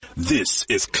This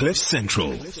is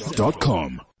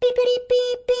CliffCentral.com. Beepity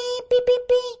beep beep beep beep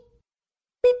beep.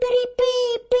 Beepity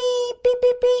beep beep beep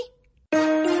beep beep.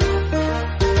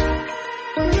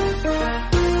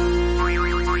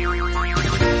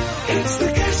 It's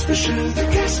the Casper Show, the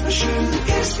Casper Show, the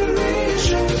Casper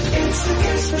Show. It's the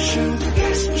Casper Show, the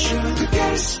Casper Show, the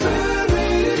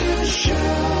Casper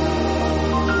Show.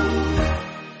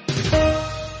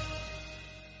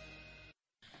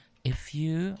 If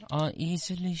you are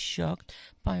easily shocked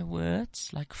by words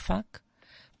like fuck,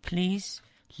 please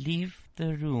leave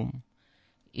the room.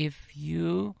 If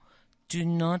you do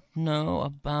not know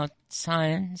about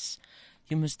science,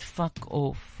 you must fuck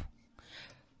off.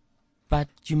 But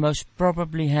you most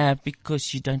probably have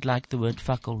because you don't like the word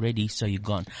fuck already, so you're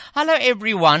gone. Hello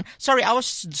everyone. Sorry, I was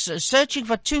searching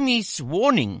for Tumi's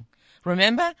warning.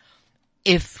 Remember?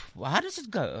 How does it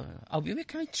go? We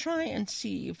can try and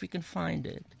see if we can find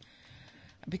it.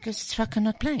 Because it's fucking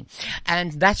not playing.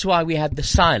 And that's why we had the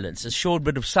silence, a short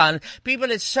bit of silence. People,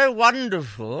 it's so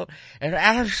wonderful and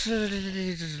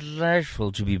absolutely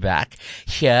delightful to be back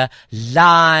here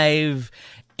live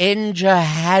in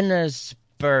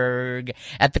Johannesburg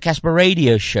at the Casper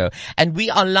Radio Show. And we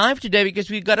are live today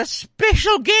because we've got a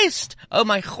special guest. Oh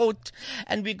my God.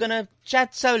 And we're gonna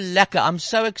chat so lekker. I'm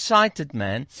so excited,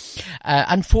 man.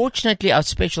 Unfortunately, our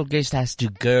special guest has to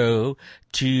go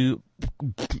to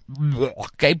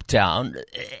Cape Town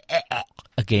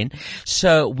again.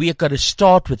 So we're going to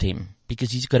start with him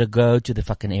because he's got to go to the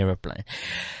fucking aeroplane.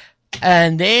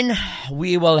 And then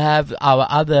we will have our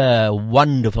other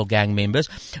wonderful gang members,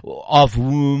 of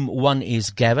whom one is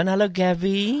Gavin. Hello,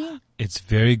 Gavi. It's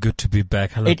very good to be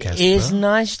back. Hello, Casper. It is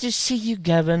nice to see you,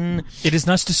 Gavin. It is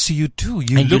nice to see you too.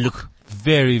 You look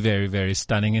very, very, very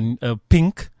stunning in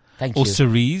pink. Thank or you.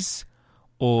 Cerise.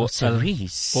 Or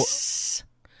cerise.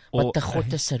 What the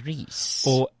god is cerise?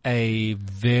 Or a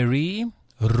very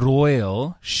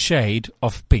royal shade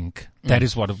of pink. That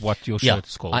is what your shirt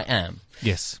is called. I am.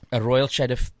 Yes. A royal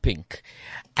shade of pink.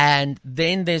 And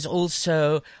then there's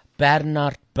also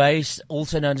Bernard Buys,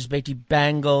 also known as Betty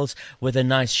Bangles, with a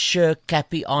nice shirt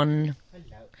cappy on.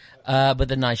 Hello.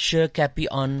 With a nice shirt cappy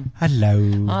on.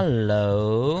 Hallo.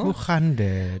 Hallo. Hoe gaan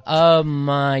dit? Oh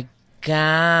my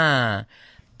God.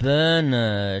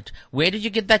 Bernard, where did you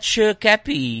get that shirt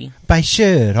cappy? By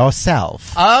Sher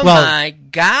herself. Oh my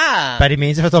God. By die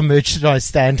mense wat haar merchandise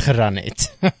stand geran het.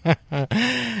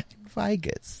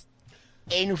 Vegas.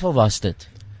 En hoeveel was dit?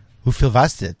 Hoeveel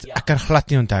was dit? Ja. Ek kan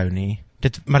glad nie onthou nie.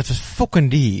 Maar dit was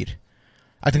fucking duur.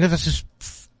 Ek dink dit was soos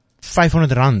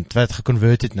R500 wat het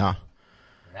geconvert het na.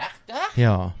 Regtig?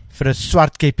 Ja, vir 'n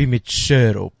swart keppie met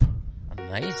Sher op.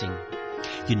 Amazing.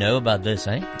 You know about this,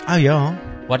 eh? Oh ja.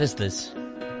 What is this?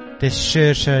 Dis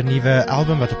Sher se nuwe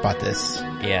album wat op pad is.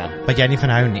 Yeah. Wat jy nie van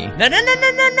hou nie. No.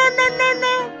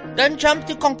 Don't jump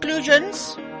to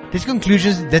conclusions. Dis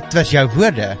conclusions, dit was jou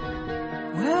woorde.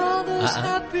 Well, those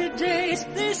happy days,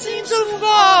 they seem So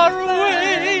far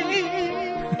away.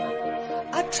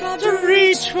 I tried To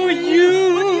reach for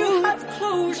you. but you have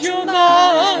closed Your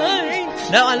mind.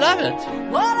 No, I love it.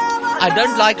 I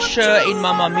don't like Cher in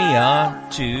Mamma Mia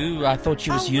too. I thought she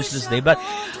was useless there, but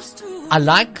I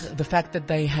like the fact that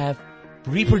they have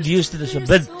reproduced this a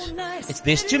bit.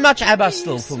 There's too much ABBA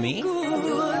still for me.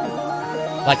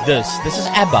 Like this. This is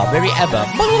ABBA, very ABBA.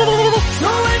 So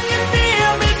when you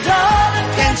near me, darling,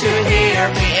 Can't you hear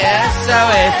me?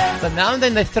 SOS. But now and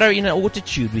then they throw in an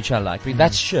autotune, which I like.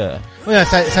 That's Cher. Oh ja,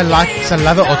 sy love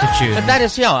it autotune. But that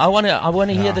is, I want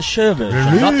to hear the Cher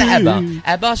version, not the ABBA.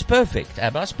 ABBA's perfect.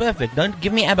 ABBA's perfect. Don't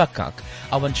give me ABBA cock.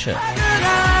 I want Cher. and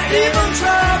I even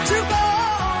tried to go.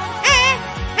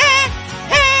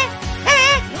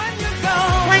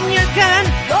 When you're gone,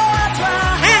 oh, I try.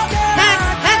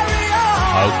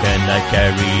 How can I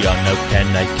carry on? How can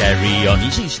I carry on? You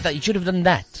see, you should have done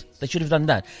that. They should have done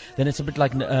that. Then it's a bit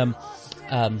like,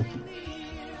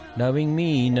 knowing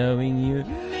me, knowing you.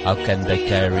 How can they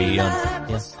carry on?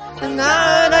 Yeah.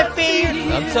 Tonight I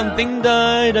fear something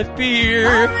that I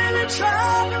fear.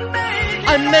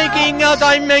 I'm making out.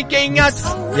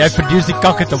 Jy produce die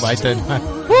kakket op uit in.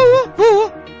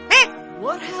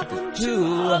 What happened To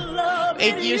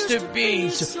it used to be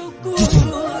so.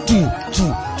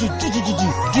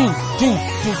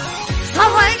 How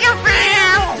make you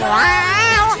feel?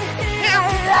 Wow.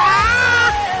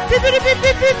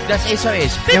 That's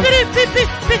SOS.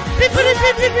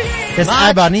 Dis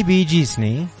ABBA nie Bee Gees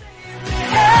nie.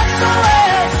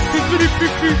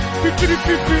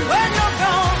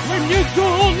 When you're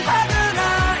gone, and I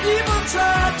even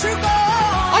tried to go.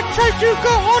 I tried to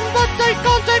go on, but I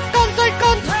can't.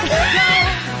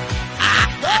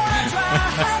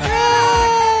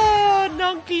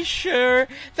 Donkey really sure.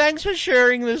 Thanks for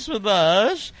sharing this with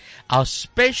us. Our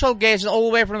special guest all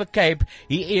the way from the Cape.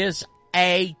 He is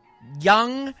a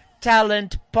young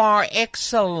talent par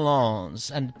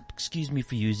excellence. And excuse me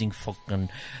for using fucking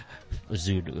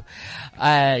Zulu.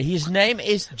 His name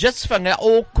is Jitsvinger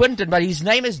or Quentin, but his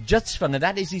name is Jitsvinger.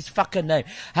 That is his fucking name.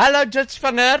 Hello,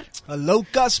 Jitsvinger. Hallo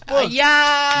Casper.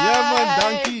 Ja. Ja man,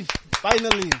 dankie.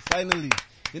 Finally.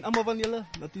 En allemaal van julle,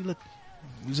 natuurlijk.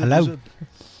 Hallo.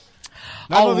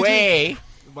 Alweer.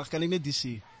 Wacht, kan ik net die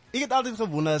zien? Ik heb altijd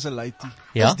gewonnen als een lightie.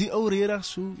 Ja? Als die oude reden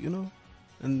zo, you know.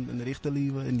 En rechte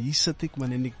leven. En hier zit ik,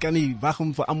 man. En ik kan niet wachten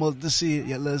om voor allemaal te zien.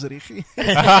 Julle is regie.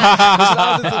 Dus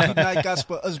altijd goed naar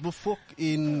Casper. Is befok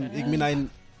in, ik meen in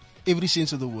every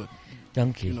sense of the word.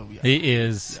 Dank je. You know, yeah. He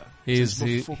is.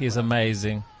 Yeah. He is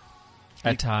amazing.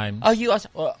 At times. Oh, you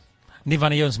are... Nie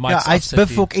wanneer jy ons mics Ja, hy is afsit nie.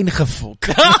 befok en gefok.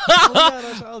 Oh, ja, dat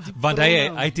is al die Want hy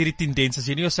corona. het hierdie tendens, as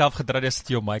jy nie jouself gedraai, dan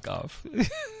sit jou mic af.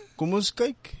 Kom ons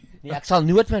kyk. Nee, ek sal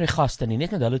nooit met die gaste nie,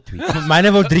 net met hulle twee. Myne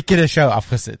word 3 keer 'n show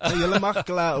afgesit. Ja, julle mag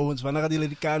klaar, ouwens. Wanneer gaan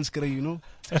julle die kans kry, you know?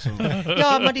 So.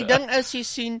 Ja, maar die ding is, jy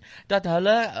sien, dat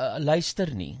hulle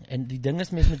luister nie. En die ding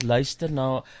is, mens moet luister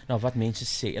na wat mense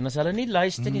sê. En as hulle nie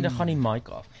luister nie, dan gaan die mic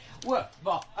af.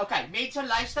 Wag, okay, mense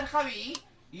luister gou hier.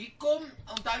 Hier kom,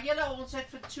 onthou julle, ons het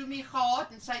vir Tsumi gehad,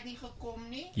 en sy het nie gekom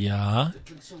nie. Ja. Dit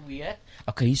klink so weird.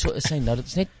 Okay, hierso is sy nou,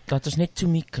 laat ons net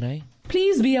Tsumi kry.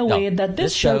 Please be aware that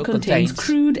this show contains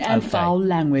crude and foul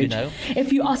language.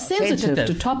 If you are sensitive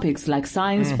to topics like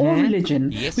science or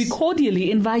religion, Yes. we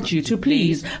cordially invite you to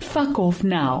please fuck off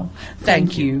now.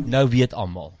 Thank you. Nou weet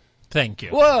almal. Thank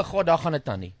you. O, god, daar gaan dit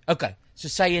Tannie. Okay, so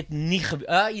sy het nie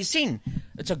jy sien,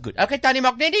 it's so good. Okay, Tannie,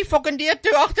 maak net die fucking deur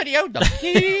toe agter jou.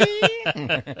 Dankie.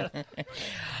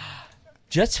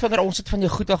 Jitsvinger, ons het van jou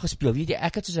goed al gespeel. Weet jy,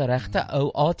 ek het soos 'n regte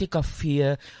ou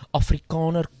ATKV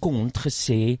Afrikaner kont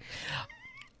gesê,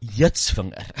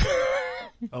 Jitsvinger.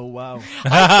 Oh, wow.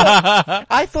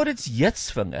 I thought it's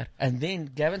Jitsvinger. And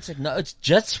then Gavin said, no, it's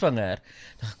Jitsvinger.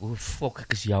 Dacht ek, oh, fuck,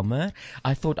 ek is jammer.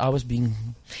 I thought I was being...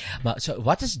 Maar, so,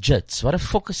 what is Jits? What the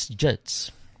fuck is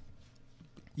Jits?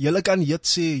 Julle kan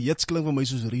jits sê, jits klink vir my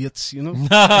soos reeds, you know.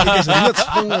 Ek is reeds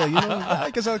vinger, you know. Ja,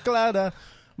 ek is al klaar daar.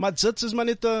 Maar jits is maar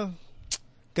net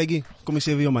kykie, kom ek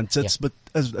sê vir jou man, jits, but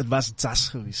het was jas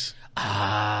gewees.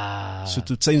 Ah. So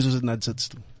toe change ons het na jits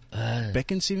toe.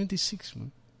 Back in 76,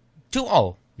 man. Toe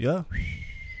al? Ja.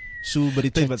 So by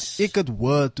die tyd wat ek het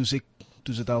hoor, toe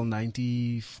het al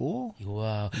 94.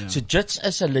 Wow. Ja. So Jits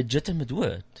is 'n legitimate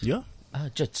word? Ja. Ah,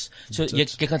 Jits. So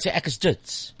Jits. jy kan sê ek is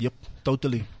Jits? Yep,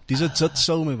 totally. Dis 'n jits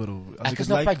sou my bro. Ek is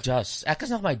nog by Just. Ek is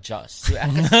nog by Just. So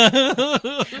ek is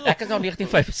ek is nog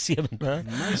 1975.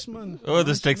 Nice man. Oh,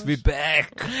 this takes me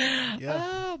back.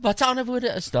 Ja. Wat se ander woorde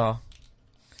is daar?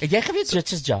 Het jy geweet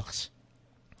Jits is Jags?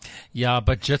 Ja,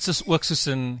 but jits is ook soos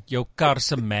in jou kar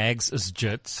se mags is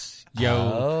jits.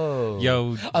 Jou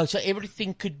Oh, so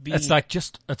everything could be... It's like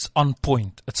it's on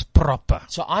point. It's proper.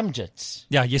 So I'm Jits.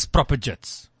 Ja, jy's proper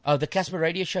jits. Oh, the Casper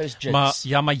Radio Show is Jits.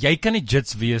 Maar jy kan nie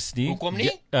jits wees nie. Hoekom nie?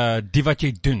 Die wat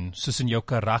jy doen, soos in jou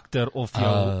karakter of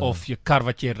jou kar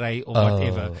wat jy ry of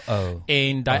whatever.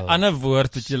 En daai ander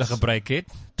woord wat jy gebruik het,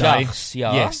 Jags,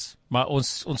 ja. Yes. Maar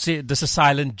ons sê dis 'n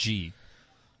silent G.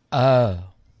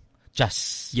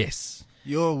 Just. Yes.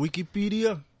 Yo,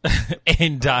 Wikipedia.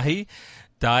 En daai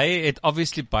het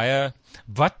obviously baie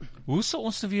hoe sou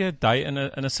ons weer daai in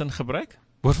 'n sin gebruik?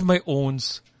 Hoor vir my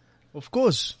ons. Of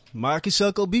course. Maak die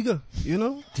circle bigger, you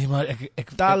know? Nee, maar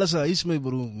ek Taal is 'n huis my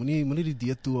bro. Moenie die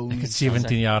deur toe hou nie. Ek het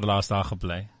 17 jaar laas daar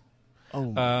gebly.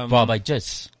 Oh. Waar by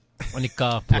Jits? In die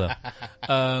Kaap.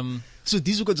 So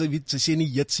dis ook as jy sê nie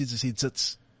jits, jy sê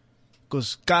jits.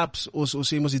 Because Kaaps ons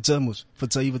sê mos die jamos,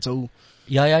 wat sê wat sou.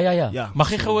 Ja. Ja. Mag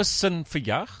jy gou 'n sin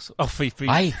verjag? Of vir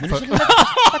Ai, moenie so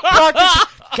praat.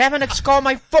 Kevin, ek skaam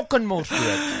my fucking mos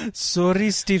dood.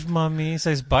 Sorry, Steve Mommy,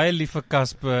 sy's baie lief vir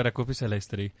Casper. Ek hoop hy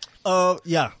luister nie.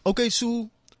 Ja, okay, so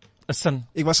 'n sin.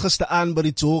 ek was gisteraan by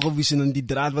die toer gewees en die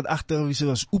draad wat agter gewees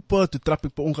was oop, toe trap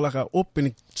ek per ongeluk op en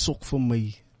ek sok vir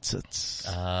my jits.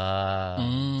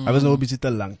 Hy was nou 'n bietjie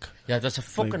te lank. Ja, dit was 'n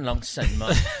fucking lang sin,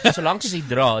 maar solank as die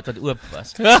draad wat oop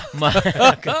was. Maar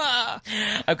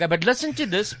okay, but listen to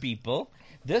this, people.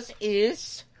 This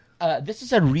is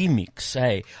a remix,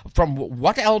 hey. From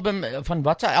what album? Van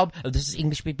wat album? This is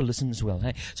English people listen as well,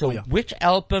 hey. So, which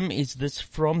album is this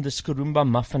from? The Skarumba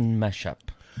Muffin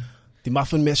Mashup. The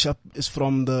Muffin Mashup is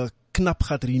from the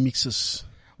Knapgat remixes.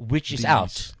 Which is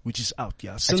out. Which is out,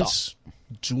 yeah. Since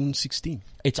June 16.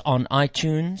 It's on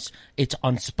iTunes. It's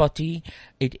on Spotify.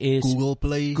 It is Google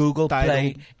Play,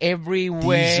 Tidal,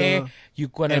 everywhere. Deezer, You're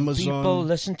gonna Amazon. people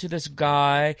listen to this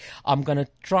guy. I'm gonna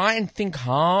try and think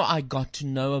how I got to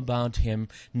know about him.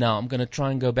 Now I'm gonna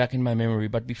try and go back in my memory.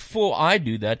 But before I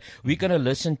do that, we're gonna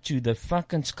listen to the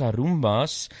fucking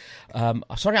Skarumbas.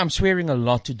 Sorry, I'm swearing a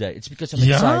lot today. It's because I'm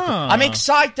excited. I'm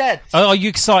excited. Oh, are you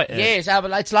excited? Yes,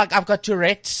 it's like I've got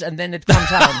Tourette's and then it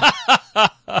comes out.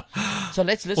 So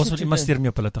let's listen Ons moet to iemand stuur om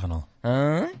jou pille te gaan haal.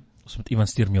 Ons moet iemand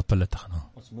stuur om jou pille te gaan haal.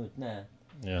 Ons moet, nee.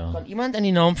 Ja. Kan iemand in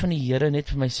die naam van die Here net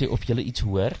vir my sê of julle iets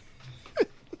hoor?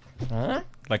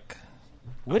 Like,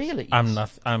 Hoor julle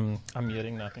iets? I'm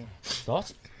hearing nothing.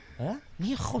 Daar's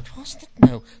Nee, God, wat's dit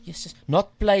nou? Jesus,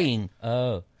 not playing.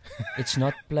 Oh, it's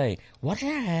not playing. What the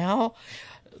hell?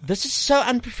 This is so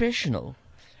unprofessional.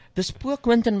 The spoor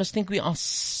Quentin must think we are...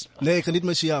 Nee, ek geniet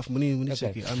my self, moenie sê.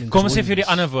 Kom ons sê vir die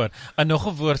ander woord. En nog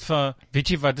 'n woord vir, weet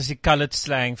jy wat is die colored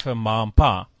slang vir ma en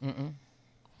pa?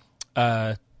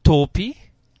 Toppie.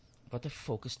 Wat 'n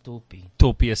fuck is toppie?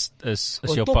 Toppie is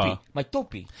jou toppie. pa. My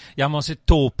toppie. Ja, maar ons sê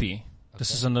toppie.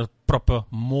 Dis is 'n proppe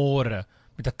môre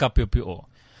met 'n kapie op die oor.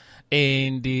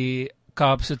 En die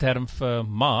Kaapse term vir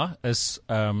ma is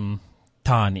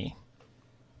tani.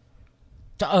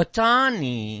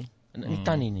 Tani. Nie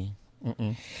Tannie nie.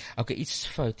 Okay, iets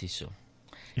fout hierso.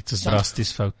 Dit is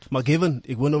drasties fout. Maar Gavin,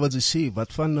 ek wonder wat jy sê.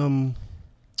 Wat van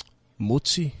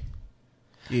Motsi?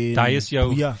 Daai is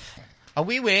jou... Ja. Are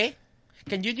we where?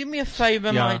 Can you do me a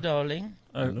favor, my darling?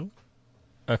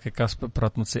 Okay, Kasper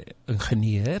praat met sy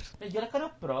ingenieur. Jy kan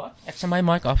ook praat. Ek sal my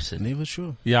mic afsit. Never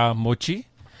sure. Ja, Mochi.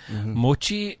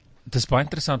 Mochi, dis baie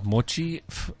interessant. Mochi,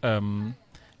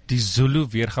 die Zulu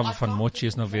weergawe van Mochi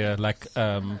is nou weer like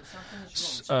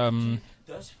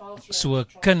so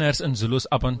kinders in Zulu is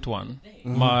Abantuan.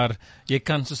 Maar jy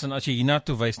kan soos as jy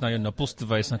hiernatoe wys, na jou nippels te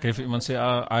wys, dan kan jy vir iemand sê,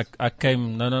 I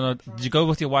came, no, did you go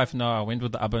with your wife? No, I went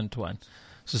with the Abantuan.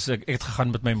 Soos ek het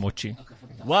gegaan met my Mochi.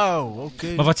 Wow,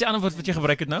 okay. Maar wat is die ander woord wat jy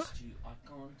gebruik het nou?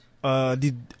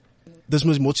 This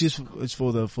Mochi is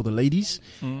for the ladies,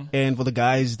 and for the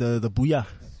guys, the Booyah.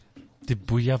 Die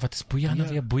Booyah, wat is Booyah nou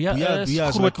weer? Booyah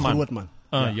is groot groot man.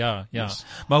 Ja. Yes.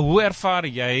 Maar hoe ervaar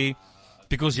jy,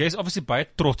 because jy is obviously baie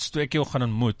trots toe ek jou gaan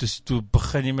ontmoet, dus toe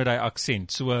begin jy met die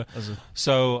accent.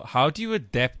 So how do you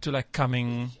adapt to like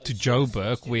coming to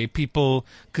Joburg where people,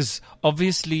 because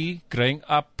obviously growing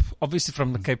up, obviously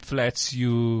from the Cape Flats,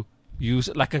 you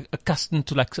like accustomed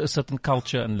to like a certain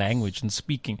culture and language and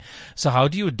speaking. So how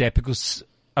do you adapt? Because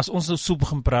as ons nou so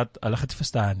begin praat, hulle gaan dit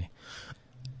verstaan nie.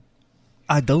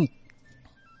 I don't.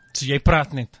 So jy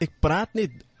praat net. Ek praat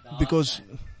net because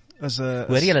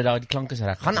hoor julle daar, die klank is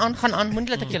reg. Gaan aan, moenie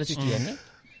laat ek julle steur nie.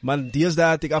 Man,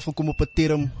 deesdae het ek afgekom op 'n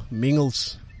term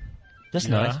mengels. Dis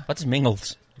nice. Wat is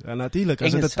mengels? Ja, natuurlik,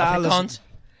 as dit 'n taal is.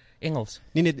 Engels.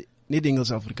 Nie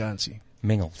Engels Afrikaans nie.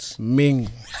 Mengels.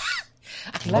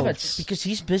 I love it because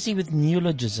he's busy with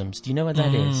neologisms. Do you know what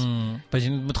that is? But jy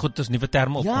moet goed as nuwe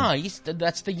terme opkom. Ja,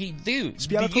 that's the youth.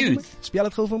 Speel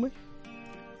dit gou vir my.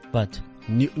 Wat?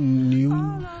 New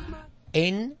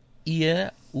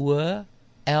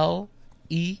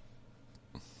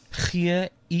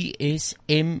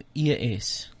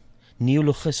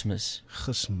Neologismes.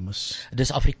 Neologismes.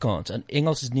 Dis Afrikaans. In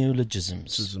Engels is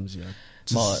neologisms. Ja.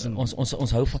 Maar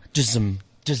ons hou van jism.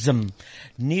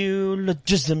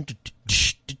 Neologism.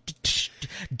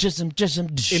 Jism.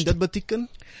 En dit beteken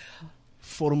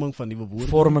vorming van nuwe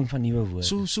woorde.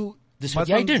 So dis wat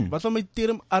jy doen. Wat van my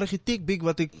term argitek bek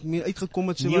wat ek mee uitgekom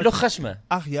het neologisme.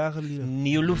 8 jaar gelede.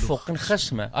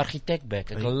 Neologisme, argitek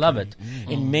bek. Ek love it.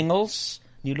 En mengels,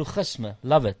 neologisme,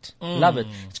 love it. Love it.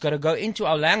 It's got to go into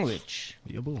our language.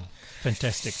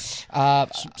 Fantastic.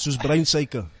 Soos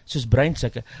breinsuiker.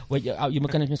 Wait, you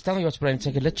can tell me what's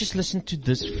breinsuiker. Let's just listen to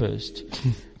this first.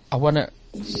 I want to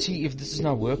see if this is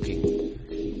now working.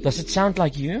 Does it sound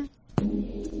like you?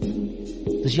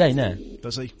 Dis jy, né?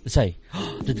 Dis hy.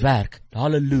 Dit werk.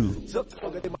 Halleluja.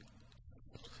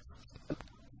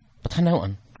 Wat gaan nou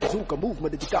aan? Zoeken move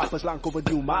met die kapers lang op 'n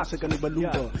duw maar se kan ek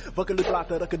beloer. Wakker dit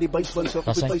later ek die base van so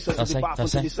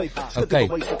Okay.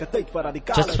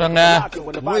 Jitsvinger.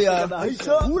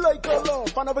 Hoe lyk hulle?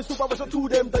 Vanaf die sopa was er toe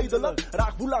dem duidelik.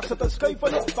 Raak woelig sit 'n skuif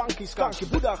van die bankie skankie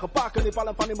Boeddha gepak in die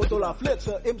palm van die motola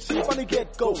flitse MC van die get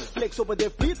go. Flex op die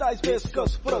fleet is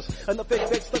viskus frus. En die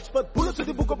fake stats spot bullets in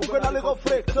die boeke en alle go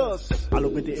flex. Allo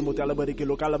met die emotelle by die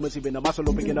lokale musie binne massa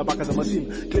loop ek in 'n bakke se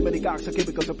masjien. Klim met die kaak se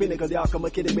chemicals op pinnacle ja kom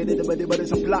ek in die by die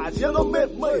some plaats. Jy gaan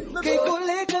met my. Kyk hoe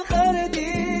lekker gaan dit.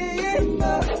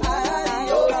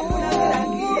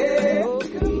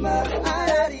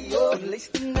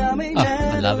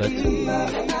 I love it.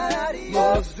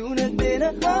 Ons doen het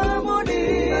binnen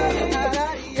harmonie.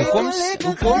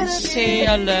 Hoekom sê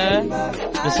hulle,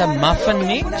 dis 'n muffin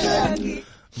mix?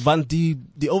 Want die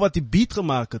ou wat die beat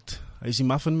gemaakt het, hy is die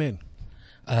Muffin Man.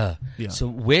 Yeah. So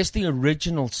where's the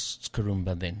original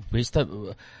Karumba then? Where's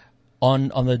the on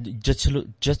the Jitsvinger?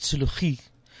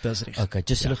 Dis reg. Okay,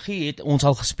 Jitsvinger het ons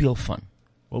al gespeel van.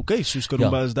 Okay, soos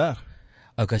Karumba is daar.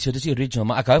 Okay, so dis die original,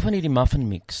 maar ek hou van hierdie muffin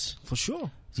mix. For sure.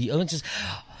 Die ouens is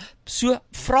so,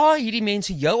 vra hierdie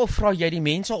mense jou of vra jy die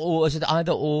mense, of is dit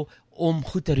either or om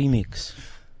goed te remix?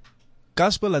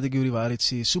 Kasper, laat ek jou die waarheid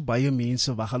sê, so baie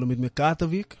mense wag al om met mekaar te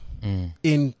werk.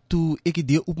 En toe ek die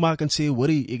deur opmaak en sê,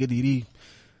 hoorie, ek het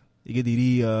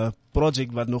hierdie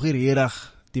project wat nog nie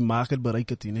redig die market bereik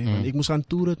het, want ek moes gaan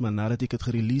toer het, maar nadat ek het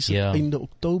gerelease het, einde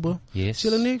Oktober, sê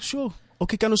hulle nee, sure,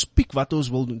 okay, kan ons piek wat ons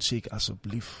wil doen, sê ek,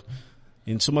 asseblief.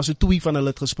 En soms so 2 van hulle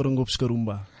het gespring op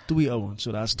Karumba, 2 ouens,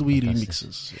 so daar's 2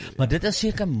 remixes. Maar dit is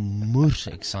seker moers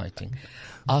exciting,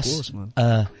 as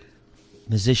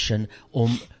musician,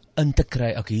 om in te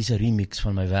kry, okay, hier's 'n remix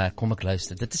van my werk, kom ek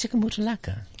luister. Dit is seker moers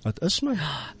lekker. Wat is man?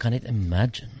 Kan net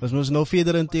imagine. Ons moet nou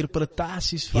verdere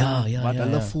interpretasies van wat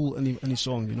hulle voel in die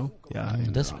song, you know? Ja,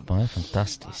 dit is baie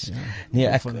fantasties. Ja, nee,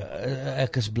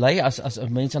 ek is bly as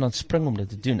mense aan spring om dit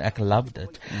te doen. Ek love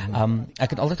dit. Ek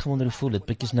het altyd gewonder hoe voel dit,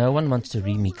 because no one wants to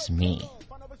remix me.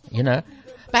 You know?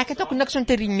 Maar ek het ook niks om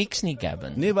te remix nie,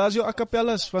 Gavin. Nee, waar is jou a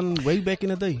cappellas van way back in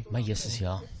the day? Maar Jesus,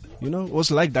 ja. You know, ons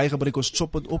like die gebruik, ons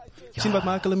chop het op. Sien wat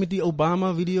maak hulle met die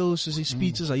Obama video's, die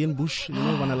speeches, hy in Bush, you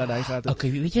know, wanneer hulle die gaat. Okay,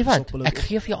 weet jy wat? Ek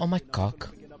gee vir jou al my kak.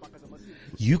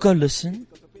 You go listen.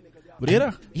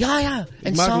 Bredig? Ja,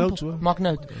 en sample, maak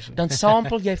note. Dan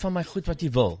sample jy van my goed wat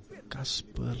jy wil.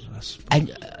 Kasper. En,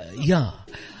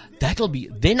 that'll be,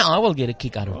 then I will get a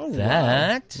kick out of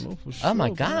that. Wow. No, sure, oh my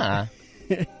God.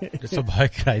 Dit sal baie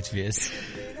great wees.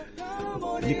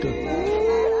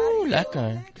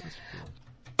 Lekker.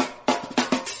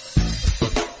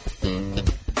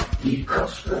 Die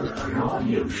Kasper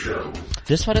Radio Show.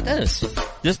 Dis wat dit is.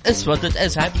 Dis is wat dit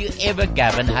is. Have you ever,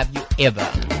 Gavin? Have you ever?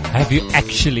 Have you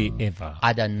actually ever?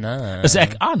 I don't know. Is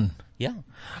ek aan? Ja.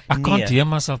 I can't hear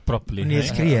myself properly. Nee,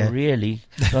 skree. Really?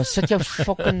 Dan sit jou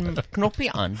fucking knoppie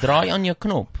aan. Draai aan jou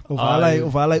knop. Of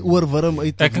hy oorwurm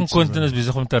uit. Ek en Quentin is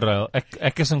besig om te ruil.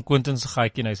 Ek is in Quentin se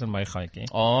gaatjie en hy is in my gaatjie.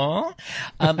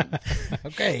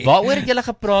 Okay. Waaroor het julle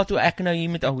gepraat toe ek nou hier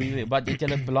met wat het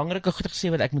julle belangrike goed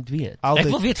gesê wat ek moet weet? Ek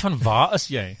wil weet van waar is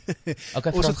jy?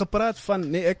 Okay, ons het gepraat van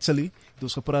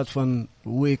ons gepraat van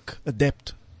hoe ek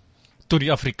adapt tot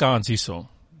die Afrikaans hierso.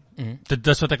 Dit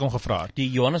is wat ek hom gevra het.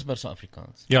 Die Johannesburgse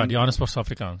Afrikaans. Ja, die Johannesburgse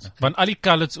Afrikaans. Okay. Want al die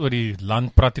coloureds oor die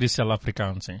land praat hier dieselfde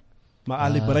Afrikaans, hè. Maar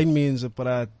al die breinmense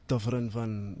praat different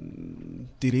van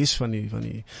die res van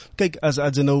die. Kyk, as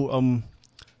jy nou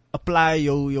apply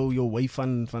jou way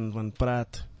van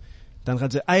praat, dan gaan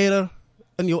jy eier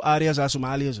in jou areas as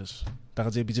Somaliërs is. Dan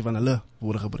gaan jy 'n bietjie van hulle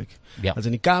woorde gebruik. Ja. As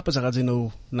in die Kaap is, dan gaan jy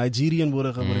nou Nigerian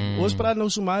woorde gebruik. Ons praat nou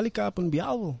Somali Kaap en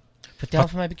Bialwel. Vertel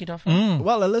vir my 'n bietjie daarvan.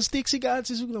 Wel, hulle is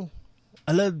taxi-gaatjies ook nou.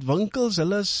 Hulle winkels,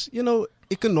 hulle is, you know,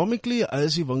 economically,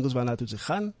 is die winkels waarna toe sy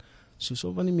gaan.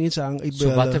 So van die mense hang uit by hulle.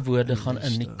 So watter woorde gaan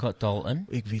in die taal in?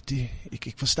 Ek weet nie,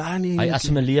 ek verstaan nie. Hy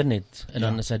assimileer net en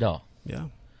dan is hy daar. Ja.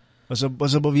 Was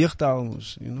 'n beweegtaal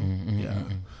mos, you know. Ja.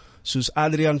 Soos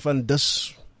Adrian van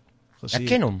Dus gesê. Ek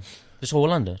ken hom. Dis 'n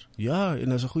Hollander. Ja,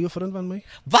 en hy's 'n goeie vriend van my.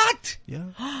 Wat? Ja.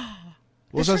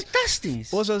 Dis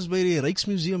fantasties. Ons was by die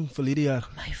Rijksmuseum verlede jaar.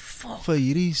 My fuck. Vir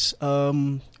hierdie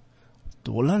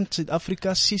Holland,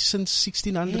 Suid-Afrika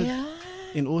 1600. Ja.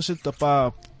 En ons het 'n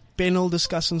paar panel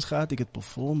discussions gehad. Ek het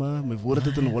perform, my woorde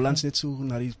het in Hollands net so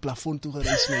na die plafon toe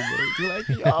gereis my woorde. Ek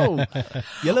like, yo.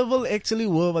 Julle wil actually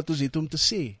hoor wat ons het om te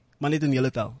sê, maar net in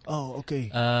julle taal. Oh, okay.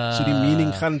 So die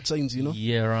meaning gaan change, you know.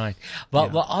 Yeah, right.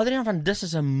 Wel Adrian van Dus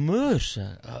is 'n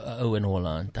moerse ou in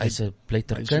Holland. Hy's 'n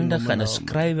letterkundige en 'n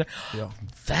skrywer. Ja.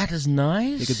 That is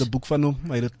nice. Ek het 'n boek van hom.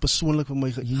 Hy het dit persoonlik vir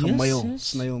my gemail,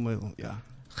 snailmail, ja.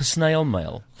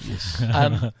 Gesnailmail. Yes.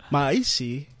 Maar hy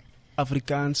sê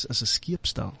Afrikaans is 'n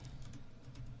skeepstaal.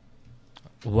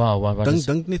 Wow,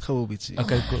 dink net gou 'n bietjie.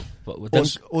 Okay, cool.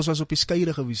 Ons was op die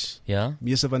skeide gewees. Ja.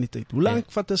 Meeste van die tyd. Hoe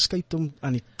lank vat 'n skeid om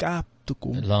aan die Kaap te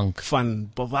kom? Lank. Van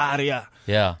Bavaria.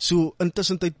 Ja. So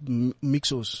intussen tyd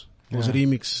mix ons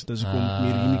remix. Dis kom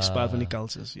meer remix part van die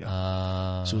cultures,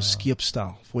 ja. So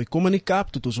skeepstaal. Voor jy kom in die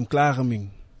Kaap tot ons om klaar gemeng.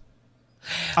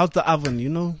 Out the oven, you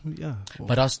know. Ja.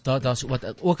 Maar daar's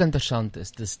wat ook interessant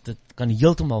is. Dit kan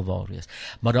heeltemal waar wees.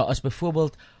 Maar daar is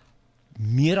byvoorbeeld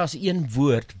meer as een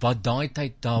woord wat daai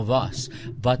tyd daar was,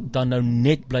 wat dan nou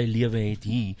net bly lewe het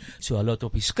hier. So hulle het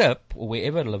op die skip, of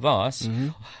wherever hulle was,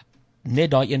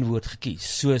 net daai een woord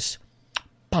gekies, soos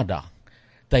padda.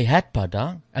 they had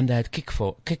Padda and they had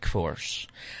Kickforce.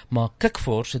 Maar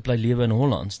Kickforce het bly lewe in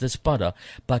Hollands, dis Padda,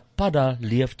 but Padda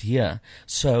leeft hier.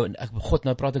 So, God,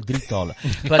 nou praat ek 3 tale.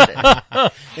 But,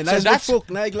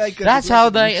 that's how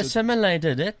they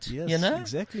assimilated it, yes, you know?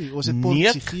 Exactly. Was it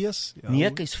Portuguese?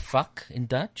 Neek is fuck in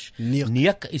Dutch.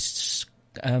 Neek is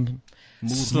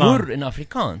moer in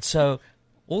Afrikaans. So,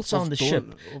 also on the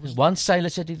ship, one sailor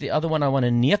said to the other one, I want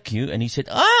to neck you, and he said,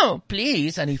 oh,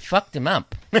 please, and he fucked him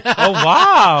up. Oh,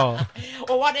 wow.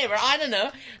 Or whatever, I don't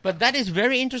know. But that is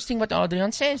very interesting what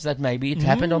Adrian says, that maybe it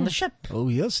happened on the ship. Oh,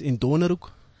 yes, in Donor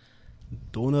ook.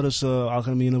 Donor is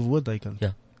algemene woord, hy kan.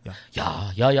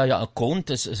 Ja, 'n kont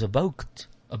is 'n boot.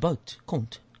 'n boot,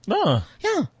 kont. Oh.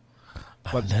 Ja.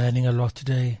 I'm learning a lot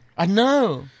today. I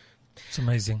know. It's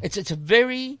amazing. It's a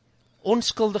very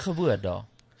onskuldige woord daar.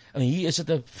 En hier is dit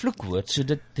 'n vloekwoord, so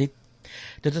dit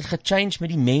het gechange met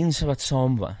die mense wat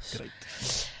saam was.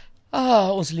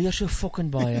 Ons leer so fucking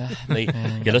baie. Nee,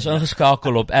 julle is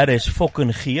ingeskakel op RS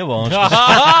fucking G waar ons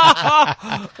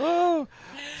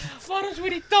waar ons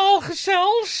met die taal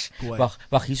gesels.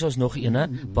 Wag, hier is nog eene.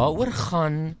 Waaroor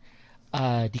gaan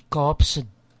die Kaapse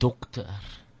dokter?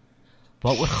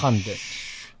 Waaroor gaan dit?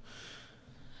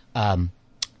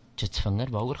 Jitsvinger,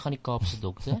 waaroor gaan die Kaapse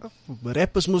dokter?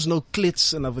 Rappers moes nou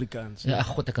klits in Afrikaans. Ja,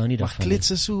 God, ek hou nie daarvan. Maar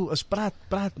klits is so, as praat,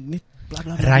 net bla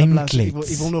bla bla.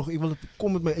 Rymklits. Ek wil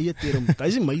kom met my eie term. Dit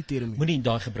is nie my term nie. Moenie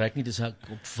daai gebruik nie, dis 'n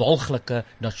walglike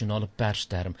nasionale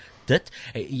persterm. Dit,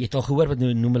 jy het al gehoor wat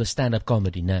noem hulle stand-up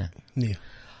comedy, né? Nee.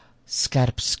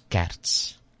 Skerp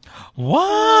skerts.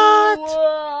 What?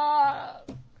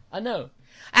 I know.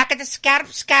 Ek het 'n skerp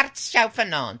skerts show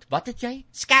vanaand. Wat het jy?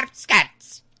 Skerp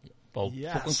skerts.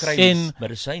 Fucking kry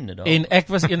medisyne daar. En ek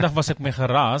eendag ek my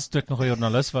geraas, toe ek nog 'n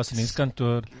joernalis was in die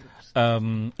nuuskantoor,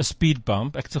 'n speed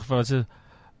bump. Ek sê wat is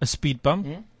 'n speed bump?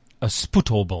 'n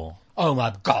spoedhobbel. Oh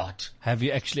my God. Have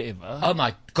you actually ever? Oh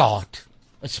my God.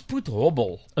 'n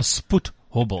spoedhobbel. 'n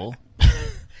spoedhobbel.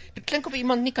 Dit klink of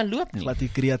iemand nie kan loop nie. Laat jy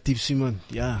kreatief Simon.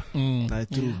 Ja.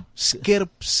 True.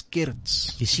 Skerp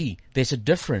skerts. You see, there's a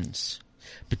difference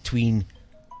between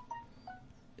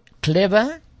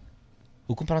clever,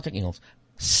 hoekom praat ek Engels?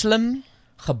 Slim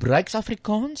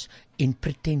gebruiksafrikaans en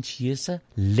pretentieuse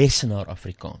lesenaar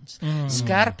Afrikaans.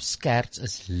 Skerp skerts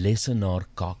is lesenaar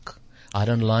kak. I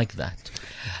don't like that.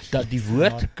 Dat die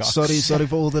woord Sorry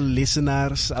for all the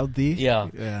listeners out there.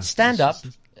 Yeah. Stand up.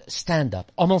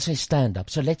 Almal sê stand up.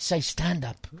 So let's say stand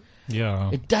up. Ja.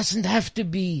 It doesn't have to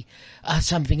be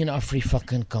something in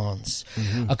Afrikaans.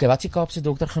 Okay, wat die Kaapse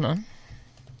dokter gaan aan?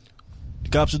 Die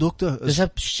Kaapse dokter Dis 'n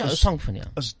sang van jou.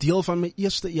 Is deel van my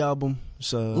eerste album.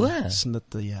 So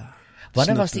snitte, ja.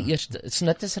 Wanneer was die eerste?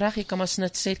 Snit is reg, jy kan maar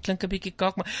snit sê, klink 'n bietjie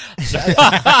kak, maar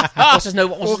ons is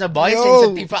nou baie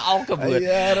sensitief vir elke woord.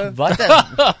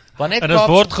 Wanneer en dit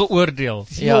word geoordeel.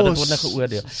 Ja, dit word nou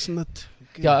geoordeel. Snit.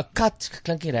 Okay. Ja, 'n kat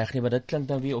klink nie reg nie, maar dit klink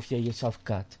dan weer of jy jouself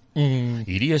kat.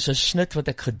 Hierdie is 'n snit wat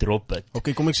ek gedrop het.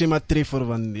 Okay, kom ek sê maar treffer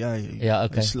want ja,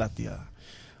 okay. Slat, ja.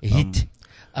 Hit.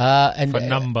 And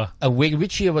number.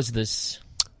 Which year was this?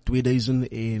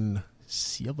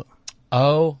 2007.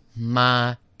 Oh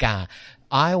my God.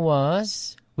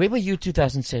 Where were you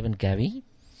 2007, Gabby?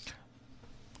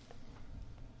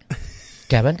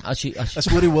 Gavin, as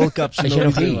voor die World Cup. As jy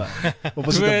nog hier.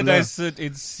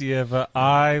 2007,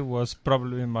 I was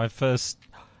probably my first...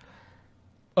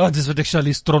 dis wat ek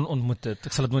Charlie Stron ontmoet het.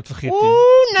 Ek sal het nooit vergeet.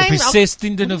 Nee, op die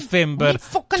 16de November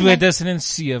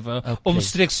 2007,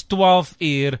 omstreeks 12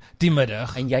 uur die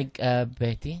middag. En jy,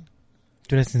 Betty?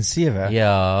 2007?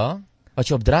 Ja. Was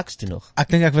jy op drugs toe nog? Ek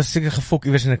dink ek was seker gefok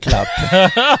iewers in 'n klub.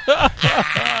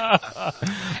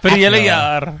 Vir die hele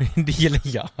jaar. Die hele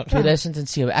jaar.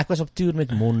 2007. Ek was op toer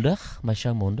met Mondig, my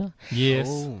show Mondig. Yes.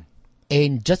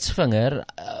 En Jitsvinger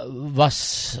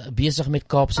was besig met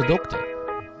Kaapse dokter.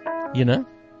 You know?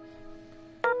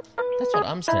 That's what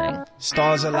I'm saying.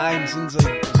 Stars align, sins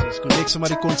ons connect sommer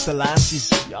die konstellasies.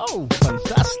 Yo,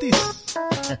 fantasties.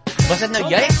 Was dit nou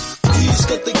jy?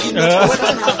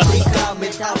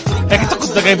 Ek het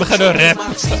ook dat hy begin nou rap.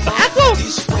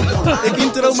 Ek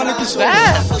intro maar net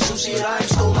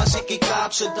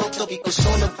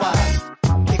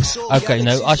so. Okay,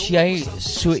 nou as jy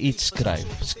so iets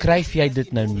skryf jy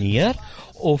dit nou neer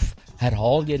of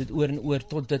herhaal jy dit oor en oor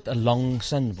tot dit 'n lang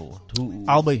sin word?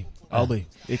 Albei.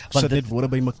 Ek sit net woorde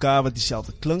by mekaar wat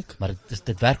dieselfde klink. Maar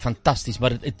dit werk fantasties,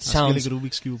 maar it sounds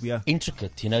Rubik's Cube, ja.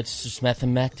 Intricate, you know, it's just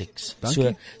mathematics.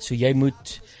 So jy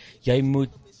moet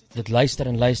dit luister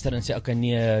en sê okay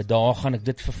nee, daar gaan ek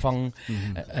dit vervang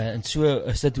en so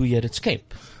is dit hoe jy dit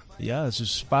skep. Ja, so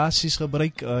spasies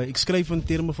gebruik. Ek skryf in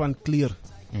terme van kleur.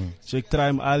 So ek try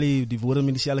om al die woorde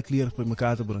met dieselfde kleur by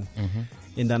mekaar te bring.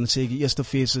 En dan sê ek die eerste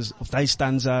vers is, of die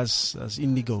stanza is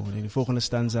indigo, en die volgende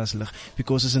stanza is lig,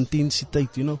 because is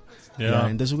intensiteit, you know. Ja,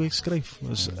 en dis hoe ek skryf,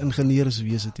 is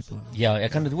ingenieurswese tipe. Ja,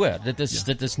 ek kan dit hoor.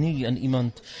 Dit is nie in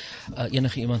iemand,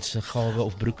 enige iemand se gawe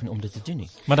of broek om dit te doen nie.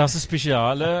 Maar daar's 'n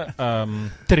spesiale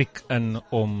trick in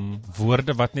om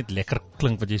woorde wat net lekker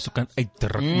klink, wat jy so kan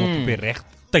uitdruk, op die regte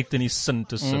tyd in die sin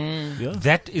te sit.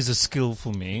 That is a skill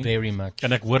for me. Very much.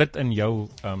 En ek hoor dit in jou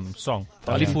song,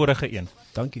 al die vorige een.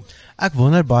 Dankie. Ek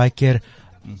wonder baie keer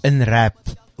in rap,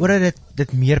 oor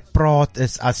dit meer praat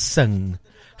is as sing.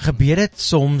 Gebeur dit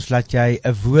soms dat jy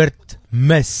 'n woord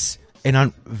mis en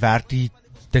dan werk die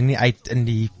ding nie uit in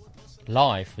die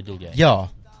live, bedoel jy?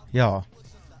 Ja.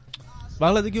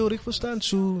 Maar laat ek jou reg verstaan,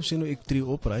 so sien nou ek tree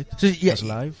op, right? So as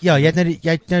live. Ja, jy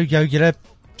het nou jou hele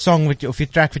song wat jy of jy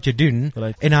track wat jy doen,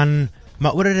 right. En dan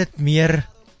maar oor dit meer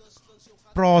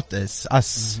praat is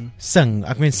as sing.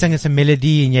 Ek meen sing is 'n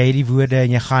melodie en jy het die woorde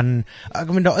en jy gaan, ek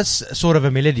meen daar is sort of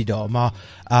 'n melodie daar, maar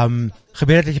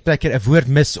gebeur dit dat jy baie keer 'n woord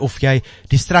mis of jy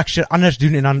die structure anders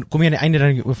doen en dan kom jy aan die einde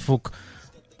dan jy fok,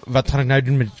 wat gaan ek nou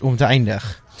doen om te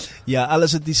eindig? Ja,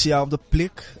 alles het dieselfde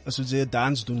plek. As jy 'n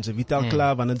dans doen, jy weet al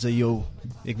klaar wanneer jy jou,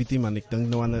 ek weet nie man, ek dink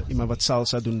nou aan iemand wat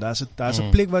salsa doen, daar's 'n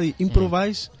plek waar jy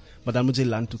improvise, maar dan moet jy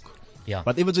land toe. Ja.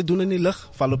 Wat jy doen in die lug,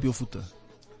 val op jou voete.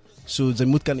 So jy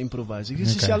moet kan improvise. Ek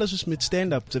is dieselfde soos met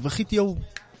stand-up. Jy vergiet jou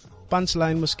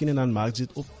punchline miskien en dan maak jy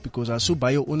dit op, because daar's so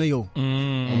baie onder jou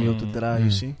om jou te draai,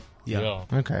 you see. Ja.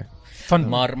 Okay.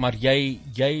 Maar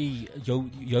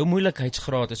jou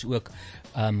moeilikheidsgraad is ook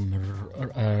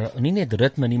nie net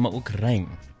ritme nie, maar ook rym.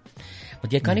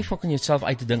 Want jy kan nie fucking jouself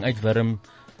uit 'n ding uitwurm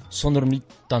sonder om nie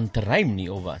dan te rym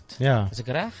nie, of wat? Ja. Is ek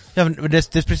reg? Ja, dis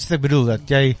presies wat ek bedoel, dat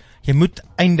jy moet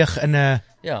eindig in 'n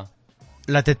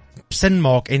laat dit sin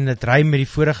maak en dit rym met die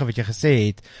vorige wat jy gesê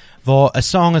het, waar 'n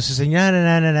song is soos 'n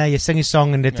nee, jy sing die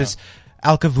song en dit is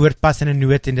elke woord pas in 'n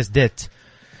noot en dis dit.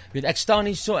 Weet, ek staan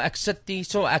hier so, ek sit hier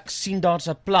so, ek sien daar's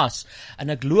 'n plas en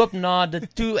ek loop na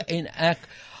dit toe en ek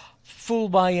voel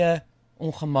baie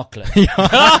ongemaklik.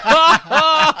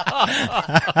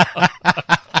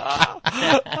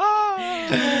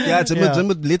 Ja, jy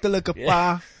moet letterlik 'n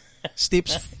paar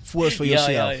steps voor vir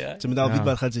jouself. Jy moet al weet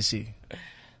wat gaan jy sê.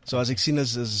 So as ek sien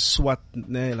is swat,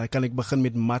 nee, dan kan ek begin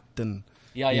met mat en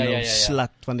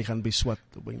slat van die gaan by swat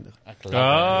opeindig.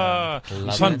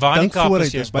 Van waar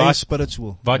is jy? Baie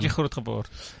spiritual. Waar het jy groot geword?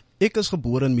 Ek is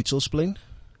gebore in Mitchells Plain,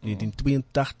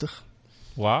 1982.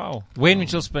 Wow. When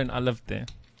Mitchells Plain, I lived there.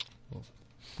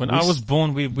 When I was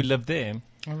born, we lived there.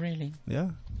 Oh, really?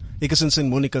 Ja. Ek is in St.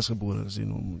 Monica's gebore,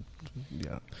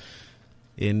 ja.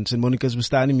 En St. Monica's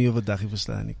bestaan nie meer vandag,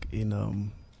 verstaan ek.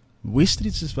 En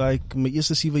Westridge is waar ek my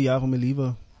eerste 7 jaar van my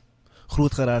lewe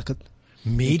groot geraak het.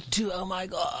 Me too, oh my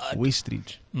god.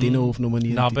 Westridge. Dinnerhof nommer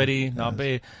 19.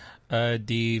 Naby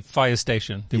die fire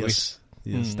station. Yes.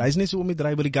 Daar is net so om die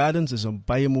Drybury Gardens, is 'n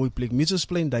baie mooi plek. Mitchells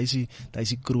Plain, daar is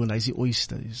die kroon, daar is die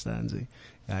oyster, staan sy.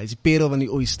 Ja, hy is die parel van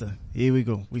die oyster. Here we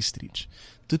go, Westridge.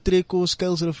 Toe trek ons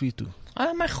Kuilsrivier toe.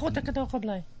 Oh my god, ek het daar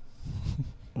gebly.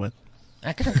 Wat?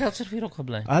 Ek het in Kuilsrivier ook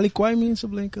gebly. Al die kwaai mense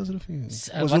bly in Kuilsrivier.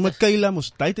 Ons noem dit Kuila,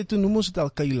 ons tyd toe noem ons dit al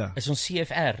Kuila. Is ons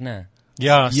CFR, né?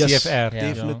 Ja, yes, CFR.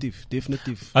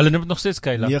 Definitief. Hulle noem dit nog steeds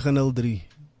Kuila. 903.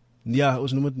 Ja,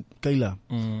 ons noem dit Kuila.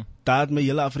 Daar het my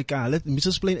hele Afrika, hulle het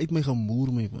Mitchells Plain uit my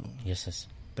gemoer my bro. Jesus.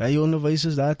 Daai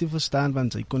onderwysers daar te verstaan,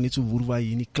 want hy kon net so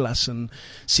woerwaai in die klas en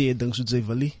sê ding soos hy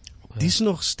wil nie. Dis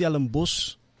nog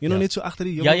Stellenbosch, net so agter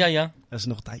die jongen. Ja. Is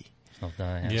nog daai. Nog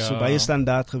daai. So baie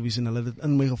standaard gewees en hulle het dit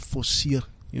in my geforseer,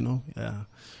 ja.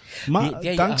 Maar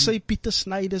danksy Pieter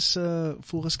Snyders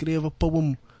voorgeskrewe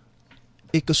poem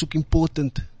Ek is ook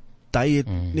important. Daai het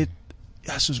net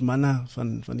soos manna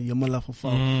van die hemel af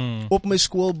geval. Op my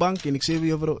skoolbank en ek sê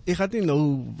vir juffrou, ek gaan nie nou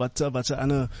wat se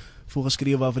ander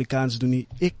voorgeskrewe Afrikaans doen nie.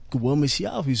 Ek hoor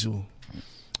myself hierso.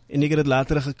 En ek het dit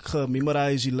later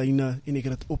gememorize die lyne en ek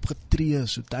het dit opgetree.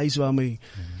 So daai is waar my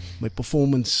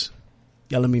performance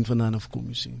element vandaan afkom,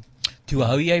 jy sien. Toe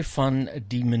hou jy van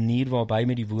die manier waarby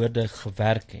met die woorde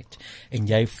gewerk het en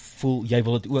jy voel jy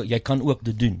wil dit ook, jy kan ook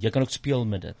dit doen. Jy kan ook speel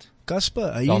met dit.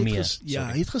 Kasper, hy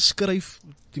het geskryf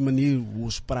die manier hoe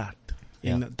ons praat.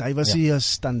 En daai was nie 'n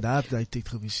standaard daai tyd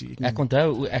gewees nie. Ek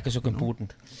onthou ek is ook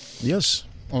important. Yes.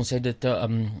 Ons het dit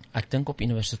ek dink op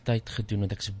universiteit gedoen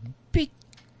want ek is 'n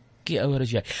bietjie ouer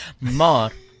as jy.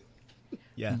 Maar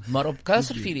maar op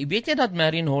Kuilsrivier, weet jy dat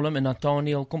Marion Holm en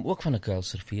Nathaniel kom ook van 'n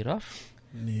Kuilsrivier af?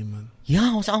 Nee man.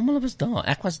 Ja, ons almal was daar.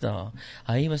 Ek was daar.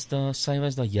 Hy was daar, sy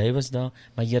was daar, jy was daar.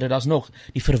 Maar Here, daar's nog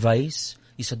die verwys,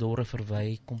 Isadora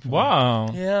Verwy kom van.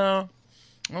 Wow. Ja.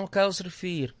 Oh,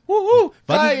 Kuilsrivier. Woehoe,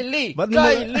 Kylie. Wat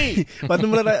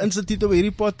noem hulle daai instituut op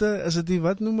Harry Potter? Is dit die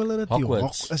wat noem hulle dit?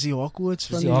 Hogwarts. Is die Hogwarts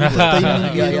van Dis die die Hogwarts.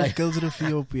 Tuin Ja.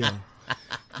 Kuilsrivier op ja.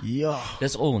 Ja.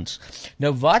 Dis ons.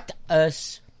 Nou wat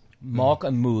is Maak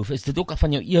 'n Move? Is dit ook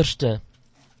van jou eerste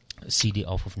CD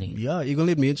af of nie? Ja, ek wil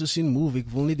net mense sien move. Ek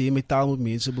wil nie die metaal met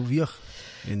mense beweeg.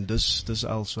 En dis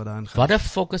alles wat daarin gaan. Wat 'n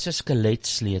fokus is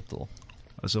skeletsleutel.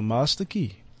 As 'n master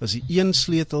key. As die een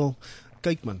sleutel,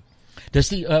 kyk man. Dis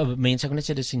die mense, ek wil net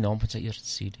sê dis die naam van sy eerste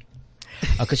CD.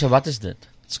 Okay, so wat is dit?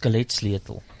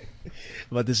 Skeletsleutel.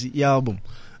 Wat is die album?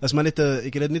 As maar net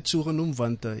ek het dit net so genoem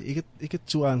want ek het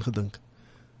so aangedink.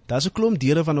 Daar's 'n klomp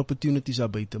deure van opportunities daar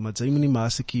buite, maar jy moet nie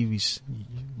master key wees.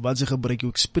 Wat jy gebruik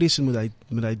jou expression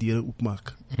met hy deure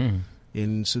oopmaak.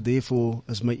 En so therefore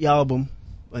is my album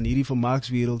in hierdie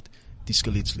vermaakswêreld die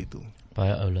skeletsleutel.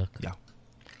 Baie oulik. Ja.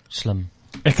 Slim.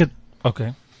 Ek het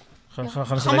okay. Gaan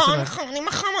ons luister.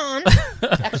 Gaan aan.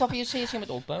 Ek sal vir jou sê as jy moet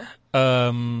ophou.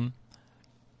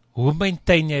 Hoe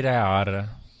maintain jy daai hare?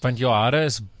 Want jou hare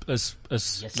is Yes,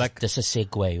 like dis 'n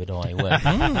segue wat daai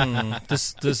hoor.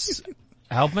 dis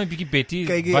help my bietjie Betty.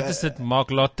 Kyk, Wat is dit? Mark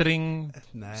Lottering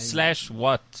Nee. /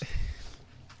 what?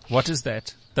 What is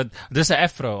that? Dis 'n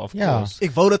afro of Ja. course.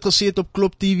 Ek wou dit gesê het op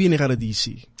Klop TV en ek gaan dit hier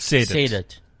sien. Sê Sê dit.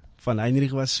 dit. Van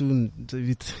Heinrich was so, jy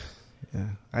weet. Ja,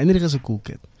 Heinrich is 'n cool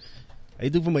kid. Hy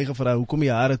het ook vir my gevra, "Hoekom jy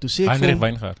hare?" Toe sê ek vir Heinrich hom,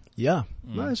 Weingart. ja,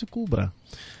 maar hy is 'n cool bra.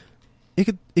 Ek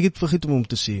het vergeet om hom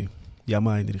te sê, ja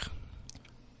maar Heinrich,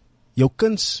 jou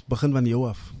kuns begin van jou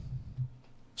af.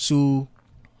 So,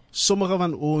 sommige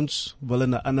van ons wil in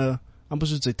 'n ander, amper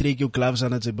soos jy trek jou gloves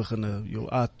aan en jy begin jou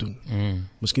aard doen.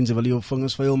 Miskien jy wil jou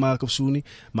vingers vuil maak of so nie,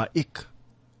 maar ek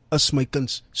is my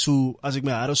kuns. So, as ek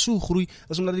my hare so groei,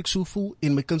 is omdat ek so voel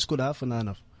en my kuns kom daar vandaan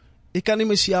af. Ek kan nie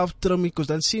myself trim nie,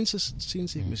 dan sien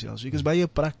ek myself. So ek is baie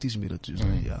prakties met dit.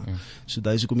 Ja. So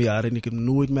daar is ek om die hare en ek heb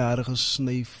nooit my hare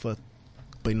gesny vir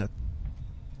byna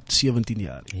 17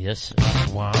 jaar. Yes.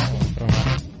 Wow.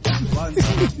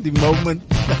 Die moment.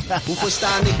 Hoe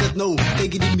verstaan ek dit nou?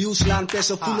 Kyk die mueslaan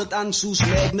perse voel het aan soos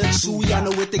magnet. So ja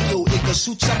nou weet ek jou. Ek is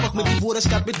soetsappig met die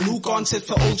woordeskat met blue concept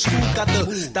vir old school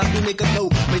katte. Dat doen ek het nou.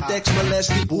 My tekst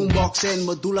molest die boombox en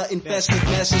medulla infested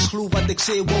messes glo wat ek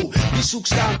sê wow. Die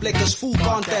soekstaan plek is full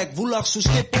contact. Woelig so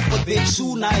step op het weg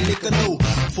so naai lekker nou.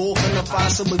 Volgende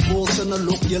fase my volsinne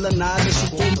loop julle nade so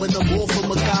kom binne mol vir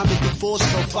mekaar met die force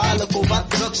gevaarlik of wat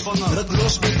drugs van druk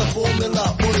los met die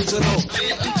formula original.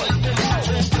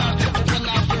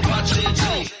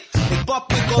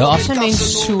 Nou as 'n mens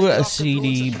so 'n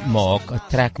CD maak, 'n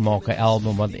track maak, 'n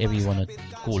album, whatever you want to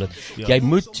call it. Jy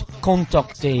moet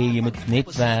kontakte hê, jy moet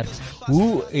netwerk.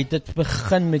 Hoe het dit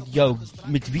begin met jou?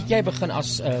 Met wie jy begin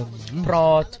as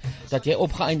praat dat jy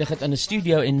opgeëindig het in 'n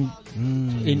studio en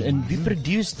wie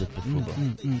produce dit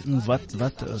byvoorbeeld?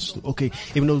 Wat is okay,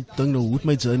 ek nou dink nou hoe het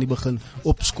my journey begin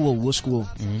op skool, hoërskool.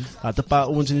 Het 'n paar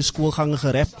ouens in die skoolgange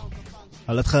gerap.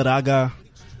 Hulle het geraga.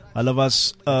 Hulle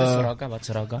was Wat's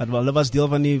raga? Hulle was deel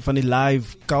van die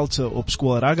live culture op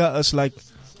skool. Raga is like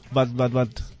wat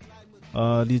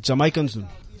die Jamaicans doen.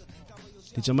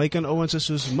 Die Jamaican ouens is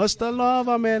soos Mr.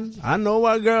 Lover man, I know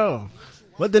a girl.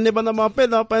 Wat die neba na maar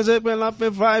pen op en ze pen op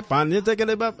en vibe pan. Jy teken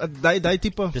die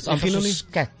tipe. Dis amper so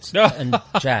skat in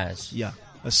jazz. Ja,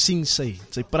 'n sing sy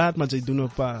praat maar sy doen 'n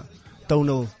paar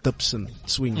tonal dips en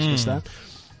swings, verstaan?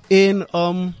 En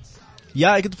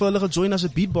ja, ek het vir hulle gejoin as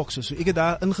 'n beatboxer. So ek het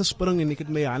daar ingespring en ek het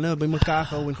my hande bymekaar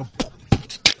gehou en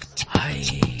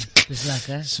dis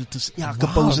lekker. so dis ja,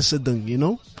 kapose se ding, you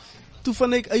know. Toe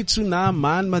van ek uit so na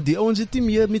man, maar die ouens het nie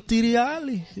meer materiaal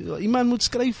nie. Iemand moet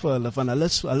skryf vir hulle van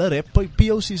hulle rap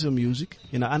POC se music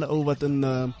en 'n ander ou wat in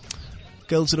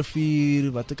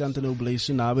Kuilsrivier, wat ek kan nou bly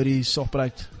so naby die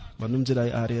Sogpraat. Wat noem jy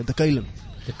daai area? De Kuilen.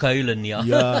 De Kuilen, ja.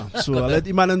 Ja, so hulle het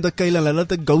iemand in De Kuilen, hulle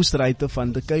het 'n ghostwriter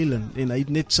van De Kuilen en hy het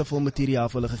net soveel materiaal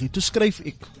vir hulle gegee. Toe skryf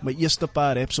ek my eerste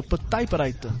paar raps op 'n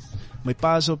typewriter. My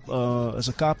pa is is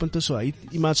 'n carpenter, so hy het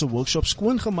iemand se workshop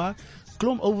skoon gemaak.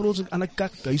 Klomp overalls en ander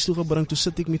kak huis toe gebring. Toe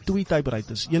sit ek met 2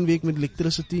 typewriters. 1 week met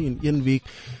electricity en 1 week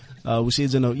hoe sê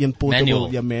jy nou, 1 portable,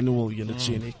 manual. Ja, manual, jy weet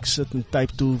sien. Ek sit en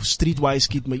type toe streetwise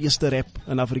skiet my eerste rap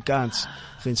in Afrikaans.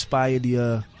 Geïnspireer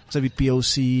die sy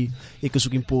POC, ek is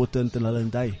ook important en hulle en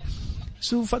daai.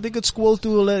 So vat ek het skool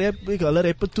toe, hulle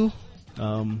rap toe.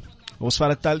 Ons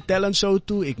var 'n talent show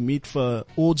toe, ek meet vir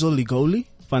Odzo Ligoli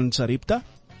van Saripta.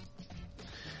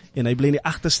 En hy bly in die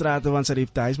agterstrate van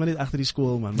Saripta. Hy is maar net agter die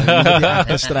skool man. Maar hy die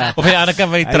agterstraat. Of die ander kant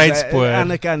van die treinspoor. Aan die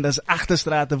ander kant, dis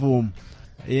agterstrate vir hom.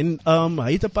 En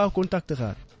hy het 'n paar kontakte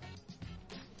gehad.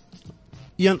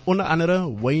 Een onder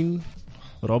andere Wayne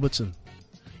Robertson.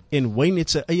 En Wayne het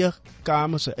sy eie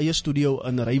kamer, sy eie studio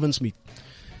in Ravensmead.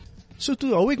 So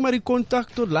toe hou ek maar die kontak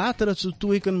tot later, so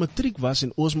toe ek in matriek was en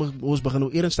ons begin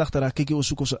nou ernstig te raak, kyk ons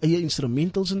soek ons eie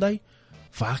instrumentals en daai.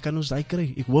 Waar kan ons daai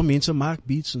kry? Ek wou mense maak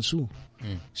beats en so.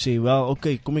 Sê wel,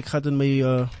 okay, kom ek gaan in my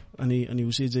aan die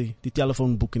hoe sê jy, die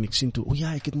telefoonboek en ek sien toe,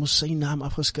 ja, ek het mos sy naam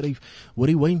afgeskryf.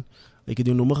 Hoorie Wayne, ek het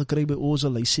jou nommer gekry by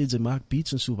Ozel, hy sê jy maak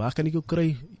beats en so. Waar kan ek jou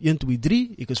kry? 1 2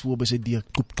 3, ek is voor by sy deur.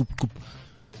 Koep.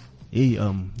 Hey,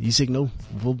 hier sê ek nou,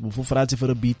 hoeveel vraat jy vir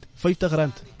 'n beat?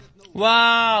 R50.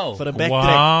 Wow. Vir 'n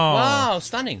backtrack. Wow,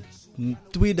 stunning.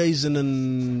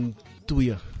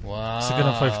 2002. Wow. Seker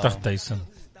dan 50,000.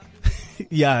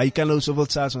 Ja, hy kan nou soveel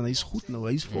saas, want hy is goed nou,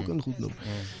 hy is fucking goed nou.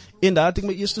 En daar het ek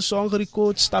my eerste song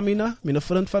gerecord, Stamina, met 'n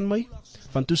vriend van my.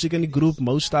 Van toe ek in die groep,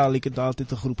 Moustal, ek het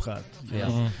altyd 'n groep gehad. Ja.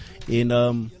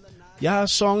 En ja,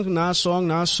 song na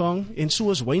song, en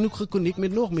so is Wayne ook geconnect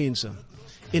met nog mense.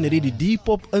 En er het die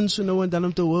D-pop in so nou en dan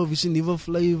om te hoor, wie is die nieuwe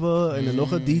flavor, en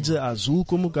nog 'n DJ, Azul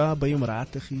kom ook daar by hom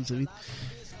raad te gee, so weet.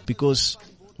 Because,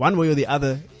 one way or the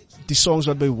other, die songs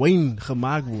wat by Wayne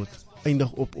gemaakt word,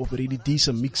 eindig op die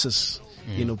decent mixes.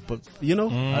 En op, you know,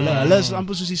 hulle is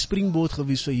amper soos die springboard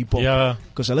gewees vir hiphop. Ja.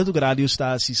 Because hulle het ook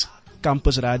radiostasies,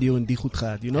 campus radio en die goed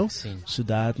gehad, you know. So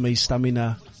daar het my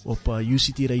Stamina op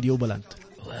UCT radio beland.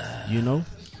 You know.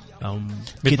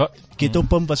 Keto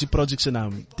Pump was die project se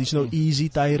naam. Het is nou Easy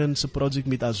Tyrant se project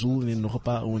met Azul en nog 'n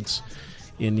paar ouens.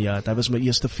 En ja, dat was my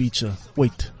eerste feature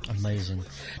ooit. Amazing.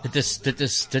 Dit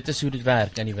is hoe dit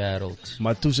werk in die wêreld.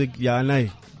 Maar toe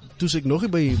ek nog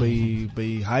nie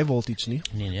by High Voltage nie.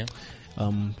 Nee.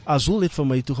 Azul het vir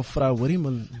my toe gevra, hoorie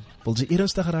man, wil jy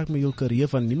ernstig raak met jou karier,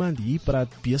 van niemand hier praat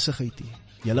besigheid nie.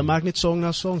 Julle maak net song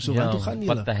na song, so wat toe gaan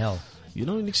julle? What the hell? You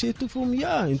know, en ek sê toe vir hom,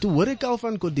 ja, en toe hoor ek al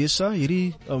van Kodessa,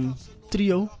 hierdie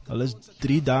trio, hulle is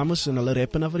 3 dames en hulle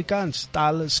rap in Afrikaans,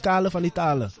 skale van die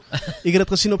tale. Ek het dit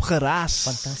gesien op Geraas.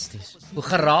 Fantasties. Hoe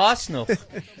Geraas nog?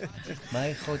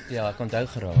 My god, ja, ek onthou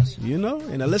Geraas. You know,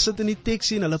 en hulle sit in die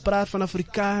teksie en hulle praat van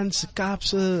Afrikaans,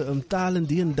 Kaapse taal en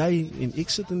die en die, en ek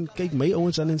sit en kyk my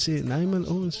ouens aan en sê, nee man,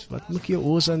 ouens, wat moet jy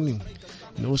ouens aan nie?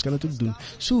 En ons kan het ook doen.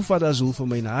 So vat Azul vir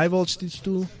my na High Voltage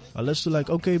toe. Hulle is toe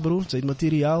like, okay bro, sy het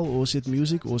materiaal, ons het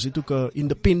music, ons het ook 'n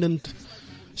independent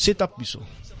setup hierso.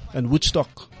 In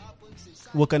Woodstock.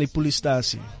 Ook aan die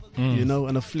polisiestasie. You know,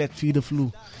 in 'n flat feeder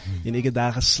vloer. En ek het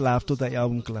daar geslaap tot die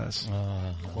album klaar is.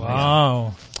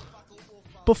 Wow.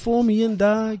 Perform hier en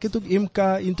daar. Ek het ook MK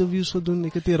interviews gedoen.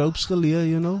 Ek het die ropes geleer,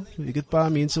 you know. Ek het 'n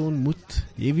paar mense ontmoet.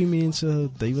 Heavy mense,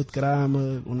 David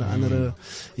Kramer, onder andere.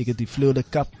 Ek het die Fleur de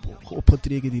Cap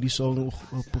opgetree, ek het hierdie song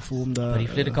perform daar. Die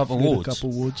Fleur de Cap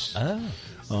Awards.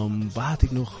 Waar het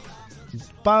ek nog?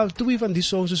 Twee van die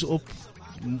songs is op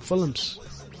films.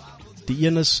 Die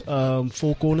een is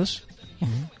Four Corners.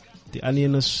 Die ander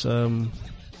een is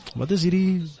wat is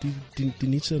hierdie die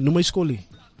nietse? Noem my Skollie.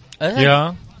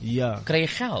 Ja. Kry jy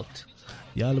geld?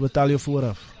 Ja, hulle betaal jou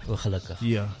vooraf. O, gelukkig.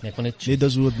 Ja. Nee, ek wil net net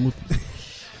dis hoe dit moet.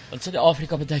 Want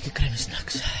Suid-Afrika baie keer kry ons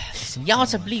niks. Ja,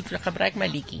 asseblief, gebruik my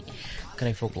liedjie.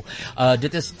 Kry fokol.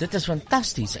 Dit is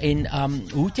fantasties. En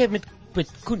hoe het jy met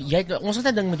Koenie, ons het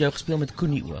 'n ding met jou gespeel met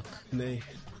Koenie ook. Nee.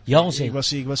 Ja, ons het. Ek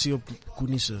was hier op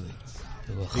Koenie se.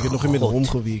 Ek het nog nie met hom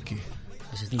gewerk.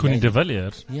 Koenie de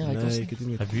Villiers? Ja, ek het nie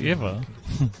met. Have you ever?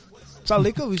 Sal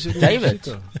lekker wees.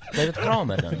 David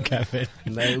Kramer dan.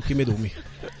 Nee, ook nie met hom nie.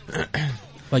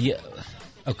 Maar jy,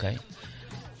 okay.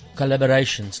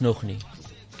 Collaborations nog nie.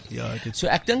 Ja, ek het. So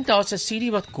ek dink daar's 'n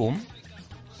CD wat kom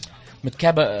met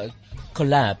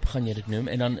collab gaan jy dit noem,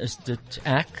 en dan is dit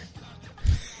ek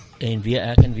en weer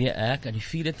ek en die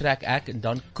 4de track ek en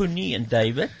dan Koenie en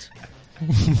David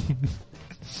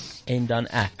en dan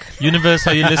ek. Universe,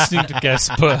 are you listening to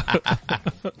Casper?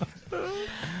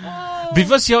 Wie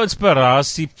was jou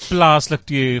inspirasie plaaslik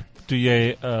toe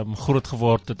jy groot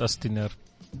geword het as tiener?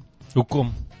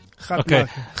 Hoekom? Okay,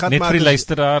 net vir die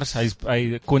luisteraars,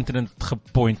 hy continent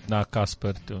gepoint na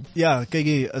Casper toe. Ja, kyk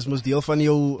jy, is mos deel van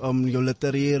jou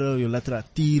literêre, jou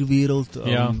literatuurwêreld,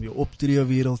 jou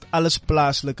optreewêreld, alles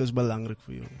plaaslik is belangrik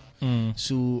vir jou.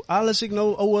 So, alles ek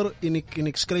nou ouer en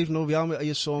ek skryf nou wel my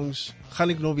eie songs, gaan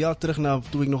ek nou wel terug na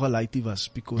toe ek nog 'n laaitie was,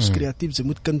 because kreatief, jy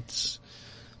moet kind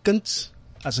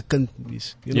as 'n kind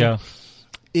wees, you know?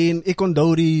 En ek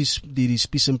onthou die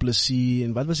Spies en Plessis,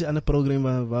 en wat was die ander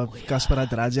program waar Casper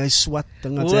had Raja, hy swat,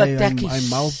 ding dat hy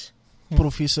mal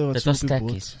professor. Dit was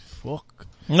Tekkies. Fuck.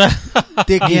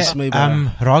 Tekkies, my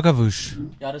bra. Ragavush.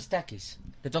 Ja, dit is Tekkies.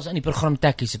 Dit was in die program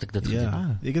Tekkies het ek dit gedoen.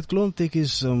 Ja, ek het klomp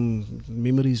Tekkies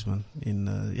memories man.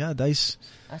 En ja, dat is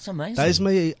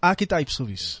my archetypes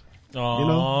gewees. You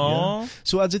know? Yeah.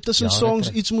 So as dit tussen Ja, songs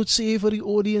dat iets moet sê vir die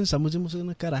audience, dan moet jy mos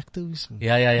 'n karakter wees.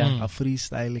 Ja. A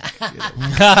freestyle.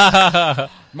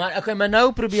 Maar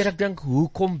nou probeer ek dink, hoe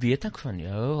kom weet ek van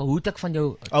jou? Hoe het ek van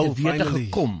jou te wete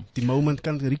gekom? Die moment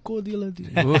kan record julle.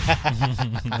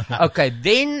 Okay,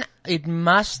 then it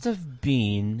must have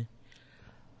been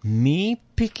me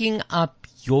picking up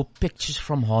your pictures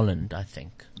from Holland, I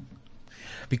think.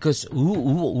 Because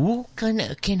hoe ken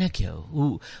ek jou?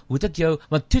 Hoe het ek jou,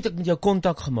 want toe het ek met jou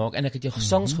kontak gemaak en ek het jou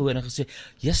gesangs gehoor en gesê,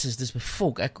 Jesus, dis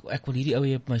befok, ek wil hierdie ou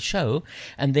hier op my show,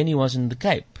 and then he was in the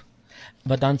Cape.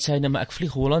 Maar dan sê hy, nou, maar ek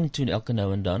vlieg Holland toe elke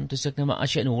nou en dan, dus ek, nou, maar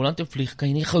as jy in Holland toe vlieg, kan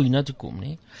jy nie gou hiernatoe kom,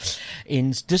 nie?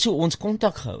 En dis hoe ons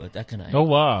kontak gehou het, ek en hy. Oh,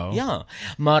 wow. Ja,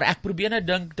 maar ek probeer nou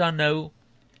dink dan nou,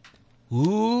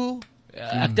 hoe...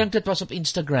 Ek dink dit was op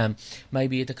Instagram.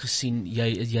 Maybe het ek gesien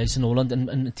jy's in Holland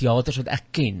in teaters wat ek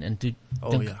ken en toe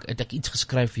het ek iets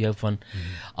geskryf vir jou van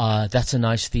that's a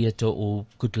nice theater or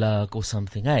good luck or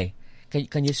something. Hey,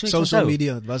 kan jy so iets onthou? Social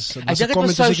media, het was 'n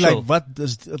comment as ek like, wat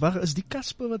is die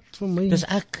Casper wat vir my? Dis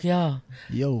ek, ja.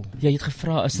 Yo. Jy het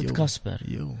gevra, is dit Casper?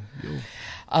 Yo.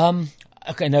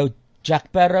 Okay, nou Jack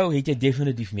Sparrow het jy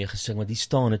definitief mee gesing want die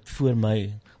staan dit voor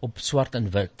my op swart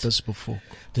en wit. Dis befok.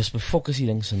 Dis befok is die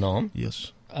ding se naam.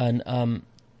 Yes. En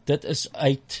dit is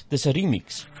dis 'n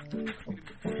remix.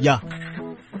 Ja.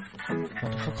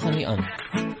 Wat fok gaan nie aan.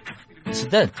 Is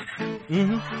dit?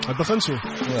 Het begin so.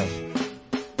 Ja.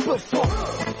 Befok.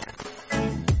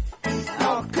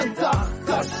 Elke dag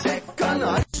as ek kan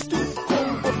huis toe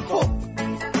kom befok.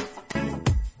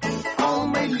 Al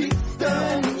my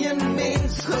liefde in een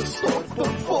mens gestort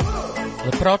befok.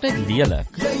 Hulle praat net lelik.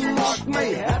 Jy maak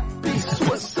my happy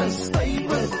soos 'n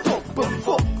stywe top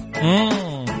befok.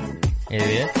 Jy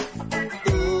weet?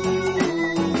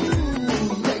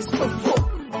 Jy's befok.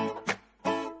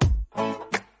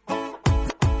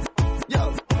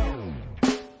 Yo.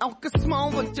 Elke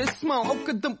smaal wat jy smaal,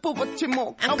 elke dimpel wat jy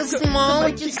maak, elke smaal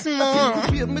wat jy smaal.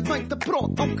 Probeer met my te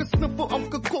praat, elke sniffel,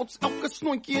 elke kots, elke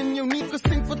snootjie in jou nie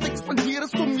gesien wat ek spandeer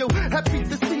is om jou happy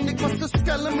te sien. Ek was 'n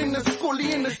skelm en 'n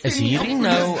skollie en 'n Is hierdie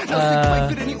nou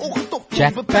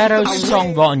Jack Sparrow's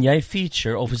song waarin jy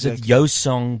feature of is dit jou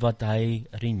song wat hy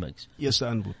remix? Eerste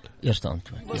antwoord. Eerste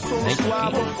antwoord.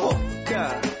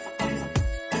 Ja.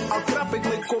 Al trap ek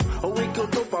my kop, hou ek jou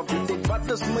dop af, weet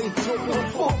wat is my job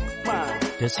befok, man.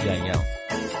 Dis jy, ja.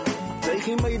 Jy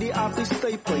gee my die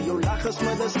artiestype, jou lag is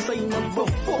medisyne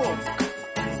befok.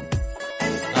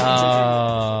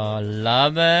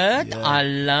 Love it. Yeah. I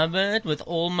love it with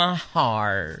all my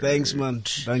heart. Thanks man,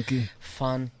 dankie.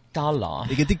 Van Tala.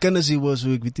 Ek het die kinders hier was,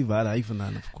 so ek weet nie waar hy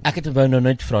vandaan afkom. Ek het wou nou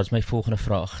net vra, is my volgende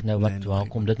vraag. Nou wat, waar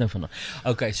kom dit nou vandaan?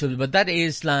 Okay, so but that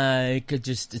is like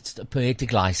it's a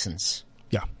poetic license.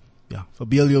 Ja,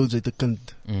 verbeel jou jy 'n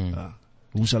kind.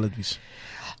 Hoe sal dit wees?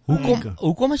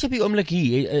 Hoekom as jy op die oomblik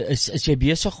hier is jy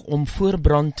besig om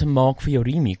voorbrand te maak vir jou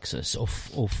remixes of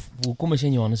hoekom is jy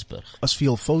in Johannesburg? As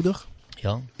veelvoudig.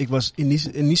 Ja. Ek was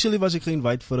initially was ek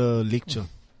geïnvite vir 'n lecture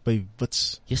by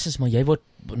Wits. Jesus, maar jy word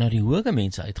na die hoë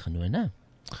mense uitgenooi, né?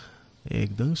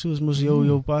 Ek dink soos mos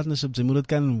jou partnership, jy moet dit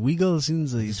kan wiggle sien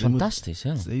sy. Dis fantasties,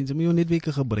 ja. Jy moet jou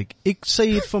netwerke gebruik.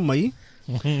 Sy het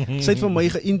vir my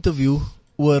geïnterview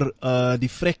oor die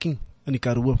fracking in die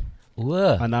Karoo.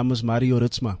 Haar naam is Mario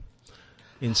Ritsma.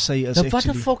 En sy is actually... Wat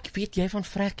 'n fok weet jy van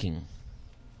fracking?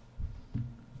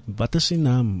 Wat is sy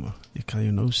naam? Ek kan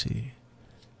jou nou sê.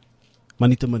 Maar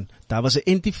nietemin, daar was 'n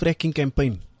anti-fracking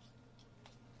campaign.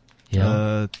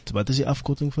 Ja. Wat is die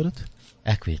afkorting vir dit?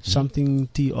 Ek weet nie. Something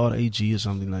TRAG or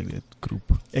something like that.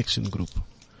 Group. Action group.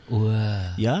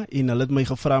 Ja, en hulle het my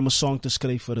gevra om 'n song te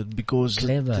skryf vir dit because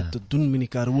dit te doen met die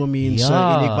Karoo mense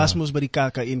en ek was mos by die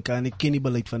KAKNK en ek ken die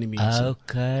beleid van die mense.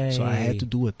 Okay. So I had to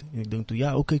do it. En ek dink toe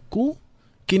ja, okay, cool.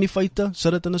 Ken die feite,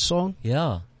 sit dit in 'n song.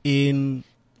 Ja. En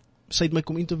sy het my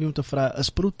kom interview om te vra, is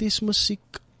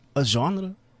protesmusiek 'n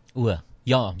genre?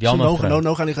 Ja, so maar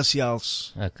nou gaan ek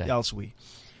gesels. Okay. Elsewhere.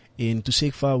 En toe sê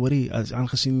ek vir haar, hoorie,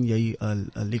 aangesien jy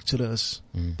 'n lecturer is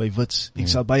by Wits, ek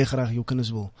sal baie graag jou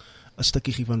kinders wil 'n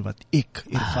stukkie gee van wat ek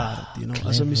ervaar het, you know,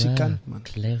 as 'n musikant, man.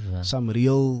 Clever. Some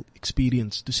real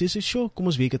experience. Toe sê sy, "Sure, kom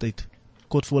ons week dit uit.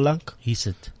 Kort voor lank. Hier's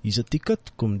 'n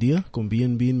ticket, kom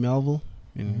B&B in Melville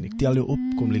en ek tel jou op,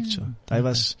 kom lecture." Dit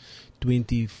was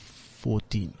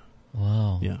 2014.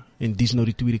 Wow. Ja, en dis nou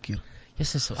die tweede keer.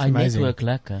 Yes, I network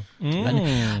lekker.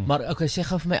 Maar okay, sê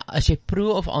gou vir my, as jy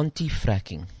pro of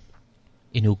anti-fracking?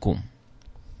 En hoekom?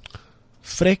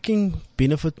 Fracking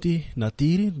benefit die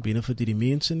natuur, benefit die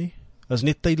mense nie. As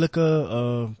net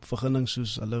tydelike vergunning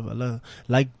soos hulle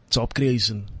like job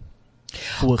creation.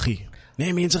 Voorgie.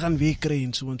 Nee, mense gaan weer kry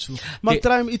en so en so. Maar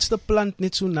try om iets te plant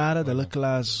net so nadat hulle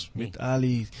klaar is met al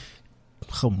die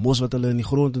gemos wat hulle in die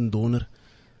grond en donder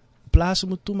plase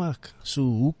moet toemaak. So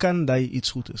hoe kan daai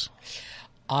iets goed is?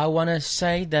 I want to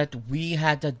say that we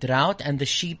had a drought and the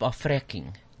sheep are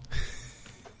fracking.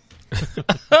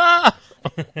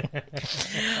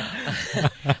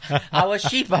 Our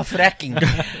sheep are fracking.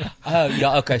 Oh,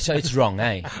 yeah, okay, so it's wrong,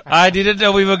 eh? I didn't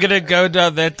know we were going to go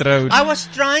down that road. I was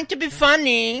trying to be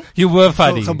funny. You were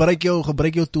funny. So, gebruik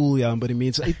jou tool, ja, om by die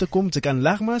mense uit te kom. Ze kan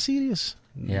lag maar serious.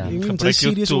 Ja. Gebruik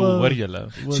jou tool, hoor julle.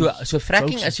 So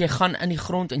fracking is jy gaan in die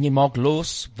grond en jy maak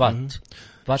los, wat?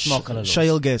 Wat maak hulle los?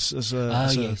 Shale gas is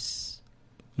yes.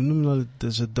 Hoe noem hulle,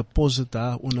 dis 'n deposit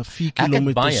daar onder 4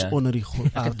 kilometers onder die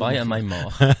grond. Ek het baie in my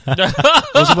maag.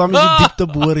 Ons wou met die diepte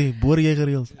boor jy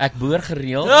gereeld. Ek boor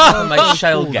gereeld met my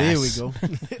shale gas. There we go.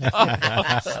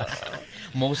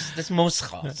 Dis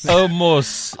mosgas. Oh,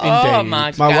 mos. Oh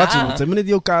my God. Maar wat jy moet net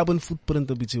jou carbon footprint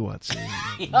 'n bietjie wat sê.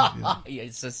 Ja,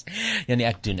 Jesus. Ja nee,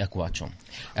 ek watch hom.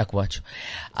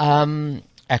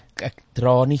 Ek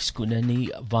dra nie skoene nie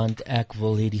want ek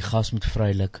wil hê die gas moet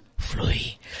vrylik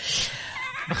vloei.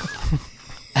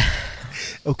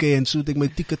 Okay, en so het ek my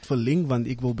ticket verleng want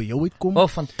ek wil by jou uitkom. Oh,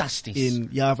 fantasties. En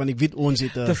ja, want ek weet ons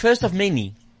het the first of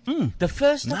many. The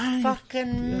first of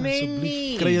fucking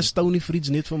many. Kry 'n Stony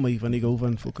fridge net vir my want ek hou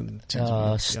van fucking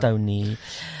Stony.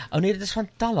 Oh nee, dit is van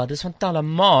Talla,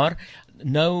 maar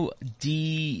nou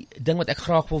die ding wat ek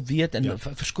graag wil weet en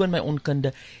verskoon my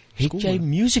onkunde, het jy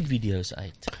music video's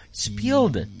uit?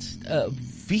 Speel dit?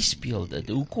 Wie speel dit?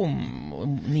 Hoekom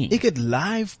nie? Ek het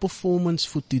live performance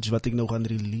footage wat ek nou gaan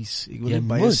release. Ek wil nie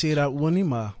baie sê daaroor nie,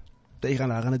 maar ek gaan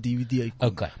daar 'n DVD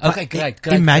uitkom. Okay, great.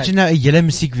 Imagine nou 'n hele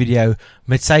musiekvideo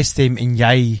met sy stem en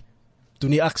jy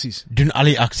doen die aksies. Doen al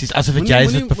die aksies asof jy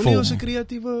is wat perform. Moenie ons 'n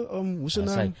kreatiewe hoe se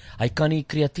naam? Hy kan nie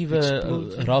kreatiewe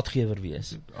raadgewer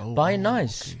wees. Baie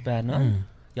nice, Bernard.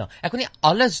 Ja, ek kan nie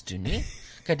alles doen nie.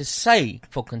 Kyk, dis sy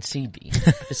fucking CD.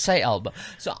 Dis sy album.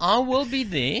 So I will be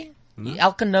there.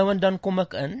 Elke nou en dan kom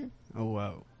ek in. Oh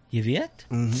wow. Jy weet?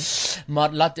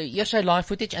 Maar laat eers sy live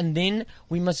footage and then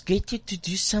we must get you to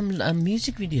do some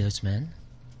music videos, man.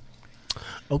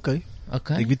 Okay.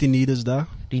 Ek weet die need is daar.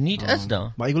 Die need is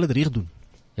daar. Maar ek wil dit reg doen.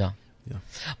 Ja.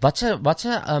 Wat se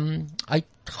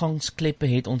uitgangskleppe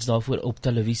het ons daarvoor op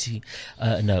televisie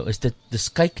nou? Is dit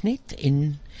dis kyk net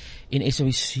en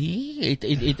SOC het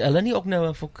hulle nie ook nou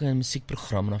 'n fucking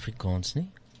musiekprogram in Afrikaans nie?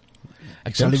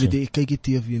 Ek sal nie weet, ek kyk die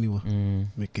TV nie hoor.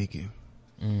 Ek kyk.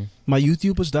 Maar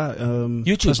YouTube is daar.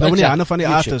 YouTube is nou nie ander van die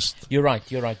artist. You're right.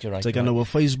 Sy kan nou 'n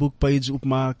Facebook page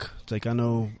opmaak. Sy kan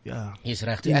nou Jy's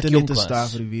reg. Internet is daar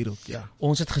vir die wêreld, ja.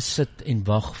 Ons het gesit en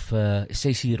wag vir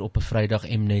 6 uur op 'n Vrydag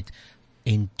Mnet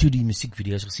en toe die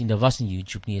musiekvideo's gesien. Daar was nie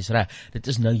YouTube nie, is reg. Dit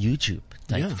is nou YouTube.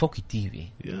 Like fucking TV.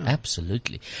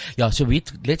 Absolutely. So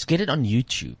let's get it on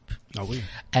YouTube.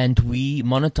 And we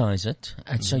monetize it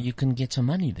and so you can get some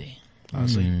money there. I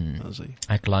see.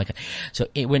 I like it. So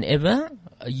whenever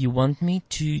you want me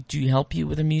to help you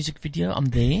with a music video, I'm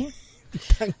there.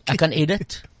 I can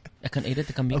edit. I can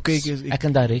mix. I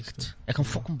can direct. I can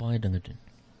fucking baie dinge doen.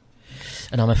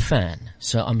 And I'm a fan,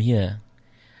 so I'm here.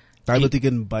 Daar moet ek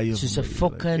in baie. Soos 'n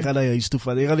fucking. Ek gaan na huis toe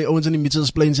vat. Ek gaan die ouens in die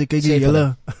Mitchells Plain sê kyk jy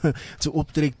hele so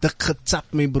optrek dik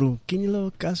gechap my bro. Ken jy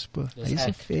ou Casper? Hy's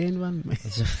 'n fan van my.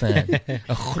 Hy's 'n fan.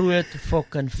 'n Groot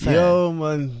fucking fan. Yo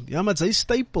man. Ja, maar hy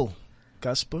stapel.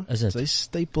 Casper. Sy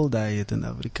stapel daai het in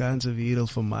Afrikaanse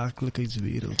wêreld,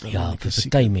 vermaaklikheidswêreld. Ja, vir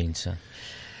baie mense.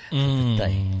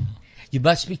 You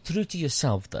must be true to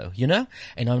yourself though, you know?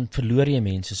 En dan verloor jy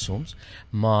mense soms,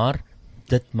 maar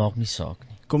dit maak nie saak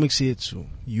nie. Kom ek sê dit so.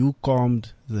 You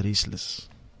calmed the restless.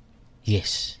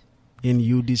 Yes. And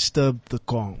you disturbed the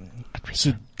calm.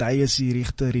 So daai is die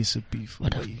regte resepie vir my.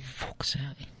 What the fuck sê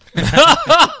hy?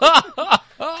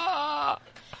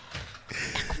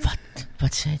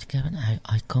 Wat sê dit, Kevin?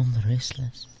 I calm the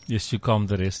restless. Yes, you calm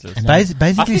the restless.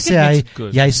 Basically sê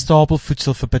jy stapel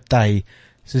voedsel vir party,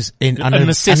 soos en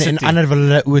ander wil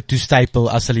hulle oor toe stapel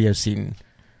as hulle jou sien.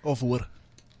 Of hoor.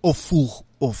 Of voel.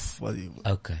 Of wat jy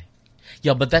wil. Okay.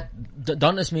 Ja, but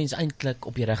dan is mens eintlik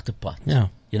op die regte pad. Ja.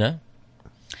 You know?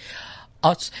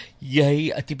 As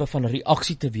jy 'n tipe van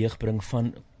reaksie teweegbring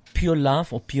van pure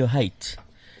love of pure hate,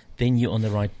 then you're on the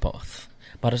right path.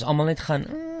 Maar as almal net gaan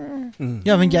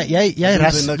Ja, want jy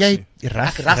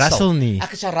rassel nie.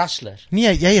 Ek is 'n rassler.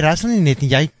 Nee, jy rassel nie net nie.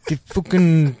 Jy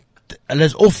fucking hulle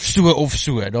is of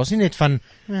so. Daar's nie net van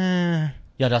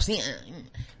ja, daar's nie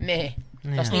nee.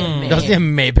 Daar's nie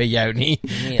 'n mee by jou nie.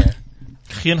 Nee.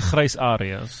 Geen grys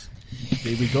areas.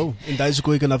 There we go. En daai is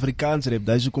hoe ek in Afrikaans rap.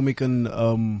 Daai is hoe kom ek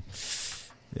in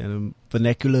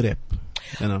vernacular rap.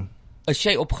 You know. As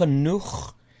jy op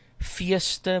genoeg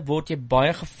feeste, word jy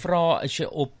baie gevra, is jy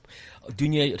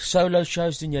doen jy solo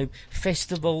shows, doen jy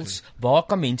festivals, waar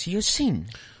kan mense jou sien?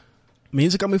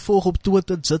 Mense kan my volg op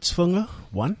Twitter, Jitsvinger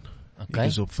 1. Ek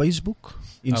is op Facebook,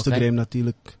 Instagram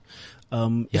natuurlijk.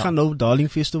 Ek gaan nou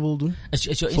Darling Festival doen. Is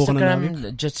jou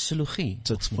Instagram Jitsologie?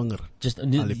 Jitsvinger.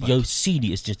 Jou CD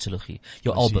is Jitsologie,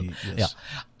 jou album. CD, yes. Ja.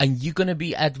 And you're gonna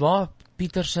be at waar?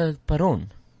 Pieterse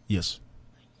Perron? Yes.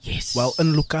 Yes. Wel,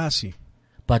 in locatie.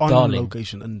 But on Darling.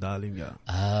 Location, in Darling, ja.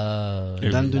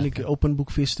 Oh. Dan doen ek Open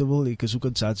Book Festival. Ek is ook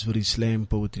het Zats vir die Slam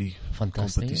Poetry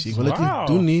Competitie. Ek wil het nie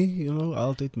doen nie,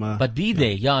 altyd, maar... But be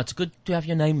there, it's good to have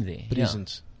your name there.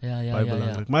 Presence. Ja.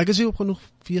 Belangrijk. Maar ek is hier op genoeg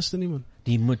feeste nie, man.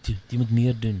 Die moet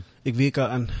meer doen. Ek weet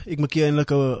aan. Ek maak hier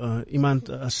eindelijk iemand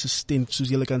assistent, soos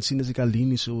julle kan sien, as ek alleen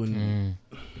nie so.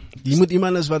 Die moet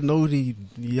iemand is wat nou die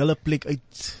hele plek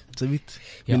uit, jy weet,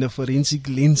 met 'n forensic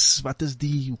lens, wat is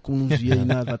die, hoe kom ons hier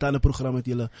na, wat aan 'n program het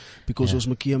julle, because ons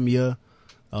maak hier meer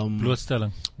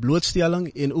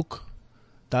blootstelling en ook,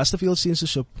 daar is te veel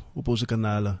censorship op onze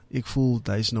kanale. Ek voel,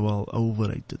 daar is nou al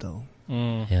overrated al.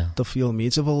 Te veel,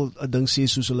 mense wil 'n ding sê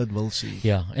soos hulle het wil sê.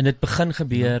 Ja, en dit begin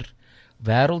gebeur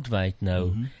wêreldwyd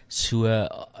nou, so,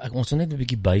 ons wil net 'n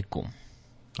bietjie bykom,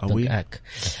 dink ek.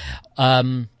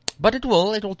 But it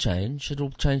will change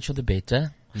for the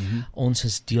better. Ons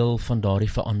is deel van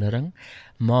daardie verandering.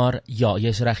 Maar ja, jy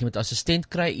is reg, jy moet assistent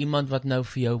kry, iemand wat nou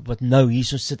vir jou, wat nou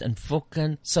hierso sit in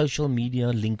fucking social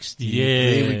media links die,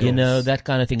 you know, that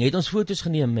kind of thing. Het ons foto's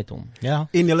geneem met hom. Ja.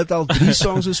 En jy het al 3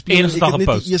 songs gespeel, ek het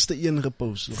net die eerste een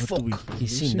gepost. Fuck, jy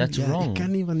sien, that's wrong. Ek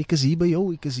kan nie, want ek is hier by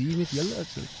jou, ek is hier met julle.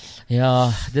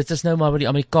 Ja, dit is nou maar by die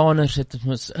Amerikaners,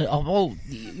 almal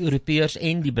die Europeërs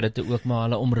en die Britte ook, maar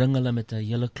hulle omring hulle met 'n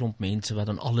hele klomp mense wat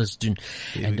dan alles doen.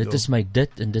 En dit is my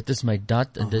dit, en dit is my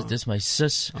dat, en dit is my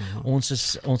sis. Ons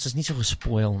is nie so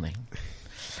gespoil nie.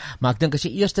 Maar ek dink as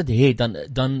jy eers dit het,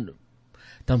 dan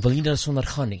wil jy dit sonder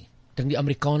gaan nie. Ek dink die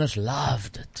Amerikaners love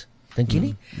dit. Dink jy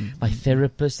nie? My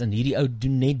therapist, en hierdie ou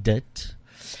doen net dit.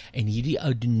 En hierdie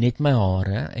ou doen net my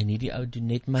hare, en hierdie ou doen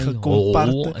net my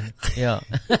hol. Ja.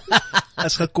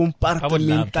 Is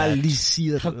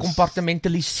gecompartimentaliseer.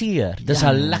 Gecompartimentaliseer. Dis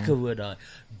 'n lekker woord daai.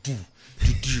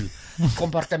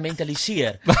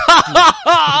 Compartimentaliseer.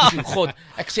 God,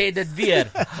 ek sê dit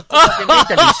weer.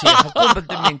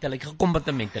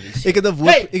 Gecompartimentaliseer. Ek het 'n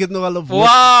woord, ek het nog al 'n woord.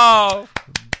 Wow!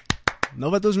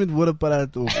 Nou wat ons met woorde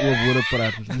praat, woorde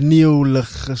praat.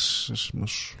 Neologisme.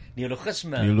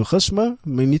 Neologisme,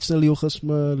 maar niets na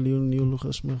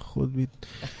neologisme, God weet.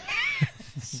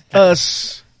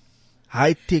 Is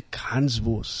high-tech Hans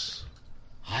Bos.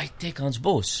 High-tech Hans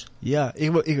Bos? Ja,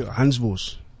 ek Hans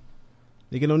Bos.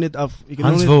 Ik heb nog net af.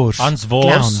 Hans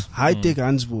Wors. High-tech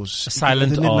Hans Wors.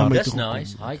 Silent R. That's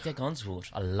nice. High-tech Hans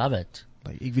Wors. I love it.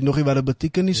 Ik weet nog niet wat het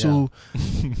betekent. So,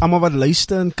 allemaal wat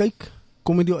luister en kijk.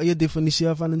 Kom met jou eie definitie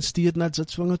af en stuur naar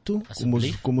Jitsvinger toe.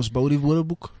 Kom ons bou die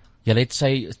woordeboek. Jy het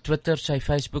sy Twitter, sy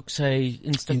Facebook, sy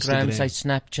Instagram, sy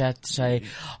Snapchat, sy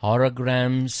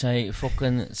hologram, sy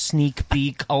fucking sneak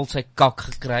peek, al sy kak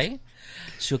gekry.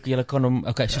 So jy kan hom,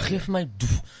 okay, so geef my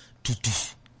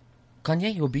Kan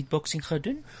jy jou beatboxing gou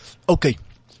doen? Okay.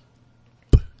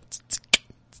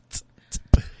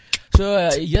 So,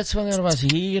 Jitsvinger was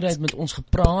hier, hy het met ons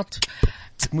gepraat.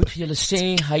 Ek moet vir julle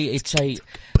sê, hy het sy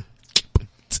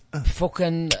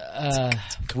fucking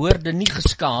woorde nie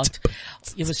geskaad.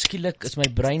 Ewe skielik is my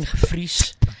brein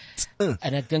gevries.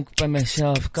 En ek dink by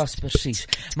myself, kas presies.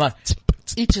 Maar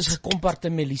iets is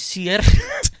gecompartimentaliseer.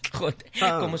 Goed,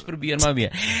 kom ons probeer maar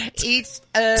weer. Iets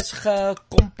is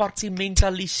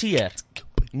gecompartimentaliseer.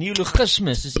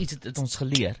 Neologismes is iets wat ons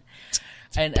geleer.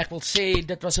 En ek wil sê,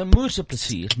 dit was 'n moerse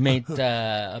plesier met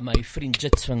my vriend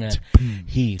Jitsvinger.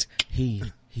 Hier.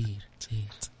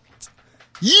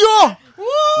 Ja!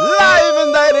 Live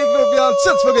and direct op jou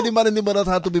Jitsvinger, die man in die man dat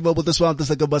hart op die babbel te swaan,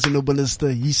 tussen Kabas en Nobeliste,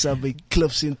 hier by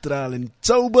Klif Centraal in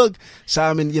Joburg,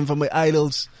 samen met een van my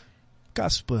idols,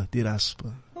 Kasper, die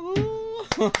Rasper.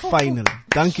 Finally.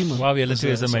 Dankie man. Wow, julle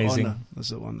twee is amazing.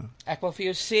 Dis 'n wonder. Ek wil vir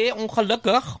jou sê,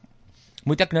 ongelukkig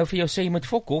moet ek nou vir jou sê, jy moet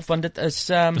fok of, want dit is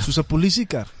soos 'n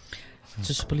polisiekar.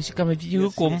 Soos 'n polisiekar met wie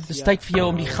hoekom? Dis tyd vir jou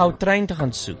om die goudtrein te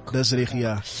gaan soek. Dis reg,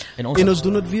 ja. En ons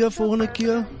doen dit weer volgende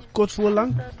keer, kort voor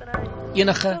lang.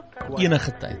 Enige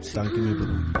tyd. Dankie my broer.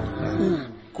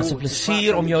 Dit is 'n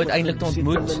plesier om jou uiteindelik te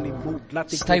ontmoet.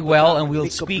 Stay well and we'll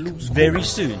speak very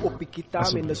soon.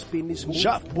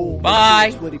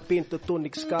 Bye.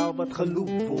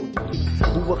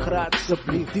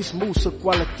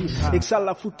 Ek sal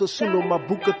haar voete soen om haar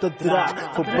boeke te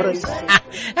dra.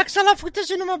 Ek sal haar voete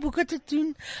soen om haar boeke te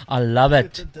doen. I love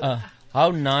it.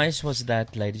 How nice was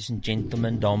that, ladies and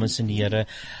gentlemen, dames en here.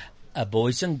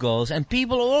 boys and girls and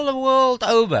people all the world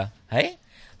over, hey?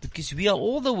 Because we are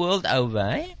all the world over,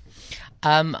 hey?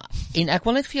 En ek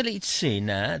wil net vir julle iets sê,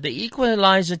 né? The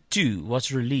Equalizer 2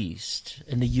 was released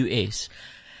in the US.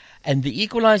 And The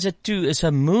Equalizer 2 is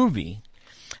a movie.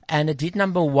 And it did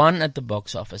number 1 at the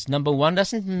box office. Number 1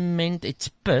 doesn't mean it's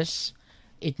piss.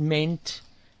 It meant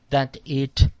that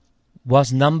it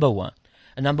was number 1.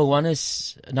 And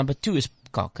number 2 is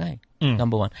cock, eh?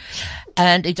 Number 1.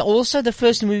 And it's also the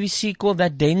first movie sequel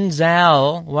that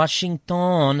Denzel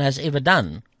Washington has ever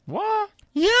done. What?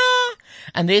 Yeah.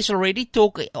 And there's already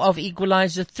talk of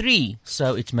Equalizer 3.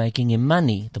 So it's making him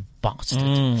money, the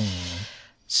bastard.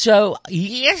 So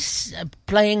he is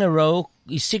playing a role,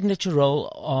 his signature role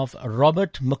of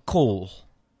Robert McCall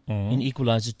in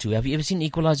Equalizer 2. Have you ever seen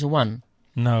Equalizer 1?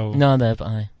 No. No, that have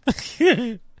I.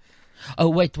 Oh,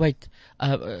 wait.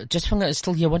 Jitsvinger is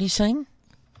still here. What are you saying?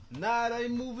 Nah, die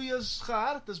movie is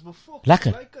gehard. Het is befokt.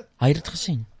 Lekker. Hy het het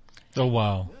gesien. Oh,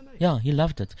 wow. Yeah, he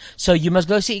loved it. So you must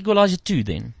go see Equalizer 2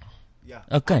 then. Yeah.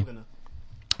 Okay.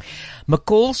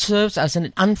 McCall serves as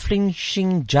an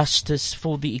unflinching justice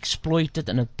for the exploited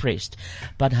and oppressed.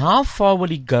 But how far will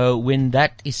he go when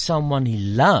that is someone he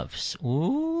loves?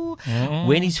 Ooh.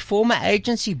 When his former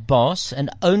agency boss and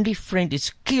only friend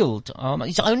is killed.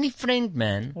 His only friend,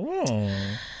 man.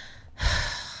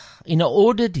 In an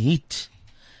ordered hit.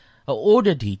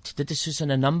 Dit is soos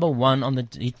in a number 1 on the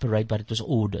hit parade, but it was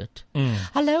ordered.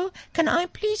 Hello, can I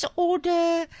please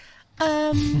order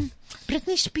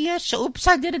Britney Spears, oops,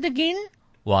 I did it again.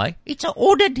 Why? It's an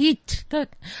ordered hit.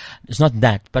 It's not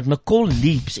that, but McCall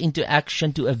leaps into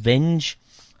action to avenge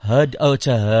her. Oh, it's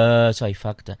a her, so I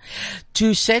fucked her.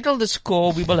 To settle the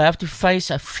score, we will have to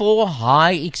face 4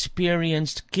 high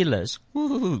experienced killers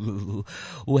who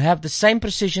have the same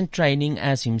precision training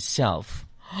as himself.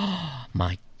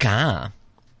 My God.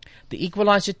 The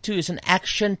Equalizer 2 is an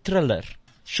action thriller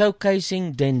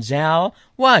showcasing Denzel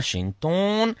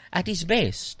Washington at his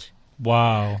best.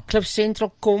 Wow. Cliff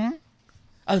Central oh,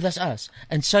 that's us.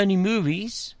 And Sony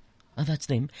Movies, oh, that's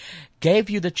them, gave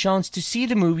you the chance to see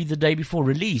the movie the day before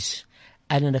release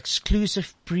at an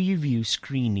exclusive preview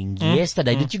screening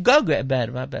yesterday. Did you go,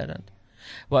 Barend?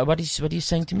 What are you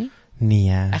saying to me?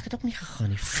 Nee. Ek het ook nie gegaan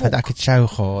nie. Want ek het show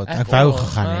gehad. Ek wou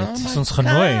gegaan het. Is ons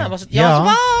genooi?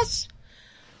 Ja,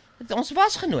 ons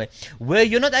was genooi. Were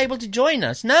you not able to join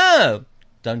us? No.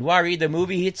 Don't worry, the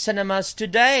movie hits cinemas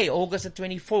today, August the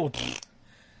 24th.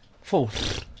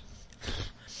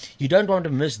 You don't want to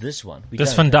miss this one.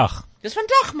 Dis vandag. Dis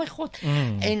vandag, my God.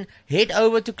 En head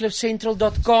over to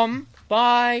cliffcentral.com.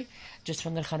 Bye.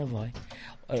 Jitsvinger gaan naby.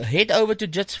 Head over to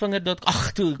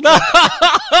jitsvinger.com.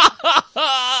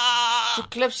 To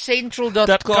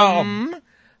cliffcentral.com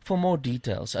for more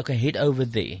details. Okay, head over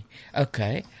there.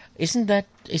 Okay. Isn't that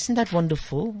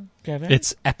wonderful, Gavin?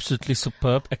 It's absolutely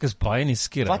superb. Ek is baie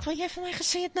nuuskierig. Wat wil jy vir my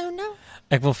gesê het nou?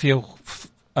 Ek wil vir jou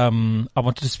I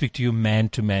wanted to speak to you man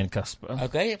to man, Casper.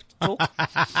 Okay, talk.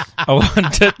 I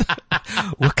wanted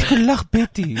Wat kan jy lag,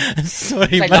 Betty?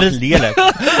 Sorry, maar dit is lelik.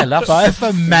 Sy lag baie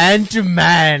vir man to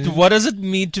man. What does it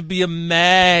mean to be a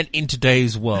man in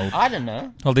today's world? I don't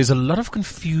know. Well, there's a lot of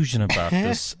confusion about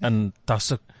this, and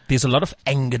there's a lot of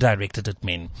anger directed at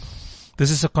men.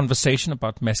 This is a conversation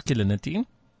about masculinity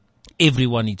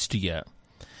everyone needs to hear.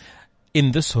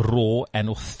 In this raw and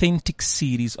authentic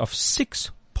series of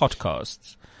 6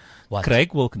 podcasts, What?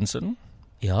 Craig Wilkinson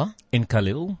en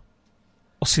Khalil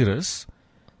Osiris.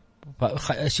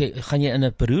 Gaan jy in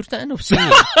 'n beroerte in of sê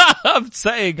jy?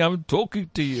 I'm talking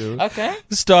to you. Okay.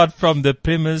 Start from the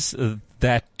premise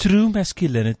that true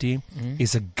masculinity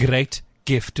is a great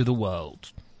gift to the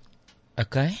world.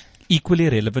 Okay. Equally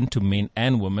relevant to men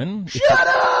and women. Shut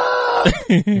up!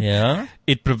 Yeah.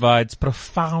 It provides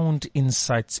profound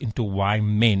insights into why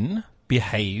men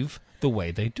behave the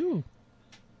way they do.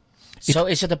 So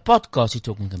is it a podcast you're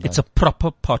talking about? It's a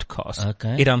proper podcast.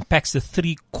 Okay. It unpacks the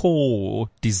 3 core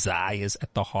desires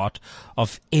at the heart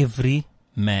of every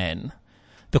man.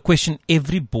 The question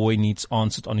every boy needs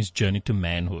answered on his journey to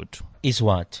manhood. Is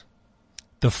what?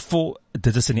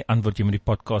 Dit is in die antwoord jy met die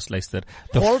podcast luister.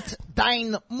 Hold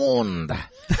dein mond.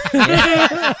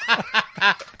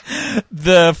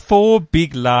 The 4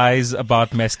 big lies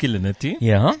about masculinity.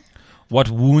 Yeah. What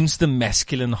wounds the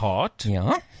masculine heart.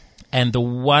 Yeah. And the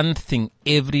one thing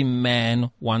every man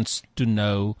wants to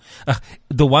know.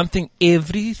 The one thing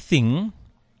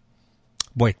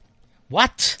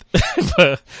What?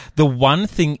 The one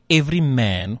thing every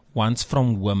man wants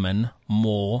from women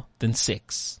more than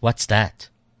sex. What's that?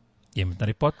 Jy moet na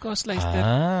die podcast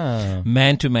luister.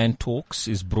 Man to Man Talks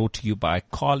is brought to you by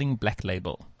Carling Black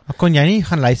Label. Maar kon jy nie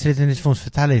gaan luister het en dit vir ons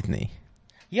vertel het nie?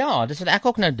 Ja, dis wat ek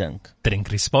ook nou dink. Drink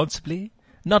responsibly,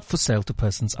 not for sale to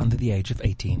persons under the age of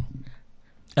 18.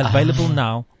 Available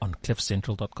now on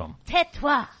cliffcentral.com.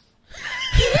 Tais-toi.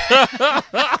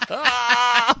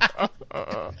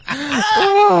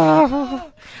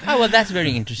 Oh, well, that's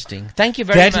very interesting. Thank you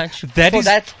very much for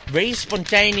that very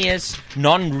spontaneous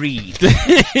non-read.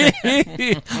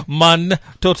 Man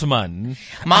tot man.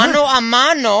 Mano a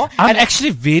mano. I'm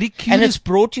actually very curious. And it's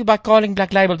brought to you by Carling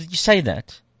Black Label. Did you say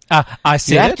that? I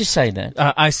said it. You have to say that.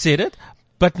 I said it.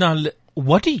 But now,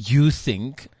 what do you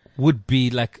think would be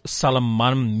like, sal 'n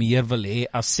man meer wil hê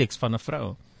as seks van 'n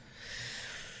vrou?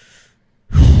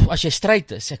 As jy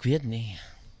straight is, ek weet nie.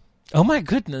 Oh my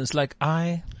goodness, like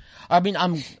I mean,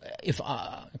 if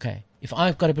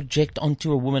I've got to project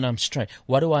onto a woman, I'm straight.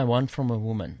 What do I want from a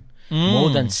woman? More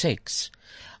than sex?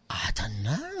 I don't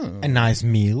know. A nice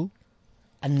meal.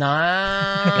 A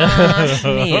nice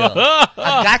meal.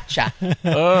 I gotcha.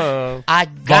 I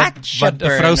gotcha, Wat 'n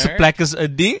vrou se plek is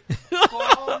in die.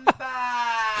 Kom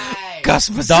by.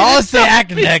 Kasper, daar sê ek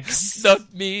niks. Not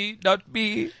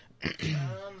me.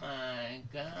 Oh my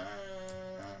god.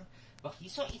 Wag,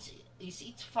 hierso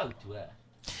iets fout, hoor.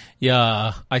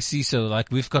 Yeah, I see. So, like,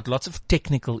 we've got lots of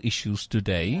technical issues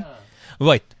today.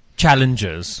 Wait,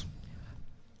 challenges.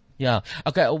 Yeah.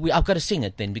 Okay, I've got to sing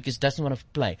it then because it doesn't want to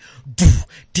play.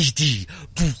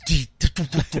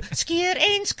 Skeer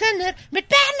en skinder met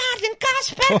Bernard en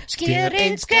Casper. Skeer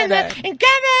en skinder en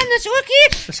Kevin is ook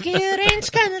hier. Skeer en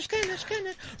skinder.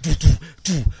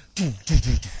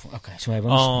 Okay, so I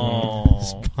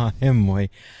want baie mooi.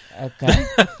 Okay.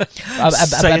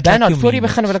 Bernard, voor jy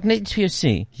begin wil ek net iets vir jou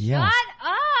sê. Ja.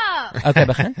 Okay,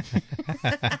 begin.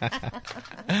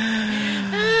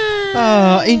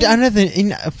 En die ander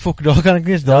ding, fok, daar kan ek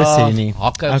nie eens daar sê nie.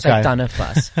 Hakke op sy tande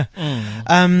vas.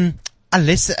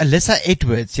 Alyssa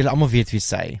Edwards, julle almal weet wie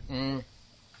sy.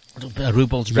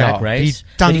 RuPaul's Drag Race.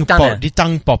 Die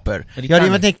tangpopper. Ja, die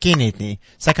wat ek ken het nie.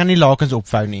 Sy kan nie lakens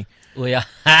opvou nie. O ja.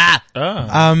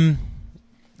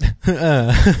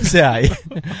 Sê hy.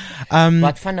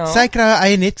 Wat van nou? Sy kry 'n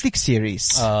eie Netflix series.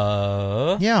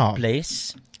 Ja.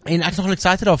 Bless. En ek is nogal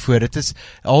excited daarvoor. Dit is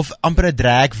half amper 'n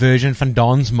drag version van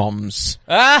Dance Moms.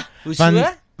 Hoe so?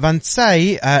 Want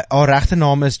sy, haar regte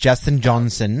naam is Justin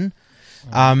Johnson.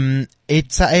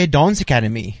 Het sy eie dance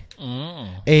academy.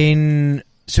 En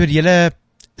so die hele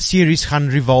series gaan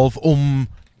revolve om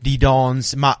die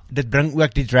dans, maar dit bring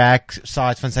ook die drag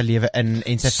side van sy lewe in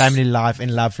en sy family life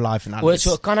en love life en alles.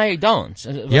 So kan hy dans?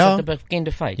 Was ja. dit 'n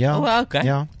bekende feit? Ja. Okay.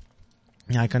 Ja,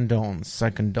 I can dance.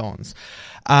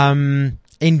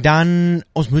 En dan,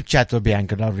 ons moet chat oor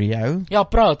Bianca Del Rio. Ja,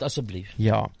 praat asseblief.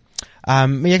 Ja.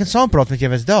 Maar jy kan saam praat met jy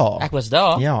was daar. Ek was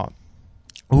daar. Ja.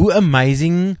 Hoe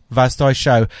amazing was daai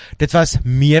show? Dit was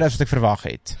meer as wat ek verwag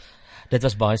het. Dit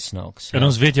was baie snaaks. En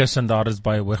ons weet jou standaard is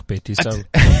baie hoog, Betty, so.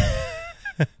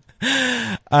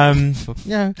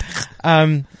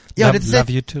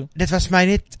 Dit was my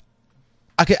net,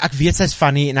 ek weet sy's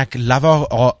funny en ek love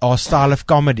haar style of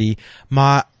comedy,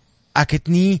 maar ek het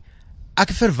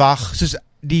verwag, soos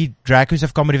die drag queens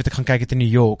of comedy wat ek gaan kyk het in New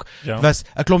York, was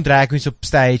 'n klomp drag queens op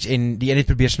stage en die een het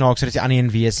probeer snaaks sodat die ander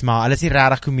een wees, maar hulle is nie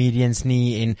regtig comedians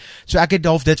nie, en so ek het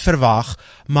half dit verwag,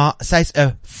 maar sy's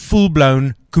 'n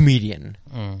full-blown comedian.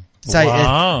 Sy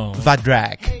is wat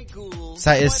drag.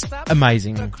 Sy is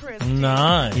amazing.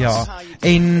 Nice. Ja.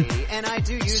 En I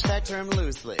do use that term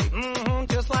loosely.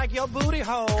 Just like your booty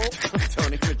hole.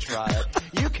 Don't even try it.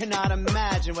 You cannot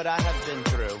imagine what I have been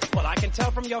through. Well, I can tell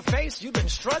from your face you've been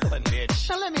struggling, bitch.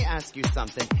 Now let me ask you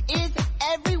something. Is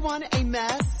everyone a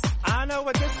mess? I know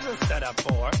what this is set up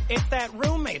for. It's that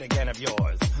roommate again of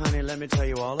yours. Honey, let me tell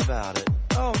you all about it.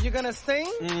 Oh, you're gonna sing?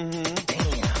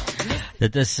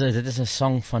 Dit is 'n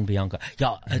song van Bianca.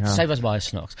 Ja, sy was baie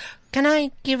snaaks. Can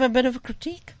I give a bit of a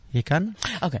critique? Jy kan?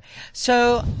 Okay.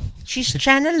 So, she's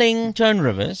channeling Joan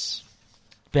Rivers,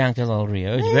 Bianca Del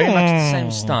Rio. It's very much the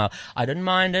same style. I don't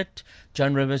mind it.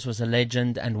 Joan Rivers was a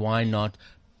legend, and why not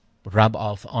rub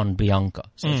off on Bianca?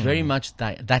 So it's very much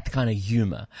that kind of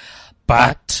humor.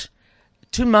 But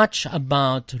too much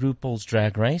about RuPaul's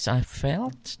Drag Race, I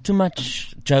felt. Too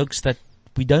much jokes that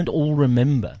we don't all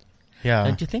remember. Yeah.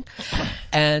 Don't you think?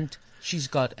 And she's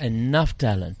got enough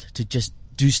talent to just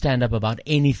do stand-up about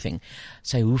anything.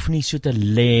 Sy hoef nie so te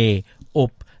lê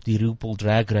op die RuPaul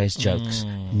Drag Race jokes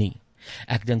nie.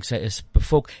 Ek dink sy is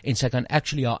befok en sy kan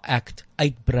actually haar act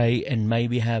uitbrei and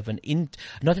maybe have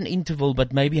not an interval,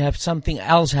 but maybe have something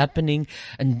else happening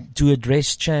and do a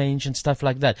dress change and stuff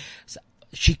like that. So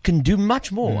she can do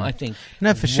much more, I think.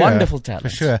 No, for sure. Wonderful talent. For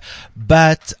sure.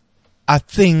 But I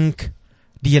think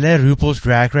die hele RuPaul's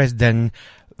Drag Race ding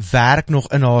werk nog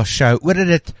in haar show, oor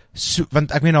dit so,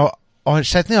 want ek meen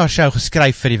sy het nie haar show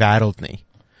geskryf vir die wêreld nie.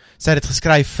 Sy het dit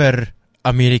geskryf vir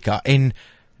Amerika en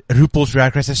RuPaul's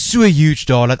Drag Race is so huge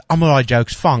daar dat almal daai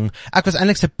jokes vang. Ek was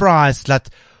eintlik surprised dat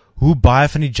hoe baie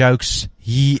van die jokes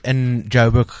hier in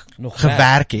Joburg nog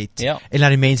gewerk het ja. En dat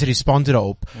die mense respond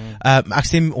daarop. Ek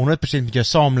stem 100% met jou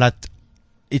saam dat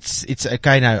it's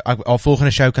okay nou, haar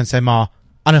volgende show kan sy maar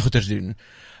ander goeders doen.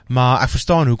 Maar ek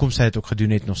verstaan hoekom sy dit ook gedoen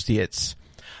het nog steeds.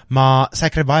 Maar sy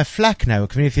kry baie vlak nou,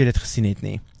 ek weet nie of jy dit gesien het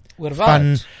nie. Oor wat?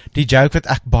 Van die joke wat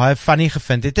ek baie funny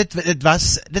gevind het. Dit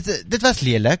was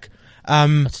lelik.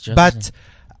 But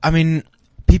I mean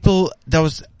daar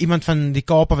was iemand van die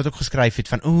Kaap wat ook geskryf het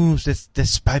van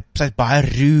dis baie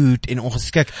rude en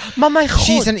ongeskik. Maar my God.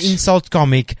 She's an insult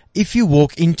comic. If you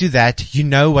walk into that, you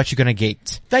know what you're going to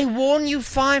get. They warn you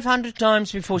 500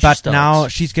 times before she But starts. now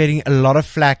she's getting a lot of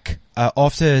flack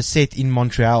after her set in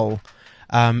Montreal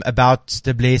about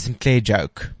the Blair Sinclair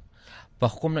joke.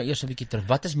 Wag, kom nou eers 'n bietjie terug.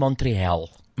 Wat is Montreal?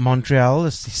 Montreal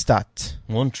is die stad.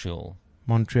 Montreal.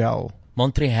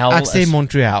 Ek sê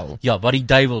Montreal. Ja, waar die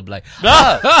duiwel bly.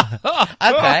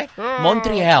 Okay,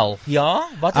 Montreal. Ja,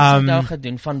 wat het sy nou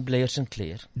gedoen van Blair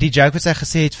Sinclair? Die joke wat sy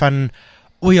gesê het van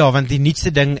want die nuutste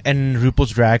ding in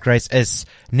RuPaul's Drag Race is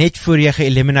net voor jy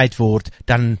ge-eliminate word,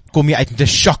 dan kom jy uit met 'n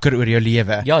shocker oor jou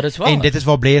lewe. Ja, dis waar. En dit is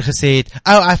waar Blair gesê het,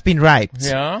 I've been raped.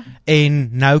 Ja. En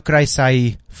nou kry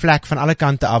sy vlak van alle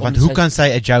kante af, want hoe kan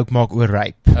sy 'n joke maak oor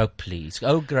rape? Oh please,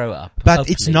 grow up. But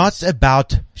it's not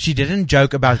about, she didn't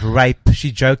joke about rape,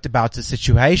 she joked about the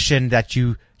situation that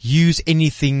you use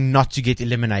anything not to get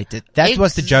eliminated. That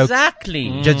was the joke.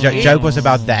 Exactly. Joke was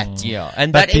about that. Yeah,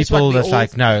 and but that is people what we was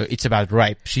like, no, it's about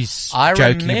rape. She's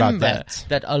joking about that.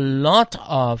 That a lot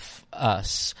of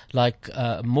us, like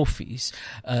Moffies,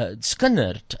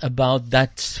 skinnered about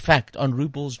that fact on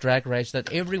RuPaul's Drag Race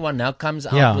that everyone now comes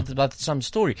out with about some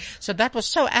story. So that was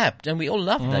so apt, and we all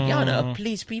loved that. Yeah, no,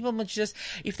 please, people must just,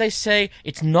 if they say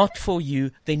it's not for you,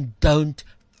 then don't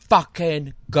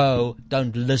fucking go.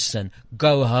 Don't listen.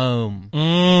 Go home.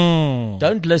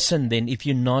 Don't listen then if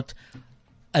you're not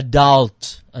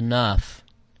adult enough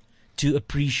to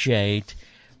appreciate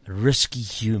risky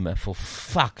humor, for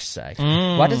fuck's sake.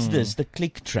 What is this? The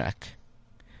click track.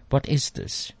 What is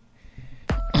this?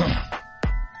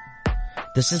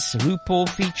 This is RuPaul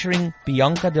featuring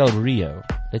Bianca Del Rio.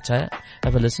 Let's have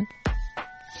a listen.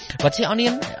 What's the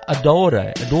onion?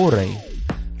 Adore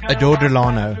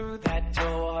Delano.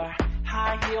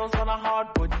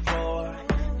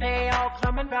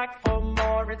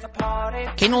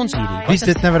 Ken ons hierdie? Wie is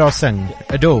dit nou wat daar sing?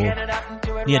 Adore?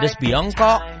 Nee, dis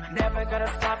Bianca.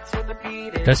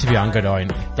 Dis Bianca daar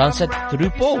nie. Dan sit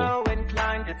RuPaul.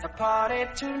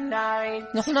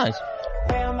 Nog nice.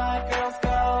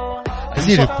 Is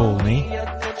die RuPaul nie?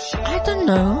 I don't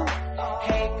know.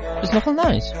 Dis nogal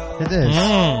nice. Dit is.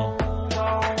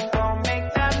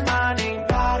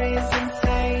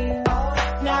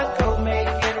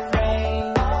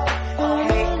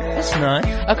 That's nice.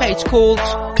 Okay, it's called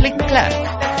Click Clack.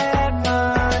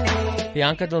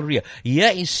 Bianca Del Rio.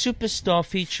 Here is Superstar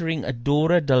featuring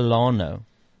Adore Delano.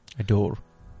 Adore,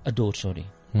 sorry.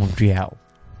 Montreal.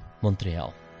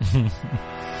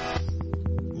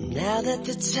 Now that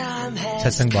the time has Sy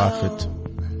sing baie goed.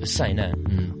 Sy, né?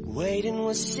 Waiting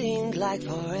was seemed like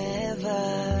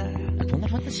forever. Ek wonder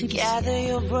wat is hierdie Gather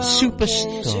your broken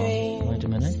Superstar. dreams. Wait a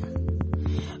minute.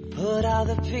 Put all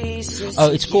the pieces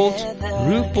Oh, it's called together.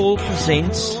 RuPaul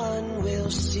Presents One will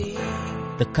see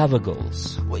The Cover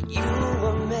Girls. what you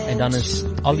were meant En dan is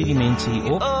al die mense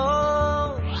hier op.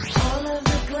 all of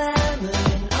the glamour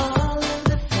and all of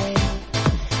the fame.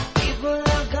 People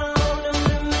are gonna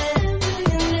remember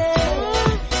your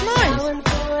name. Now and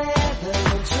forever,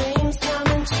 when dreams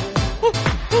coming true.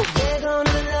 They're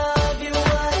gonna love you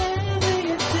whatever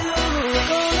you do. They're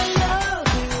gonna love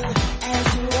you as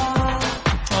you are.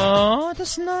 Oh,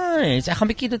 that's nice. Ek gaan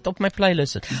bietjie dit op my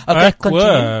playlist sit. Okay, Ek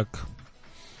ook.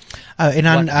 En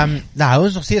dan, nou hou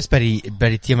ons nog steeds by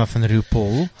die tema van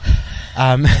RuPaul.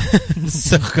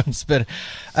 So Kasper.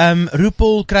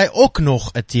 RuPaul kry ook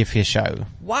nog 'n TV-show.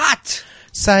 What?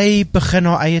 Sy begin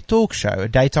haar eie talkshow,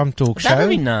 'n daytime talkshow. That would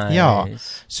be nice. Ja.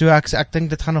 So ek dink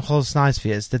dit gaan nogal nice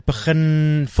wees. Dit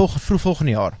begin vroeg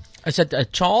volgende jaar. Is dit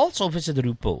Charles of is dit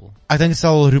RuPaul? Ek dink dit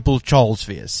sal RuPaul Charles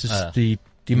wees, soos die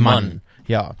man.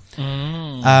 Ja.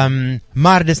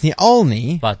 Maar dis nie al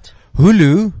nie. Wat?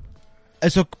 Hulu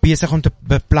is ook besig om te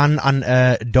beplan aan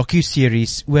 'n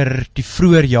docu-series oor die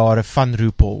vroeë jare van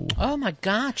RuPaul. Oh my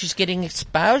god, she's getting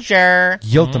exposure.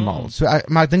 Heeltemal. So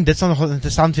maar ek dink dit sal nogal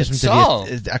interessant wees om te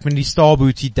weet. Ek meen die Star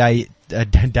Booty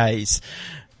days.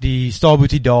 die Star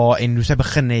Booty daar en hoe sy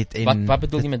begin het en Wat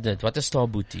bedoel jy met dit? Wat is Star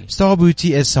Booty? Star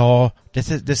Booty is haar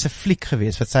dis 'n fliek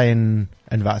geweest wat sy in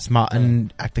was, maar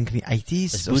in ek dink in die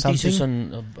 80s Is of something. Booties soos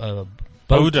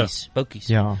 'n boutjies.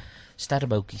 Ja.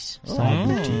 Sterreboutjies. Star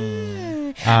Booty.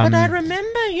 But I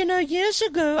remember, years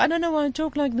ago, I don't know why I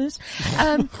talk like this,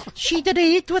 she did a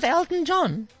hit with Elton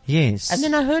John. Yes. And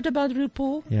then I heard about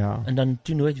RuPaul. Ja. En dan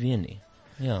toe nooit weer nie.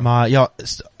 Ja. Maar ja,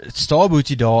 Star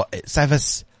Booty daar, sy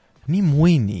was nie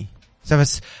mooi nie. Sy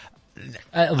was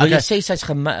Wil jy sê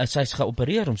sy's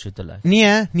geopereer om so te lyk?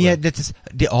 Nee, dit is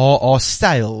haar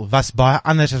styl was baie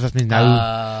anders as wat mens nou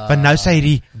want nou sy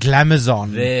hierdie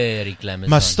glamazon. Very glamazon.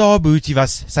 Maar Star Booty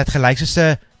sy het gelyk soos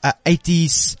 'n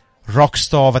 80s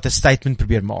rockstar wat 'n statement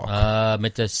probeer maak.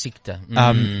 Met 'n siekte.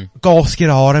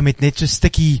 Kaalskeer hare met net so 'n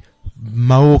stukkie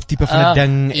mohawk tipe van 'n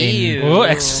ding en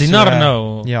ek sien haar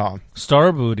nou. Ja.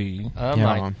 Star Booty.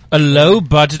 Ja. A low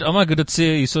budget. Oh my god, dit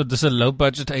sê so dis 'n low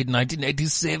budget uit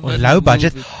 1987. Low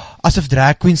budget. Asof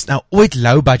drag queens nou ooit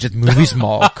low budget movies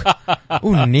maak.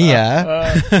 O nee.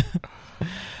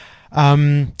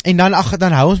 En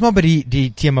dan hou ons maar by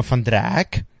die tema van drag.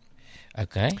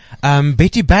 Okay.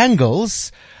 Betty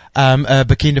Bangles, 'n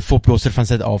bekende foplosser van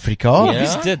Suid-Afrika,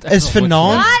 is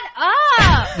vanaand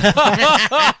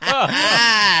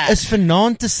is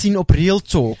vanaand te sien op Real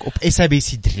Talk op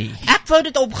SABC3. Ek wou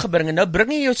dit opgebring en nou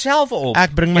bring jy jouself op.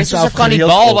 Ek bring myself gereeld op. Dis 'n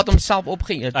kannibaal wat homself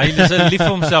opgeëet. Hy is lief vir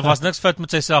homself. Was niks fout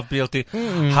met sy selfbeeld nie.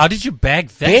 How did you bag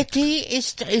that? Betty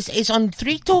is on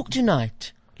 3 Talk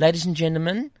tonight, ladies and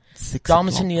gentlemen.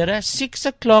 Dames en heren, 6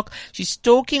 o'clock. She's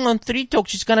talking on 3 Talk.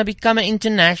 She's going to become an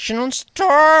international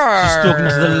star. She's talking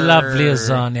to the lovely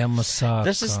Azania Masaka.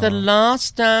 This is the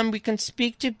last time we can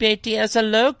speak to Betty as a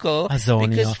local. Azania.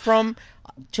 Because from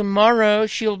tomorrow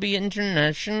she'll be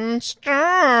international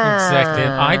star. Exactly.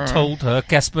 And I told her,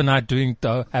 Casper and I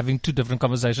having 2 different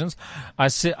conversations. I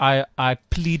said, I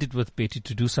pleaded with Betty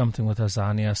to do something with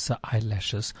Azania's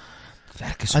eyelashes.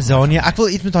 Azania, ek wil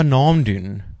iets met haar naam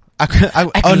doen. Ek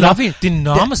love die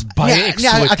naam is baie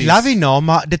eksoties. Ek love die naam,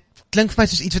 maar dit klink vir my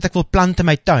soos iets wat ek wil plant in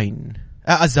my tuin.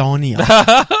 Azania.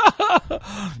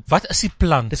 Wat is die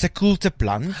plant? Dis 'n koelte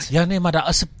plant. Ja nee, maar daar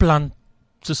is 'n plant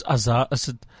soos is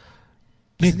dit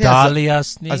nie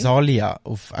dahlias nie? Azalea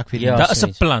of ek weet nie. Daar is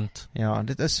 'n plant. Ja,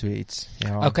 dit is so iets.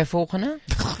 Ja. Okay, volgende.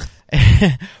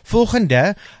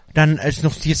 Volgende dan is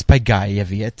nog steeds by Guy, jy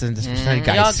weet, en dis waarskynlik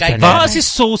Guy. Ja, waar is die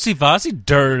saucy, waar is die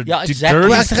dirt? Ja,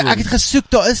 exactly. Ek het gesoek,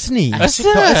 daar is nie. Daar is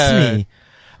nie.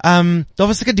 Daar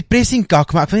was 'n depressing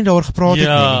kak, maar ek wil nie daaroor gepraat het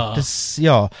nie. Dis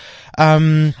ja.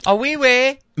 Are we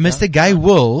where? Mr. Guy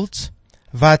World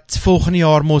wat volgende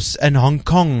jaar mos in Hong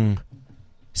Kong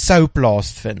sou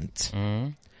plaasvind.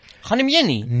 Gaan nie meer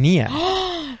nie. Nee.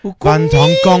 Hoekom want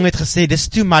Hong Kong het gesê dis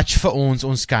too much vir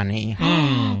ons kan nie.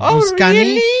 Ons kan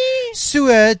nie. So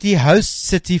die host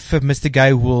city vir Mr.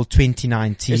 Gay World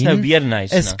 2019 is nou weer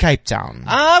nice. Is Cape Town.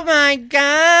 Oh my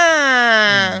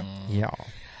god. Ja.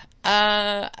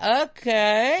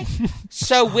 Okay.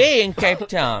 So where in Cape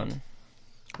Town?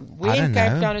 Where in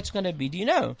Cape Town it's going to be? Do you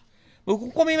know?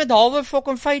 Hoekom kom jy met halwe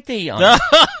fucking feite hier aan?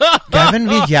 Gavin,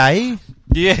 weet jy?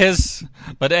 Yes,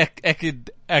 but I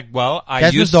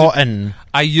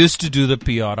used to do the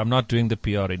PR. I'm not doing the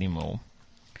PR anymore.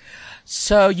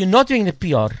 So you're not doing the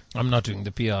PR? I'm not doing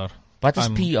the PR. What is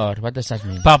PR? What does that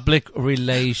mean? Public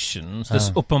relations.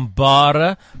 Dis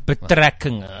openbare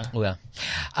betrekkinge. Well,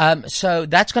 so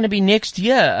that's going to be next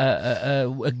year.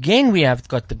 Again, we have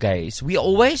got the gays. We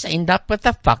always end up with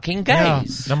the fucking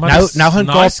gays. Ja. Nou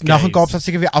gaan Kaapstad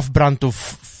seker weer afbrand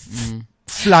of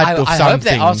flood of something. I hope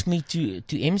they ask me to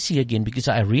MC again because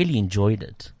I really enjoyed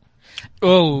it.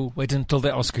 Oh, wait until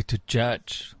they ask you to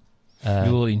judge.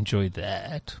 You will enjoy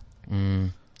that.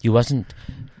 You wasn't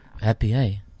happy,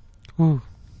 eh? Who?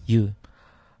 You.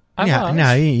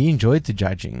 No, he enjoyed the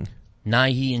judging. No,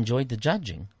 he enjoyed the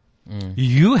judging.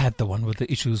 You had the one with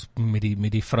the issues met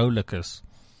die vroulikes.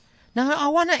 No, I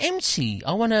want to MC.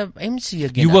 I want to MC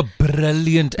again. You were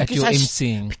brilliant at your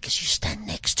MCing. Because you stand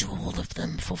next to all of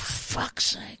them, for fuck's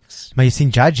sakes. Maar jy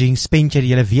sien judging, spend jy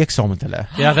die hele week saam met hulle.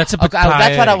 Yeah, that's a bit tiring.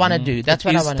 That's what I want to do. That's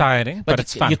what I want to do. It is tiring, but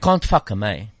it's fun. You can't fuck them,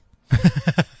 eh?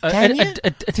 Can you?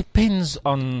 It depends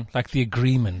on like the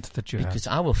agreement that you have. Because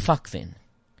I will fuck then.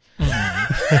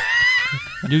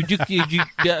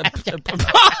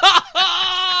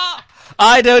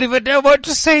 I don't even know what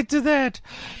to say to that.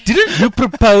 Didn't you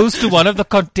propose to one of the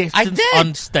contestants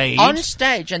on stage? On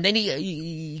stage, and then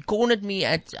he cornered me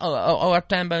at our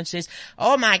Tambo and says,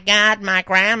 "Oh my God, my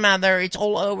grandmother! It's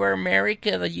all over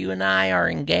America that you and I are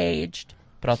engaged."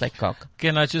 Praat hy kak.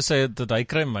 Can I just say that I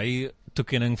kry my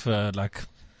toekenning vir like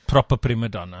proper prima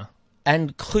donna?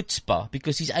 and chutzpah,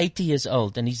 because he's 80 years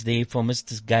old and he's there for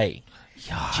Mr. Gay.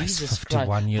 Ja, Jesus he's 51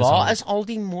 Christ. years Waar old. is al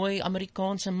die mooi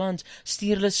Amerikaanse mans?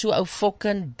 Stuur hulle so ou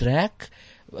fucking drek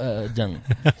ding.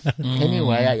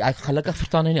 Anyway, ek gelukkig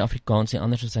verstaan hy nie Afrikaans nie,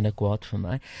 anders is hy nou kwaad vir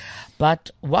my.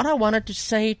 But what I wanted to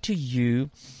say to you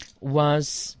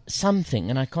was something,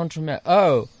 and I can't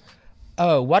remember.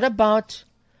 What about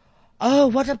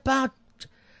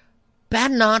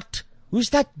Bernard? Who's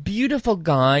that beautiful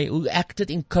guy who acted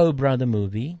in Cobra, the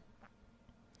movie?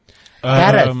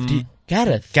 Gareth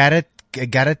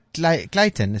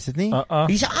Clayton, is dit nie?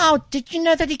 He's out. Did you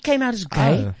know that he came out as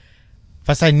gay?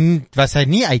 Was hy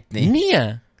nie uit nie?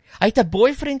 Nee. Hy het 'n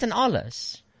boyfriend en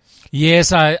alles.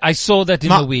 Yes, I saw that in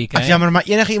the week. Ag jammer, maar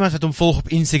enige iemand wat hom volg op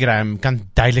Instagram kan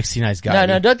duidelik sien hy's gay.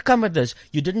 No, don't come with this.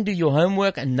 You didn't do your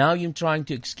homework and now you're trying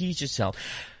to excuse yourself.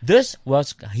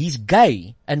 He's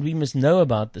gay and we must know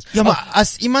about this. Ja, maar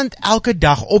as iemand elke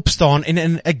dag opstaan en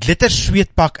in 'n glitter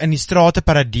sweetpak in die strate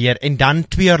paradeer en dan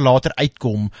 2 jaar later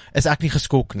uitkom, is ek nie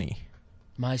geskok nie.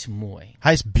 Maar hy's mooi.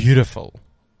 Hy's beautiful.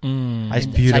 Hy's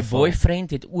beautiful. Sy boyfriend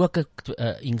het ook 'n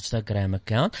Instagram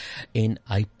account en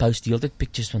hy post heeltyd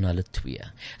pictures van hulle twee.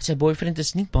 Sy boyfriend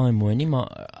is nie baie mooi nie,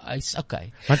 maar hy's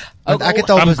okay. Want ek het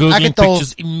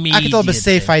al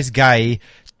besef hy's gay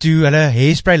toe hulle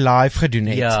Hairspray live gedoen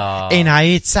het. Ja. En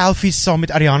hy het selfies saam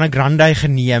met Ariana Grande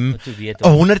geneem.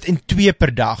 102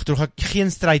 per dag. Toe ek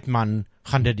geen strydman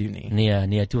gaan dit doen nie.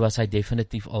 Nee, toe was hy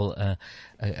definitief al 'n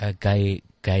gay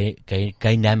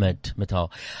enamored met haar.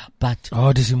 But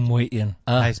dis 'n mooi een.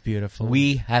 He's beautiful.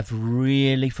 We have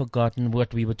really forgotten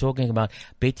what we were talking about.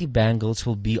 Betty Bangles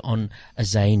will be on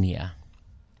Azania.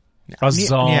 Nie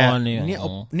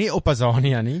op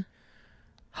Azania nie.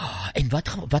 En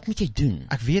wat moet jy doen?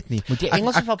 Ek weet nie. Moet jy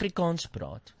Engels of Afrikaans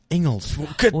praat? Engels.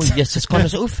 Yes, kan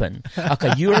ons oefen. Okay,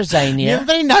 Eurozania. Jy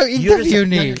wil nou interview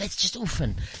nie. Let's just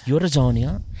oefen.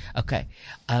 Eurozania. Okay.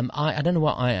 I don't know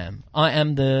what I am. I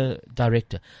am the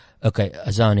director. Okay,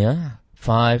 Azania.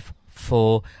 5,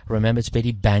 4. Remember, it's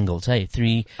Betty Bangles. Hey,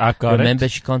 3. I got remember,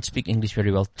 she can't speak English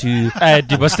very well. 2.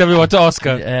 You must tell me what to ask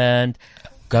her. And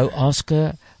go ask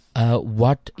her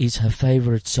what is her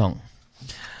favorite song.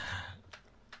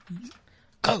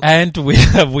 Go. And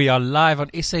we are live on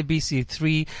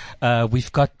SABC3.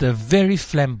 We've got the very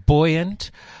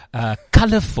flamboyant,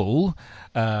 colourful,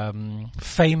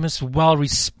 famous,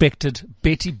 well-respected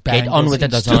Betty Bangles. Get on with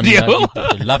it,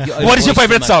 Azania. Love your What is your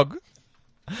favourite song?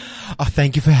 Oh,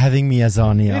 thank you for having me,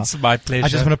 Azania. It's my pleasure. I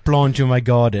just want to plant you in my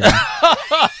garden.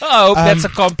 I hope that's a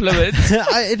compliment.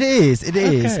 It is.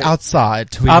 Okay.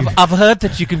 Outside. I've heard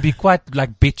that you can be quite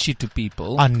bitchy to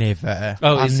people. I'm never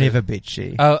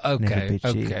bitchy. Oh, okay. Never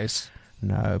bitchy. Okay.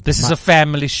 No. This is a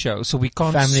family show, so we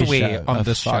can't swear on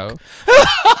this show.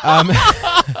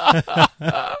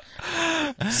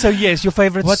 So yes, your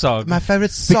favorite song. My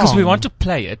favorite song. Because we want to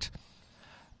play it.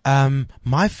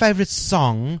 My favorite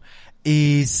song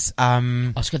is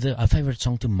ask her a favorite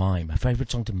song to mime. Ask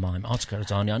her,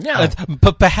 Azania.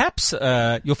 But perhaps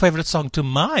your favorite song to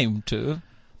mime to.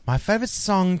 My favorite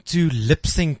song to lip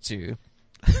sync to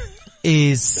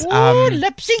is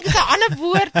lip sync is 'n ander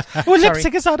woord. Lip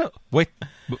sync is wait.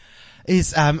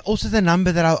 Is also the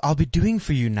number that I'll be doing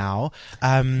for you now.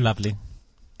 Lovely.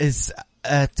 Is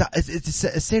it's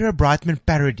a Sarah Brightman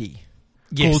parody.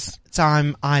 Yes. Called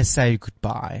Time I Say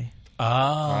Goodbye.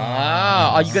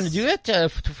 Are you going to do it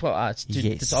for us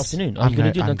this afternoon? Are you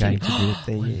going to do it? I'm going to do it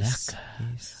there, yes.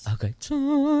 Okay.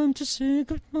 Time to say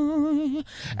goodbye.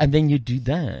 And then you do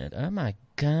that. Oh my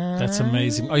God. That's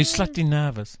amazing. Are you slightly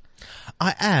nervous?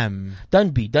 I am.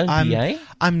 Don't be, eh?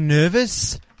 I'm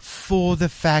nervous for the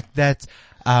fact that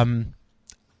I'm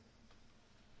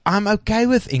okay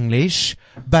with English,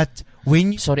 but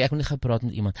when Sorry, ek moet nie gepraat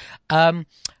met iemand.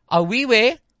 Are we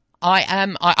where?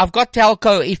 I've got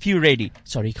telco if you're ready.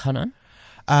 Sorry, gaan aan.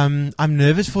 I'm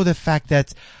nervous for the fact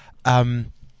that a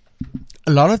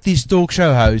lot of these talk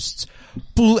show hosts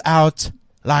pull out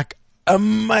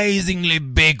amazingly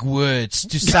big words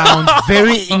to sound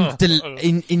very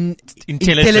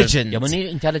intelligent. Ja, maar nie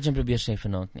intelligent probeer sê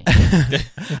vanaand nie.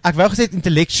 Ek wou gesê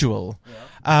intellectual.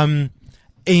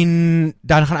 En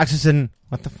dan gaan ek soos in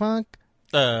what the fuck?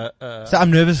 So I'm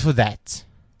nervous for that.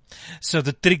 So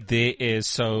the trick there is,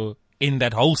 so in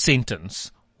that whole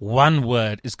sentence, one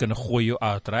word is going to gooi you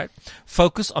out, right?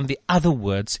 Focus on the other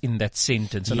words in that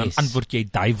sentence. En dan antwoord jy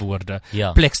die woorde.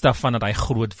 Pleks daarvan dat hy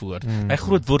groot woord. Hy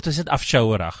groot woord is dit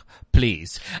afsjouerig.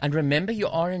 Please. And remember, you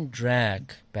are in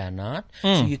drag, Bernard.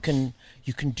 So you can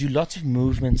do lots of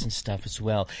movements and stuff as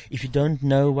well. If you don't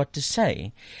know what to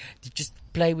say, you just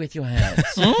play with your hands.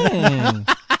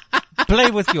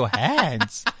 Play with your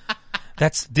hands.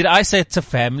 Did I say it's a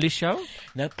family show?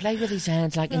 No, play with his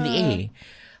hands like in the air.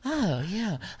 Oh,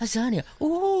 yeah. Azania.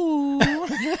 Ooh.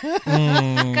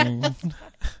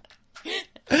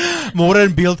 Môre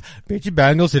in beeld, Betty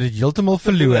Bangles het dit heeltemal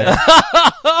verloor.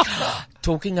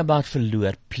 Talking about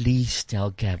verloor, please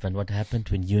tell Gavin what happened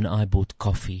when you and I bought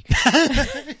coffee.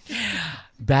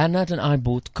 Bernard and I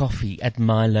bought coffee at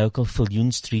my local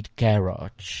Viljoen Street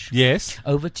garage. Yes.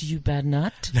 Over to you,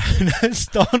 Bernard.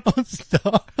 Staan ons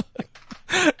daar.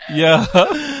 Ja.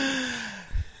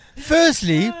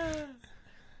 Firstly,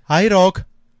 hy raak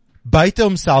buite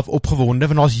homself opgewonde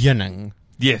van ons heuning.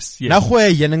 Yes. Nou gooi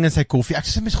hy heuning in sy koffie. Ek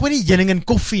sê mens gooi nie heuning in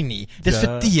koffie nie. Dis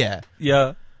vir tee.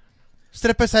 Ja.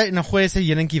 Strip hy en dan gooi hy sy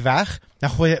heuningkie weg.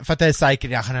 Dan vat hy 'n suiker,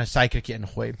 dan gaan hy 'n suikertjie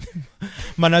ingooi.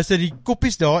 Maar nou sit die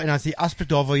koppies daar en dan is die asblik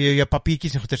daar waar jy jou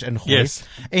papiertjies en goeders ingooi. Yes.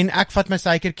 En ek vat my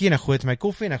suikertjie en ek gooi dit in my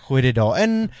koffie en ek gooi dit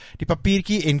daarin, die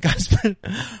papiertjie en Casper.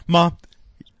 Maar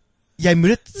jy moet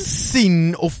dit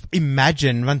sien of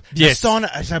imagine, want hy staan,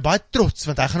 hy is baie trots,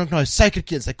 want hy gaan ook nou 'n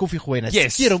suikertjie in sy koffie gooi en hy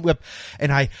skeer hom oop en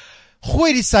hy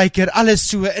gooi die suiker alles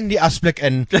so in die asblik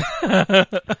in.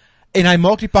 En hy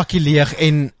maak die pakkie leeg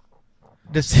en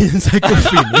dis in sy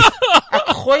koffie nie.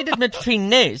 Ek gooi dit met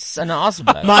finesse in 'n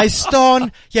asblik. Maar hy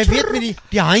staan, jy weet met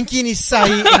die handjie in die sy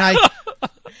en hy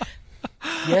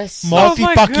maak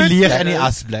die pakkie leeg in die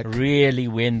asblik. Really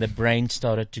when the brain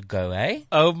started to go, eh?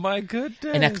 Oh my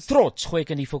goodness. En ek trots gooi ek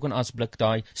in die fucking asblik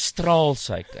daai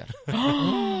straalsuiker.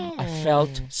 I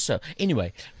felt so.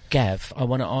 Anyway, Gav, I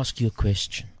want to ask you a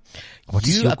question. What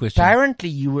is your question? Apparently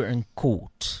you were in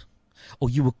court. Or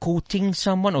you were courting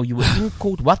someone, or you were in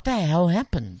court. What the hell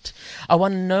happened? I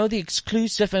want to know the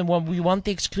exclusive, and we want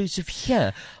the exclusive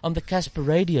here on the Casper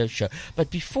Radio Show.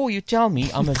 But before you tell me,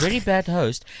 I'm a very bad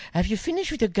host. Have you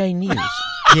finished with your gay news?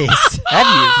 Yes. Have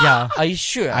you? Yeah. Are you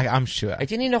sure? I'm sure. Het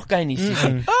jy nie nog gay news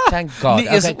gesien? Thank God. Nie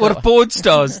is oor porn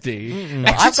stars die.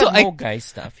 I've got more gay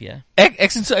stuff, yeah. Ek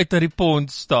sien so uit na die porn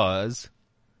stars.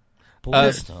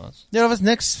 Porn stars? Ja, daar was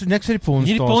niks vir die porn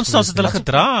stars. Die porn stars het hulle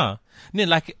gedra. Nee,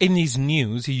 like in his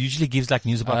news, he usually gives like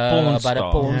news about porn stars. About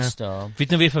a porn star. Weet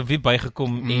nou weer van wie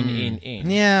bygekom en.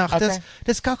 Nee, ag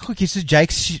dis kakgoedjies so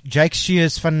Jake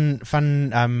Shears van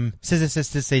Sister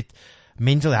Sisters het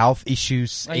mental health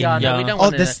issues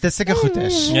dis sulke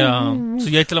goeders. Ja. So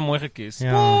jy het hulle mooi gekies.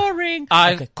 Boring.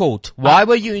 Okay, court. Why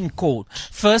were you in court?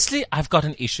 Firstly, I've got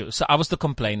an issue. So I was the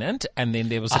complainant and then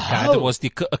there was a guy that was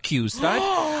the accused, right?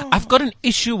 I've got an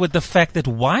issue with the fact that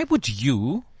why would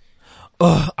you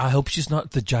I hope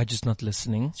the judge is not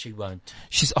listening. She won't.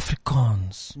 She's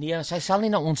Afrikaans. Nee, sy sal nie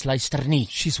na ons luister nie.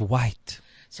 She's white.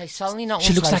 Sy sal nie na ons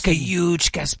She looks luister like a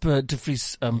huge Casper de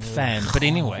Vries fan. But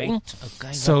anyway,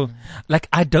 okay, so like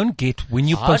I don't get when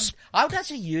you post. How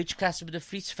does a huge Casper de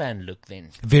Vries fan look then?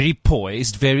 Very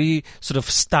poised, very sort of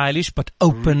stylish, but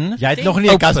open. Jy het nog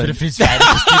nie 'n Casper de Vries fan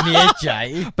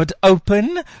gesien. But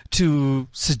open to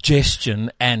suggestion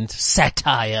and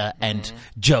satire and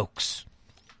jokes.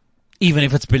 Even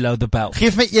if it's below the belt.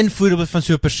 Geef my een voorbeeld van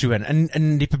so 'n persoon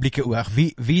in die publieke oog.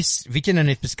 Wie het jy nou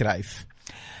net beskryf?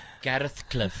 Gareth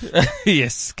Cliff.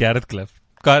 Yes, Gareth Cliff.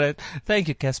 Got it. Thank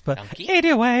you, Casper. Dankie.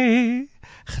 Anyway,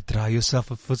 gedraai yourself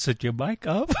and sit your mic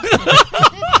up.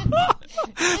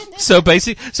 So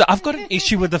I've got an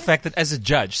issue with the fact that as a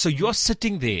judge, so you're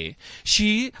sitting there,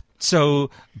 so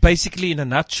basically in a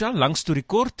nutshell, long story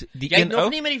kort, Jy het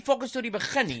nog nie met die fucking storie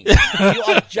begin nie. You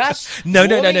are just No.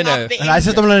 En hy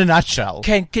sit hom in a nutshell.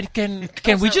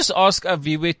 Can we just ask our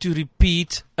viewer to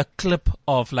repeat a clip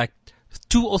of like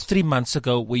 2 or 3 months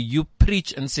ago where you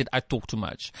preached and said I talk too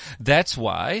much? That's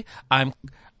why I'm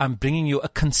bringing you a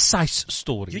concise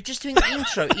story. You're just doing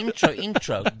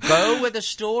intro. Go with the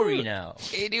story now.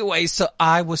 Anyway, so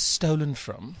I was stolen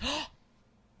from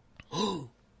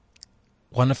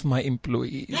one of my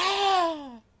employees.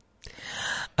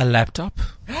 A laptop,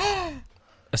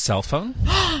 a cell phone.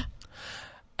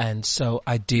 And so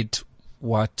I did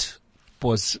what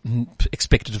was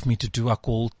expected of me to do. I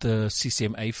called the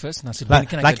CCMA first and I said, when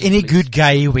can I like any good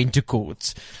guy who went to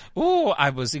court. Oh,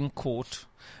 I was in court.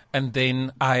 And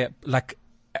then I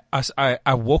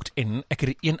walked in, ek het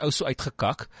die een ou so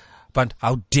uitgekak, want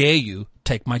how dare you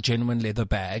take my genuine leather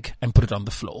bag and put it on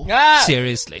the floor?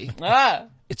 Seriously.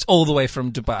 It's all the way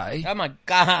from Dubai. Oh my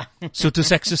God. So toe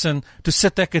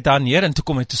sit ek daar neer en toe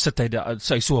kom hy, toe sit hy daar,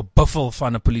 so hy so 'n buffel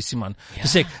van 'n polisieman. Toe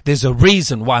sê ek, there's a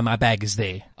reason why my bag is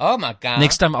there. Oh my God.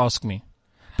 Next time ask me.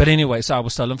 But anyway, so I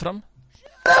was stolen from.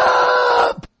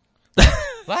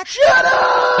 What? Shut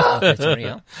up! That's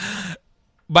real.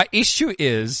 My issue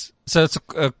is, so it's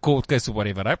a court case or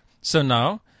whatever, right? So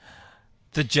now,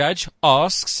 the judge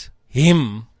asks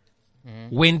him,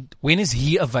 when is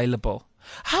he available?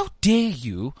 How dare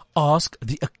you ask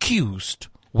the accused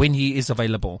when he is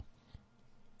available?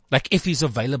 Like if he's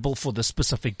available for the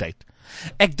specific date.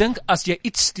 Ek dink as jy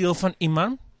iets steel van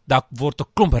iemand, dan word 'n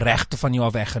klomp regte van jou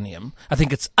weggeneem. I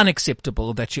think it's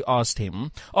unacceptable that she asked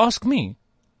him. Ask me.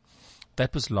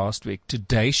 That was last week.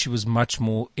 Today she was much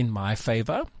more in my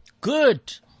favor.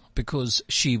 Good. Because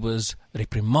she was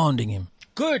reprimanding him.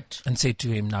 Good. And said to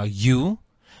him, now you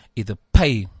either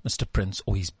pay Mr. Prince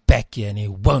or he's back here and he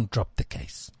won't drop the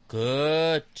case.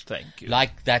 Good. Thank you.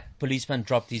 Like that policeman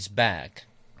dropped his bag.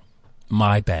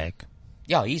 My bag.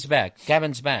 Yeah, his bag.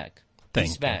 Gavin's bag.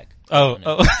 His bag. Oh.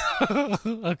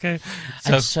 Okay.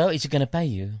 So is he going to pay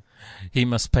you? He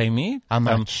must pay me. How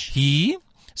much?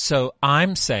 So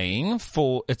I'm saying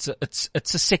it's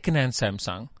a second-hand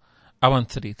Samsung. I want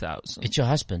 3,000. It's your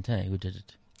husband, hey, who did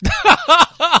it?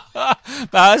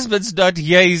 My husband's not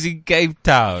here, he's in Cape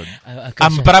Town.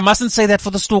 Okay, but I mustn't say that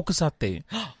for the stalkers out there.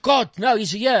 God, no,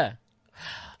 he's here.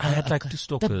 I had like 2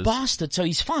 stalkers. The bastard, so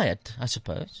he's fired, I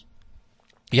suppose.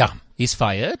 Yeah, he's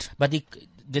fired. But he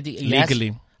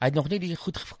legally. Hy het nog nie die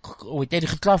goed het hy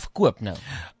die klaar verkoop nou.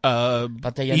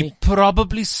 He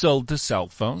probably sold the cell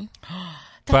phone.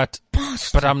 But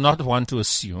I'm not one to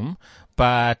assume.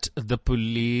 But the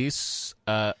police,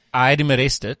 I had him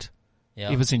arrested. Yeah.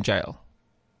 He was in jail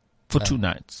for 2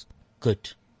 nights.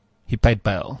 Good. He paid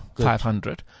bail,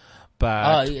 500.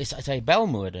 But is hy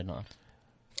bailmoord or not?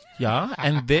 Yeah,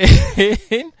 and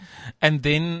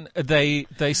then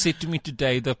they said to me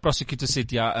today, the prosecutor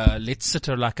said, let's sit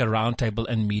her like a round table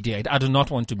and mediate. I do not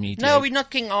want to mediate. No, we're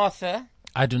not King Arthur.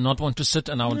 I do not want to sit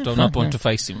and I do not want to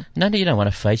face him. No, you don't want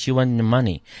to face. You want the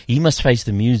money. He must face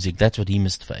the music. That's what he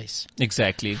must face.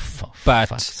 Exactly.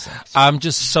 But I'm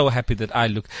just so happy that I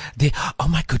look there. Oh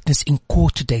my goodness, in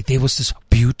court today, there was this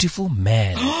beautiful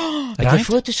man. Right?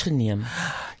 Foto's geneem.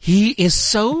 He is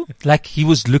so, like, he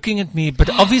was looking at me, but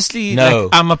obviously, like,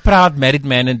 I'm a proud married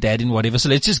man and dad and whatever, so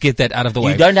let's just get that out of the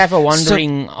way. You don't have a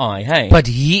wandering eye, hey? But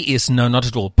he is, no, not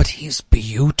at all, but he's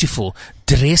beautiful,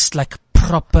 dressed like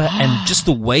proper, and just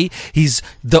the way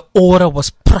the aura was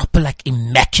proper, like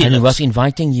immaculate. And he was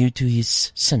inviting you to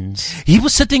his sins. He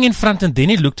was sitting in front and then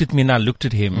he looked at me and I looked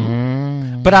at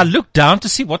him. But I looked down to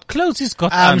see what clothes he's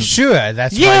got on. I'm sure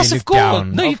that's why you looked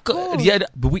down. No, you've got, yeah,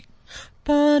 but we...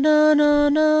 Yeah.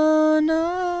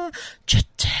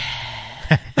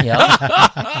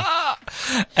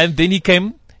 And then he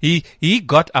came, he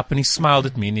got up and he smiled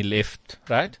at me and he left,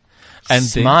 right? And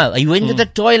smile. You went to the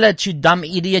toilet, you dumb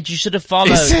idiot. You should have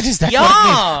followed. Is that what it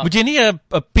means? Would you need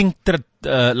a pink,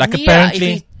 like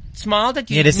apparently? If he smiled at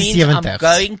you, it means I'm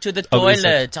going to the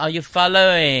toilet. Are you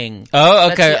following?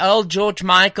 Oh, okay. That's the old George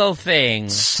Michael thing.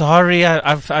 Sorry,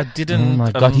 I didn't. Oh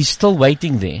my God, he's still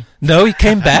waiting there. No, he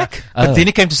came back, but then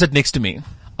he came to sit next to me.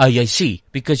 Oh, yeah, see,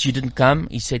 because you didn't come,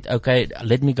 he said, okay,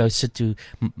 let me go sit to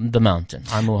the mountain.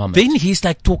 I'm Muhammad. Then he's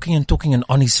like talking and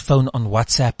on his phone on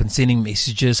WhatsApp and sending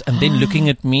messages and then looking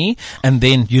at me and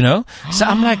then, so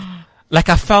I'm like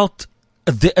I felt,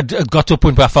 got to a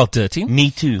point where I felt dirty. Me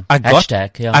too. I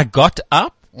got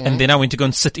up and then I went to go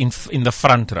and sit in the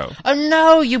front row. Oh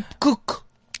no, you cook.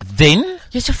 Then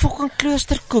jy's 'n fucking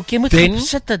kloosterkoek. Jy moet gaan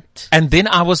sit dit. And then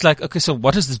I was like, okay, so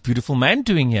what is this beautiful man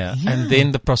doing here? Yeah. And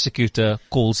then the prosecutor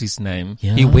calls his name.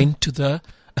 Yeah. He went to the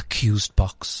accused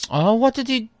box. Oh, what did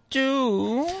he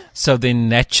do? So then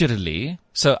naturally,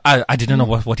 I didn't know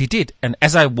what he did. And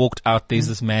as I walked out, there's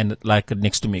this man like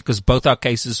next to me because both our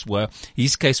cases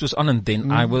his case was on and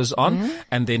then I was on.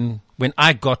 And then when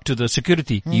I got to the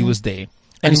security, he was there.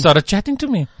 And he started chatting to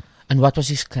me. And what was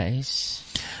his case?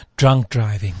 Drunk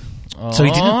driving. Oh. So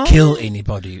he didn't kill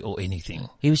anybody or anything.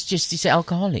 He's an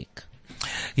alcoholic.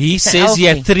 He says he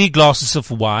had 3 glasses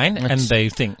of wine and they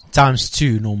think. Times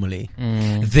 2 normally.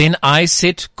 Then I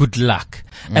said, good luck.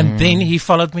 And then he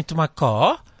followed me to my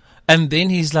car. And then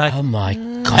he's like, oh my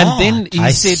God. And then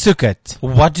he said, took it.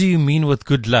 What do you mean with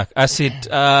good luck? I said,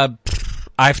 I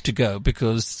have to go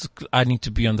because I need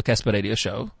to be on the Casper radio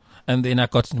show. And then I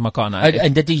got into my car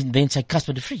and did he then say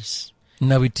Casper de Vries?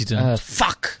 No, he didn't.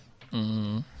 Fuck.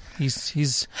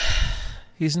 He's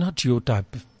not your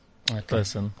type of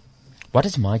person. What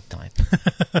is my type?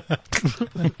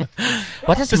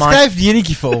 What is Beskryf die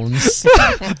enetjie vir ons.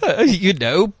 You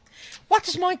know. What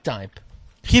is my type?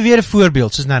 Gee weer 'n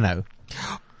voorbeeld soos nou.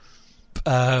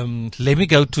 Let me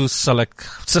go to sal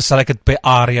ek dit by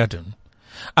area doen.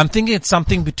 I'm thinking it's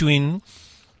something between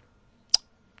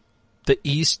the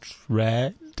East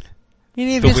Rand,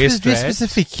 the West Rand.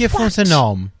 Specifiek, gee vir ons 'n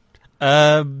naam.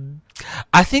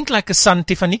 I think like a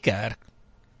Santifaniekerk.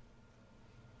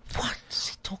 What is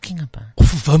he talking about?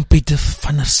 Of Wimpie de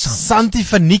van der Sand.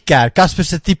 Santifaniekerk, Casper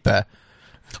se tipe.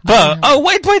 But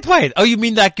wait. Oh, you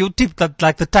mean like your tip,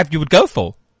 like the type you would go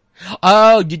for?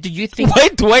 Oh, did you think?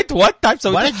 Wait, what type?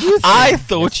 So What did you think? I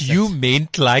thought you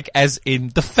meant like as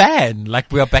in the fan,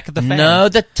 like we are back at the fan. No,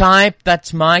 the type.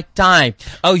 That's my type.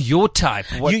 Oh, your type.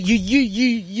 What?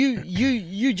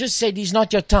 You just said he's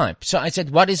not your type. So I said,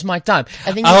 what is my type?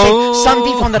 And then you said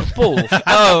Santi van der Poel.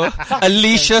 Oh,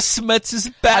 Alicia Smits is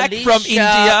back from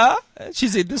India.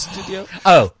 She's in the studio.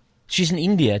 Oh. She's in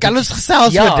India. Kan ons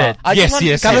gesels oor dit?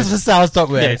 Yes. Kan ons gesels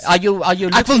daaroor? Yes. Are you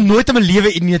Ek wil nooit in my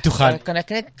lewe Indië toe gaan. Kan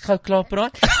ek net gou klaar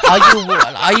praat?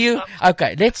 Are you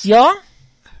okay, let's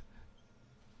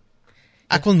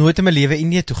Ek wil nooit in my lewe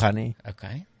Indië toe gaan nie.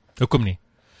 Okay. Hoekom nie?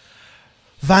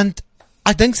 Want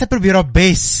ek dink sy probeer haar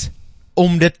bes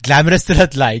om dit glamorous te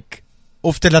laat lyk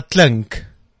of te laat klink.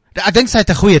 Ek dink sy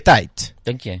het 'n goeie tyd.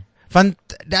 Dink jy? Want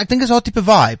ek dink is haar tipe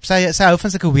vibe. Sy hou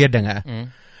van sulke weird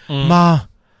dinge. Maar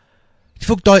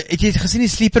het jy gesien die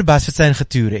sleeperbus wat sy in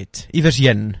getoer het? Iewers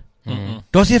heen.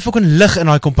 Daar's nie 'n fucking lig in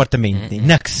daai kompartement nie.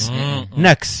 Niks.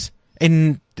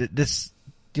 En dis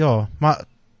ja, maar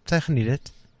sy geniet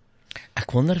dit.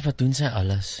 Ek wonder wat doen sy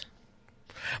alles.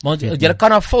 Maar jy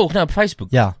kan haar volg nou op Facebook.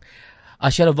 Ja.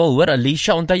 As jy wil hoor,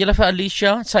 Alicia, onthou julle vir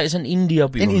Alicia? Sy is in India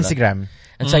op die En oomblik. Instagram.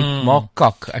 En sy maak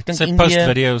kak. Ek dink Sy India post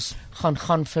videos.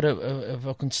 gaan vir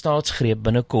 'n staatsgreep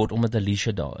binnekort omdat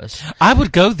Alicia daar is. I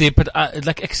would go there, but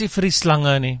like ek sê vir die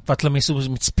slange nie, wat hulle mense soms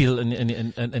met speel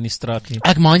in die straat nie.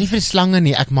 Ek mind nie vir die slange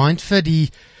nie, ek mind vir die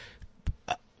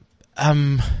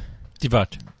Die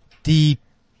wat?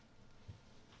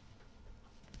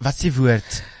 Wat is die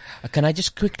woord? Can I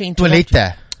just quickly interrupt?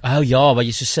 Toilette. Oh yeah, but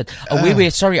you just said. Oh,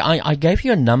 wait. Sorry, I gave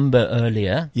you a number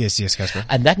earlier. Yes, Casper.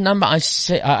 And that number, I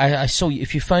saw you.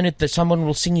 If you phone it, that someone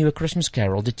will sing you a Christmas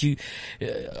carol. Did you?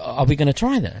 Are we going to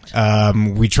try that?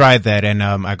 We tried that, and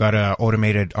I got an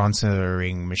automated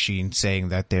answering machine saying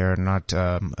that they're not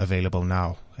available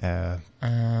now. Yeah.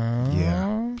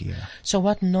 So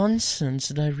what nonsense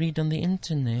did I read on the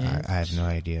internet? I have no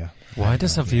idea. Why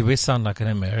does a viewer sound like an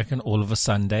American all of a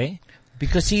Sunday?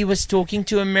 Because he was talking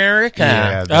to America.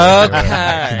 Yeah,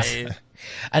 okay.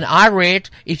 And I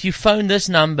read, if you phone this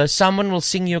number, someone will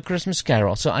sing you a Christmas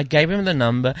carol. So I gave him the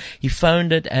number. He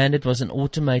phoned it, and it was an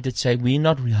automated say, we're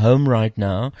not home right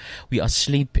now. We are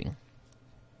sleeping.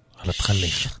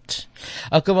 Shit.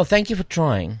 Okay, well, thank you for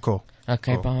trying. Cool.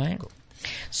 Okay, bye. Cool.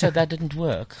 So that didn't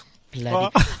work. Bloody.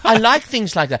 I like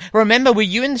things like that. Remember, were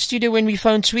you in the studio when we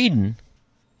phoned Sweden?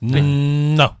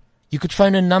 No. You could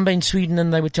phone a number in Sweden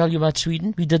and they would tell you about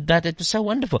Sweden. We did that. It was so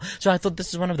wonderful. So I thought this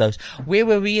is one of those. Where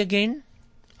were we again?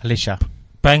 Alicia.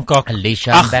 Bangkok.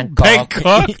 Alicia,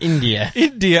 Bangkok. India.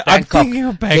 Bangkok. I'm thinking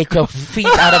of Bangkok. Get your feet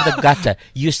out of the gutter.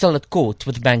 You're still at court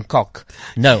with Bangkok.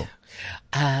 No.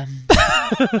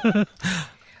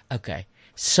 Okay.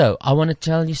 So I want to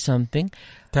tell you something.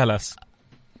 Tell us.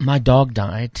 My dog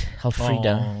died,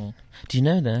 Elfrida. Oh. Do you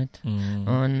know that?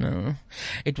 Oh no.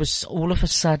 It was all of a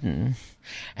sudden.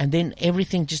 And then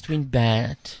everything just went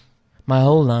bad. My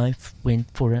whole life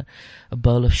went for a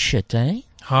bowl of shit, eh?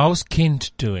 How's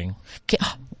Kent doing?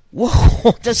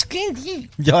 Whoa, dis Kentie.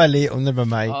 Ja, hy lê onder by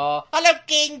my. Oh, hallo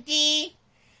Kentie.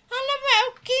 Hallo my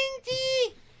ou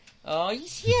Kentie. Oh,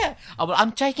 he's here. Oh, well,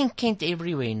 I'm taking Kent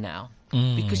everywhere now.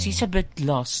 Because he's a bit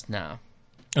lost now.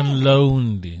 And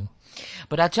lonely.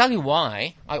 But I'll tell you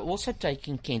why I also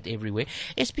taking Kent everywhere.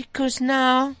 It's because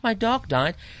now my dog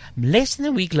died. Less than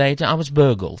a week later, I was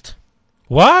burgled.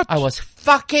 What? I was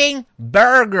fucking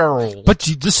burgled. But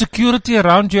the security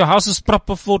around your house is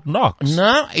proper Fort Knox.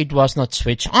 No, it was not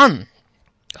switched on.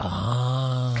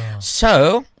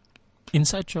 So,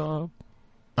 inside job.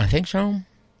 I think so.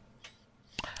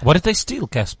 What did they steal,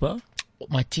 Casper?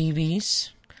 My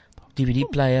TVs, DVD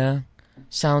player,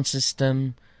 sound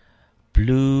system,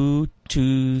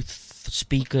 Bluetooth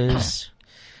speakers,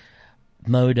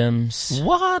 modems.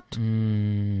 What?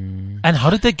 And how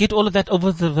did they get all of that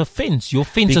over the fence? Your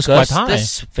fence is quite high. Because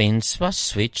this fence was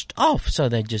switched off. So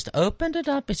they just opened it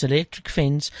up. It's an electric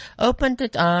fence. Opened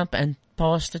it up and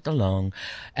passed it along.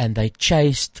 And they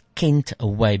chased Kent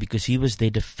away because he was there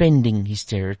defending his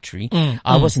territory.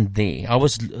 I wasn't there. I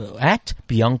was at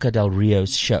Bianca Del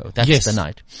Rio's show. That's the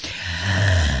night.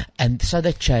 And so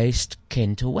they chased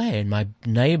Kent away. And my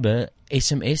neighbor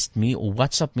SMS'd me or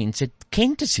WhatsApped me and said,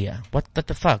 Kent is here. What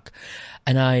the fuck?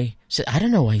 And I said, I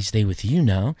don't know why he's there with you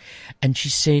now. And she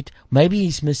said, maybe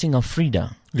he's missing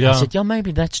Elfrida. Yeah. I said, yeah,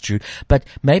 maybe that's true. But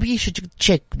maybe you should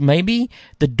check. Maybe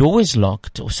the door is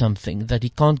locked or something that he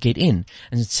can't get in.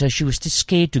 And so she was too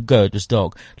scared to go, this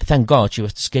dog. Thank God she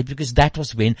was too scared because that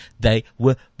was when they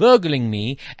were burgling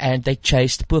me and they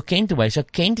chased poor Kent away. So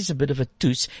Kent is a bit of a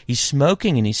toos. He's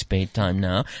smoking in his spare time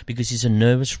now because he's a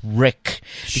nervous wreck.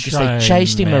 Because they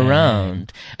chased him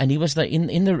around and he was in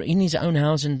his own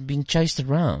house and being chased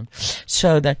around.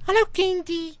 So that, hello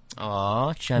Kenty.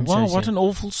 Oh, shame. Wow, what an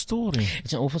awful story.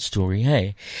 It's an awful story,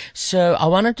 hey. So I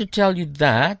wanted to tell you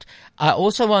that. I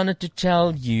also wanted to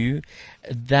tell you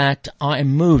that I am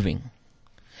moving.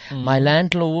 My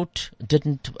landlord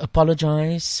didn't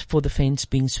apologize for the fence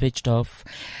being switched off.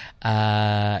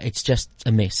 It's just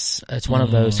a mess. It's one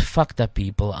of those fucked up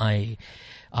people.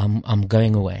 I'm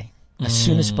going away as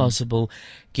soon as possible,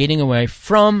 getting away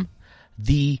from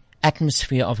the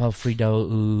atmosphere of Alfredo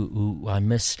who I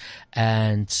miss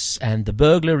and the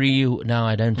burglary. Now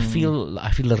I don't feel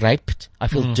raped. I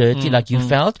feel dirty like you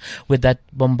felt with that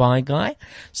Bombay guy.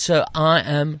 So I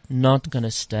am not going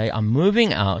to stay. I'm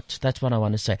moving out. That's what I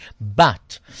want to say.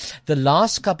 But the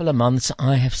last couple of months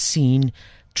I have seen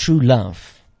true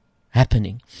love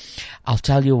happening. I'll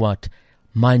tell you what.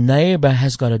 My neighbor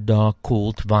has got a dog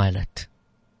called Violet.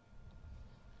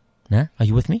 Nah? Are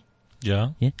you with me? Yeah.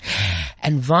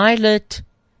 And Violet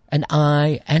and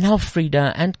I and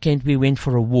Alfreda and Kent, we went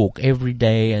for a walk every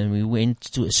day and we went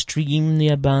to a stream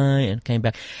nearby and came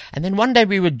back. And then one day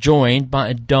we were joined by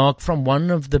a dog from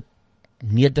one of the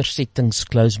nedersettings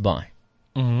close by.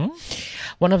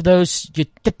 One of those your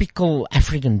typical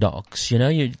African dogs,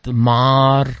 the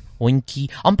maar, hondjie.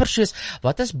 Amper soos,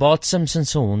 wat is Bart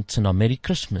Simpson's hond in Merry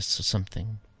Christmas or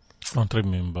something? Can't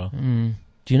remember.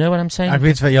 Do you know what I'm saying? Ek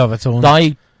weet wat 'n hond.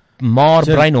 Daai maar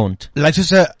breinhond. Like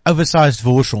soos 'n oversized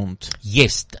worshond.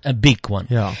 Yes, a big one.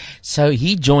 Yeah. So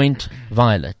he joined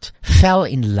Violet, fell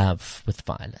in love with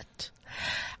Violet,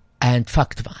 and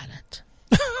fucked Violet.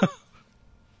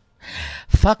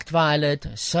 Fucked Violet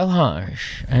so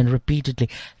harsh and repeatedly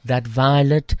that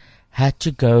Violet had to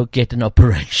go get an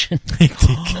operation.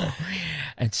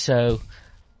 And so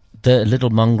the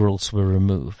little mongrels were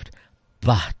removed.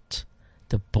 But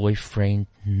the boyfriend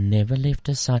never left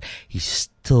her side. He's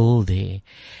still there.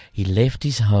 He left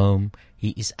his home.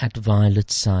 He is at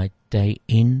Violet's side day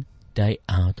in, day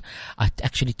out. I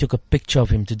actually took a picture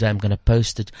of him today. I'm going to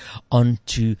post it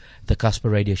onto the Casper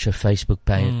Radio Show Facebook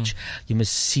page. You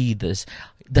must see this.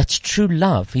 That's true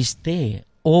love. He's there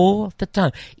all the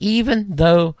time. Even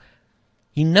though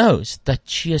he knows that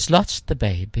she has lost the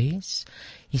babies,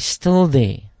 he's still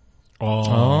there.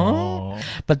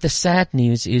 But the sad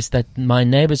news is that my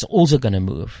neighbor's also going to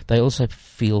move. They also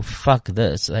feel, fuck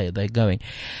this. They're going.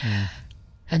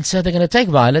 And so they're going to take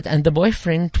Violet and the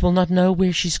boyfriend will not know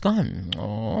where she's gone.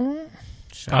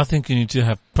 I think you need to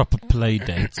have proper play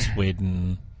dates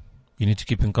when you need to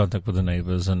keep in contact with the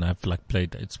neighbors and have like play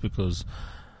dates because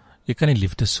jy kan nie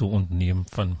liefde so ontneem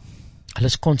van. Hulle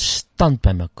is konstant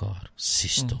by mekaar.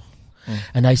 Sis tog.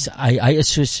 And hy is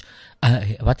soos,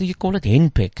 what do you call it?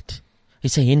 Henpecked.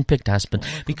 He's a henpecked husband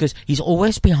because he's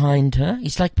always behind her.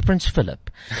 He's like Prince Philip.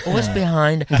 Always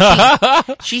behind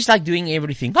her. She's like doing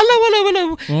everything.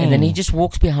 Hello. And then he just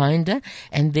walks behind her.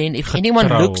 And then if anyone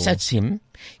looks at him,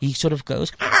 he sort of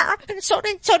goes,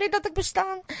 sorry dat ek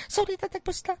bestaan. Sorry dat ek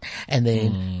bestaan. And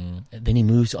then he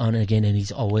moves on again and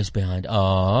he's always behind.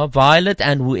 Violet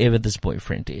and whoever this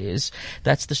boyfriend is.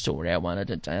 That's the story I wanted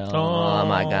to tell. Oh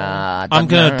my God. I'm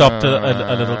going to adopt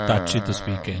a little touchy this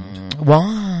weekend.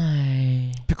 Why?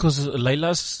 Because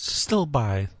Layla's still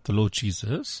by the Lord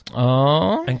Jesus.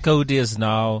 And Cody is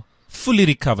now fully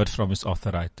recovered from his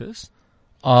arthritis.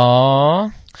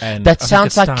 And that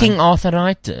sounds like King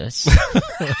Arthuritis.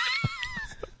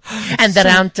 And the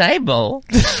round table.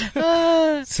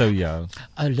 So yeah.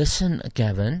 Oh, listen,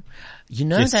 Gavin. You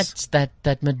know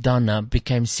that Madonna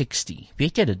became 60.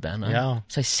 Weet jy dit, Banner? Ja.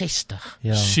 Sy 60.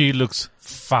 Ja. She looks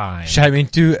fine. Sy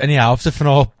het toe in die helfte van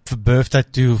haar birthday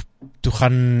toe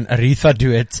gaan Aretha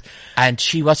do it. And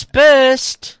she was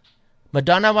pissed.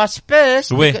 Madonna was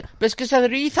pissed because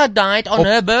Aretha died on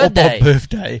her birthday. Op haar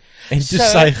birthday. En toe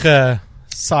sy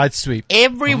side sweep.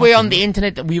 Everywhere on the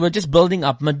internet, we were just building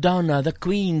up Madonna, the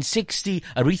Queen, 60.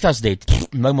 Aretha's dead.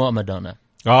 No more Madonna.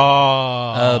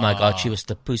 Oh my God, she was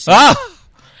the pussy.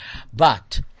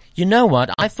 But you know what?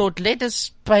 I thought, let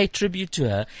us pay tribute to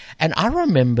her. And I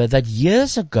remember that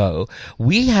years ago,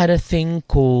 we had a thing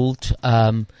called,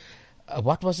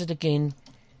 what was it again?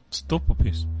 Stop,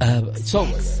 please.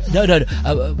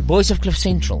 No. Boys of Cliff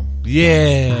Central.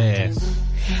 Yes.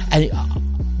 And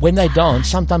when they dance,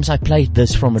 sometimes I played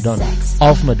this from Madonna.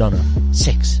 Of Madonna.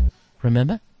 Sex.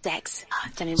 Remember? Sex.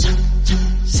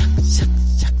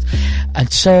 Suck.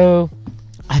 so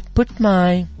I put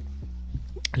my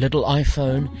little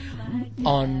iPhone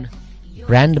on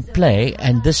random play,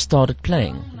 and this started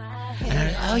playing. And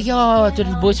I, oh ja, toe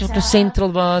die boys op die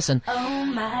Central was en oh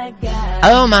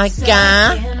my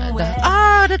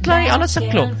god, dit klink alles se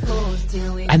klop.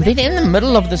 And then in the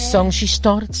middle of the song she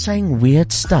started saying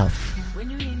weird stuff.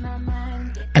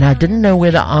 And I didn't know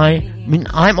whether I mean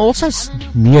I'm also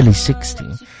nearly 60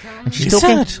 and she's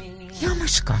talking yeah, my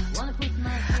Scott.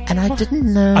 And I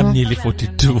didn't know. I'm nearly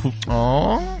 42.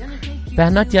 Oh.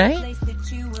 Bernard, jy?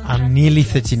 I'm nearly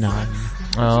 39.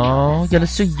 Oh, you're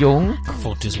so young.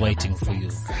 40 is waiting for you.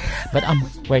 But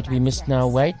wait, we must now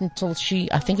wait until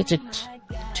I think it's at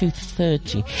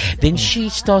 2:30. Then she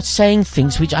starts saying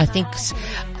things which I think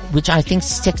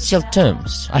sexual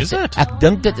terms. Is it? Ek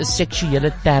dink dit is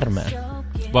seksuele terme.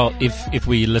 Well, if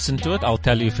we listen to it, I'll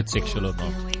tell you if it's sexual or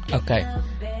not. Okay,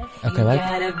 wait.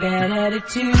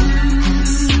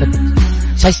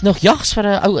 Sy's nog jags vir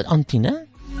 'n ou auntie, né?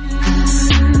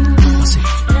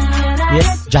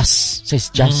 Yes, just. Says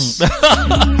just.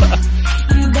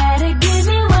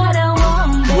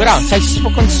 Hoor aan, sy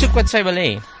kon soek wat sy wil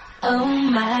hê. Oh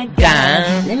my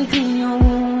God, let me clean your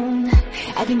wound.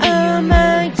 I can be your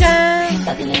my God,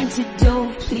 got the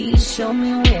antidote. Please show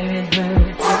me where it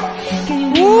hurts. Can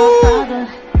you be my father?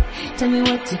 Tell me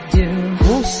what to do.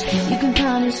 You can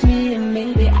punish me and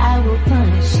maybe I will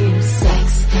punish you.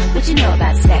 Sex, what you know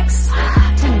about sex?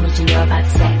 Tell me what you know about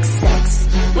sex. Sex,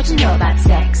 what you know about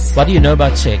sex? What do you know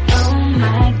about sex? Oh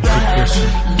my God, you're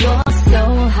so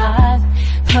hot.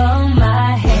 Pull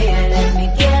my hair, let me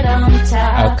get on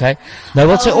top. Okay, nou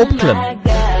wil sy opklim.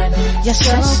 Yes,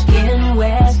 soaking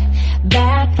wet,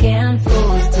 back and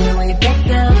forth till we break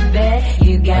the bed.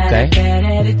 You got a bad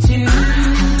attitude.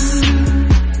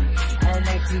 I'd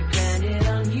like to get it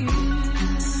on you.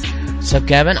 So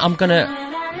Gavin, I'm gonna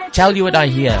tell you what I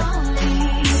hear.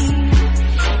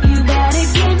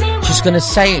 She's gonna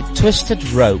say twisted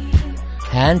rope,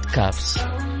 handcuffs.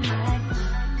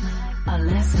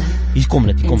 Hier kom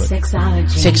dit.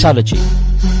 Sexology.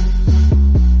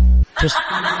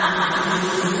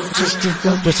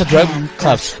 Twisted rope,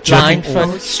 cuffs,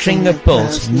 blindfold, string of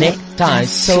pearls, neckties,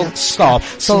 silk scarf,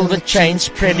 silver chains,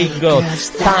 pretty girl,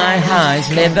 thigh highs,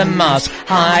 leather mask,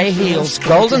 high heels,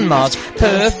 golden mask,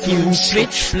 perfume,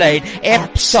 switchblade,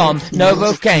 Epsom,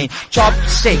 Novocaine,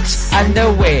 chopsticks,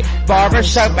 underwear, barber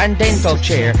soap and dental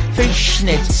chair,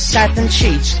 fishnets, satin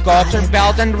sheets, garter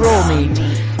belt and raw meat,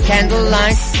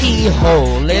 candlelight,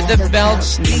 keyhole, leather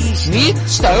belts, meat,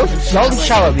 stove, golden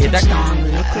shower, weet ek.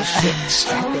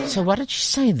 So what did she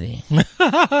say there?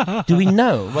 Do we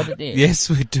know what it is? Yes,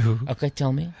 we do. Okay,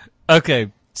 tell me.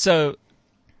 Okay, so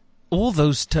all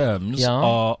those terms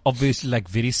are obviously like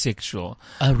very sexual.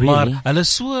 Oh, really? Maar hulle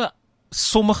so,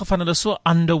 sommige van hulle so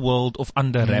underworld of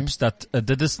underwraps dat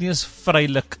dit is nie eens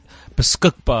vrylik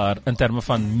beskikbaar in terme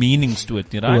van meanings to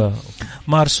it, nie, right? Oh.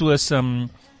 Maar soos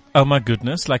oh my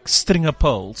goodness, like stringer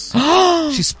pearls.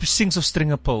 She sings of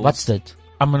stringer pearls. What's that?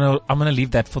 I'm gonna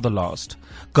leave that for the last.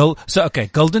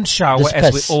 Golden shower,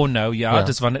 as we all know,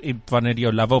 dis wanneer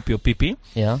jou love op jou pipi.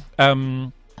 Ja.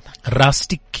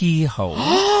 Rusty keyhole.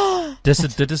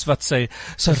 Dit is wat sy.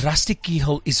 So rusty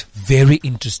keyhole is very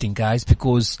interesting, guys,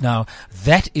 because now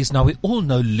we all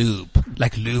know lube,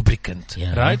 like lubricant,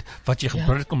 right? Wat jy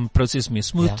gebruik om 'n proses meer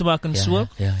smooth te maak en so.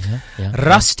 Ja.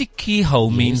 Rusty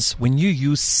keyhole means when you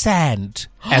use sand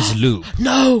as lube.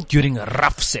 No. During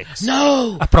rough sex.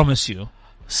 No. I promise you.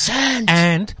 Sand.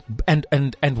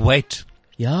 And wait.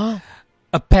 Yeah.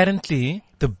 Apparently,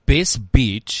 the best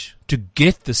beach to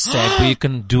get the sand where you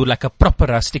can do like a proper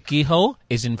rustic keyhole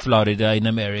is in Florida, in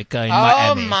America, in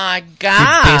Miami. Oh my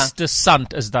God. Die beste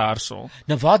sand is daar so.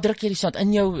 Nou waar druk jy die sand?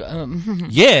 In jou...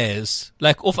 Yes.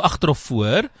 Like of agter of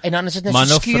voor. En dan is dit net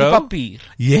so skuurpapier.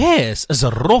 Yes. Is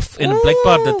rof en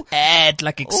blijkbaar dit add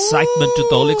like excitement to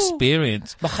the whole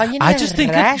experience. Maar gaan jy nie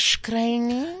 'n rash kry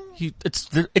nie?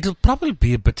 It'll probably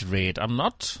be a bit red. I'm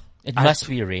not... It must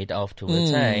be red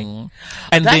afterwards, eh?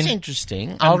 And that's then,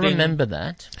 interesting. I'll remember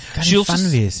that. Kan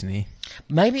fun wees nie.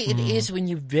 Maybe it is when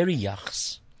you're very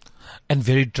yachts. And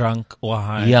very drunk or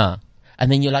high. Yeah.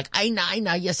 And then you're like, I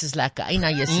know, yes, it's lekker. I know,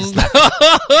 yes, it's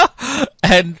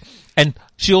lekker. And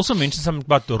she also mentioned something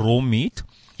about the raw meat.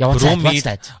 Yeah, what's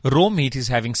that? Raw meat is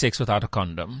having sex without a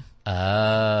condom.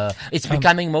 It's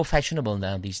becoming more fashionable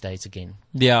now these days again.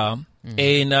 Yeah.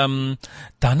 En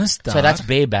dan is daar... So that's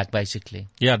bareback basically.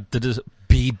 Yeah, dit is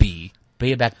BB.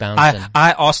 Bareback bouncing.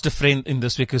 I asked a friend in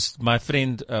this because my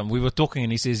friend, we were talking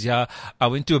and he says, yeah, I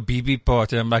went to a BB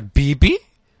party. I'm like, BB?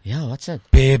 Yeah, what's it?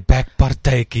 Bareback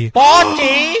partytjie.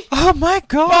 Party! Oh my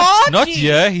God. Party! Not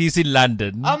here, he's in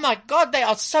London. Oh my God, they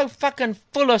are so fucking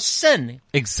full of sin.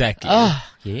 Exactly. Oh,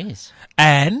 yes.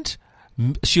 And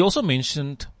she also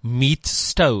mentioned meat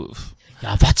stove.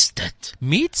 Ja, what's that?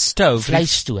 Meat stove.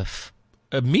 Vleisstoof.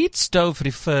 A meat stove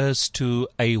refers to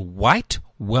a white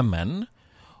woman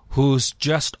who's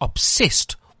just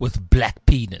obsessed with black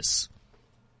penis.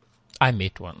 I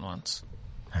met one once.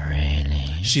 Really?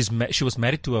 She was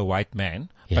married to a white man,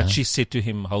 Yeah. but she said to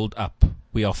him, "Hold up,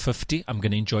 we are 50. I'm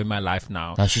going to enjoy my life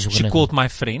now." No, she called my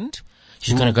friend.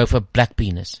 She's going to go for black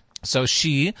penis. So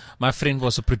my friend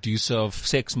was a producer of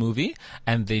sex movie,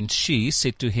 and then she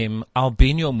said to him, "I'll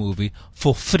be in your movie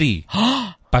for free."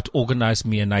 But organize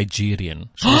me a Nigerian.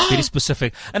 She was very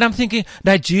specific. And I'm thinking,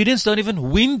 Nigerians don't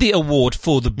even win the award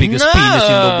for the biggest penis in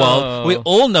the world. We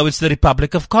all know it's the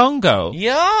Republic of Congo.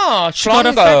 Yeah, She got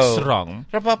her Schlongo. facts wrong.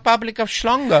 Republic of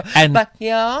Schlongo. And- But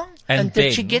yeah, and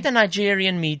did she then- get a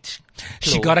Nigerian meat?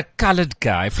 She got a colored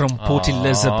guy from Port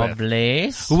Elizabeth.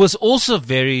 Bless. Who was also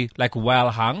very, well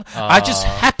hung. I just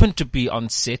happened to be on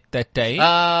set that day.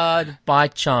 By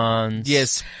chance.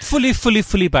 Yes, fully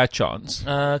by chance.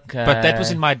 Okay. But that was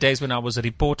in my days when I was a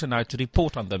reporter and I had to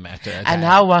report on the matter. And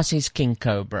how was his King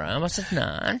Cobra? Was it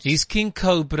nice? His King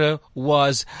Cobra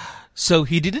was, so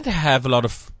he didn't have a lot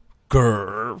of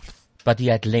girth. But he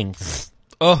had length.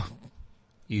 Oh,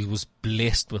 he was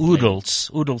blessed with Oodles.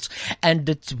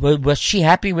 And was she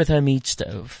happy with her meat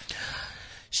stove?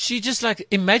 She just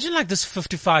imagine this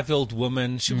 55-year-old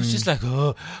woman. She was just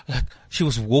she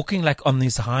was walking on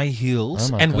these high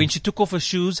heels. Oh my And God. when she took off her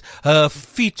shoes, her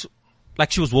feet,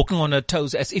 she was walking on her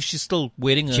toes as if she's still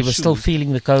wearing her shoes. She was still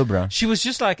feeling the cobra. She was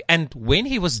just and when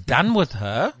he was done with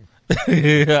her,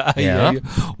 Yeah.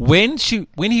 when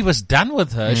he was done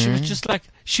with her, she was just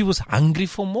she was hungry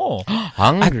for more.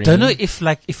 Hungry? I don't know if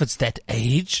it's that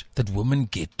age that women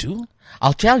get to.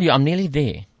 I'll tell you, I'm nearly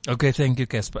there. Okay, thank you,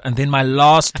 Casper. And then my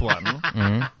last one.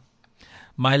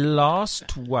 My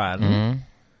last one.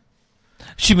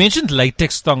 She mentioned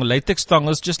latex tongue. Latex tongue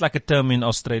is just like a term in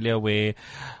Australia where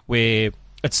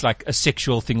it's like a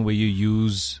sexual thing where you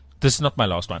use. This is not my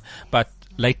last one, but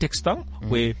latex tongue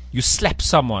where you slap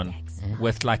someone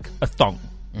with a thong.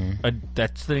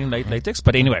 That's the latex.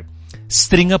 But anyway,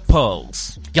 stringer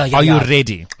pearls. Are you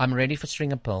ready? I'm ready for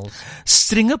stringer pearls.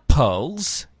 Stringer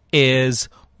pearls is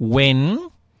when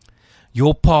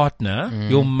your partner,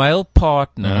 your male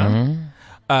partner,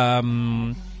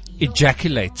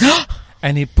 ejaculates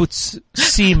and he puts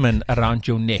semen around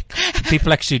your neck.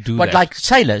 People actually do But that. like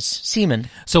sailors, semen.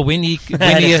 So when he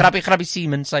Grabby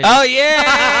semen sailors. Oh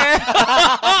yeah.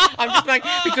 I'm just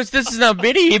because this is a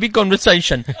very heavy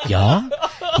conversation. Ja,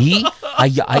 hy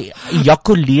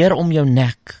ejaculeer om jou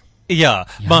nek. Ja,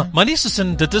 maar nie soos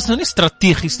dit is nou nie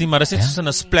strategies nie, maar dit is net soos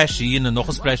 'n splash hier en nog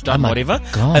 'n splash daar, whatever.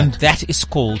 God. And that is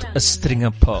called a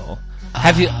stringer pearl.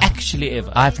 Have you actually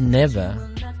ever? I've never.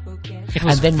 It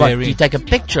was And then very what? Do you take a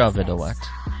picture of it or what?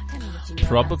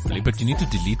 Probably, but you need to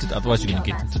delete it, otherwise you're going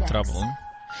to get into trouble.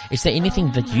 Is there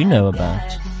anything that you know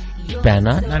about,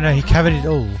 Banner? No, he covered it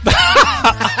all.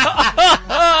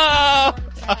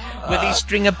 With these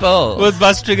stringer pearls. With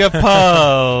my stringer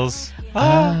pearls.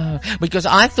 Because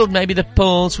I thought maybe the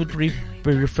pearls would be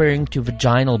referring to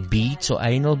vaginal beads or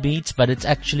anal beads, but it's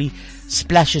actually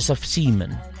splashes of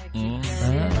semen.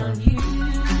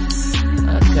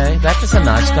 Okay, that was a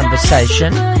nice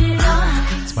conversation.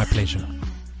 It's my pleasure.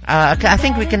 Okay, I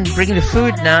think we can bring the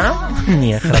food now.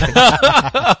 Nee,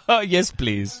 grappig. Yes,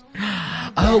 please.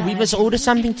 Oh, we must order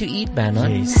something to eat, Banner.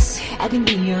 Yes.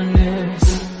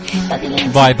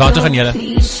 Waar toe gaan julle?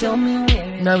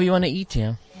 No, we want to eat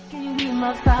here.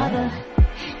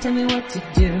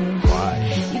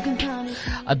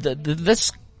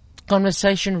 This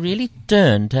conversation really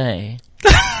turned, hey?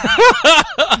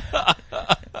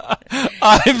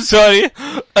 I'm sorry.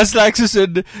 Is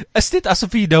dit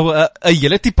asof jy nou 'n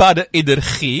hele tipe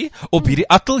energie op hierdie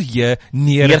ateljee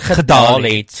neergedaal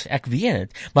het. Ek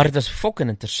weet, maar het was fucking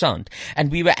interessant.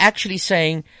 And we were actually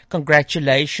saying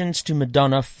congratulations to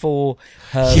Madonna for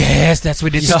her... Yes, that's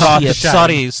when it started.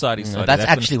 Sorry. No, that's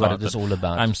actually what it was all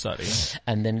about. I'm sorry.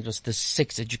 And then it was the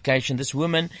sex education. This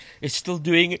woman is still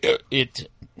doing it,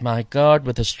 my God,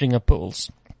 with a string of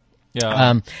pearls.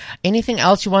 Yeah. Anything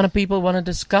else people want to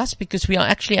discuss? Because we are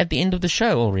actually at the end of the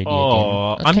show already.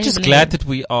 Oh, again. I'm just glad that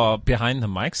we are behind the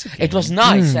mics again. It was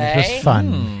nice, eh? It was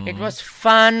fun. It was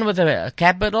fun with a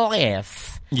capital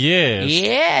F. Yes.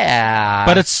 Yeah.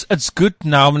 But it's good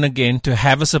now and again to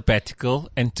have a sabbatical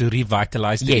and to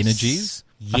revitalize the energies.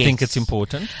 I think it's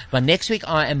important. But next week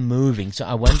I am moving, so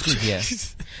I won't be here.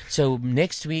 So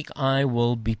next week I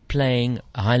will be playing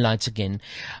highlights again.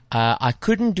 I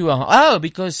couldn't do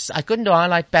because I couldn't do a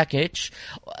highlight package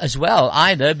as well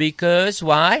either, because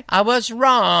why? I was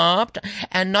robbed,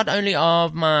 and not only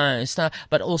of my stuff,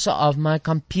 but also of my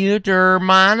computer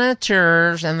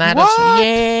monitors, and that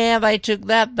they took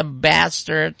that, the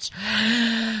bastards.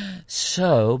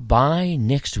 So by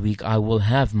next week I will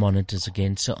have monitors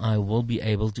again, so I will be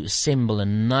able to assemble a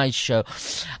nice show.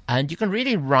 And you can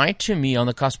really write to me on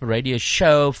the Casper Radio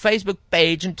Show Facebook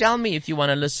page and tell me if you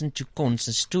want to listen to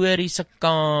Konse Stories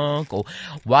Kank, or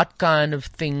what kind of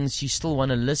things you still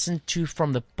want to listen to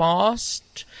from the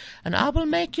past. And I will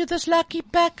make you this lucky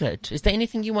packet. Is there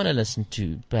anything you want to listen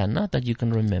to, Bernard, that you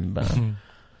can remember?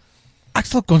 Ek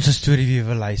sal Konse storie weer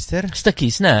wil luister.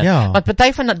 Stukkies, né? Ja. Maar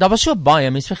party van daar was so baie,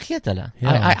 mens vergeet hulle.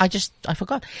 Ja. I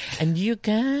forgot. And you,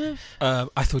 Gav?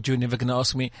 I thought you were never going to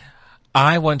ask me.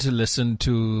 I want to listen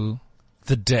to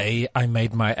the day I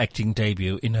made my acting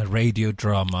debut in a radio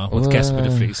drama with Casper de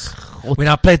Vries. When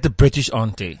I played the British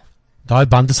auntie. Daai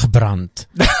band is gebrand.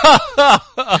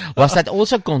 Was that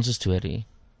also Konse story?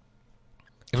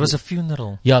 It was a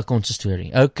funeral. Yeah, Konse story.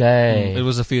 Okay. It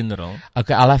was a funeral.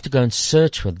 Okay, I'll have to go and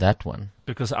search for that one.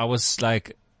 Because I was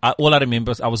like, all I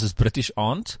remember is I was this British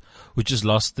aunt who just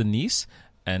lost the niece.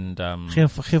 And,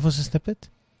 Geef ons 'n snippet.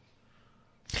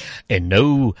 En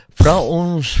nou vra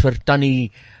ons vir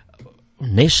Tannie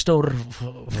Nestor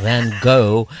van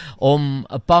Gogh om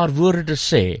 'n paar woorde te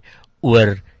sê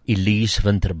oor Elise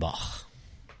Winterbach.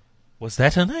 Was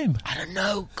that her name? I don't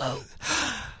know, Go.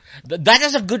 That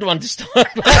is a good one to start.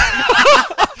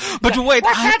 But wait,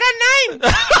 what's her name?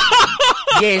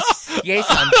 Yes,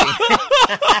 auntie.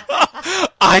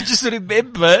 I just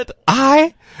remembered,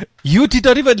 you did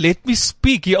not even let me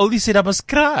speak. You only said I must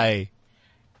cry.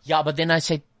 Yeah, but then I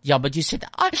said, but you said,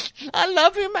 I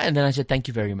love you, man. And then I said, thank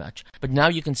you very much. But now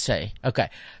you can say, okay,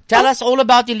 tell us all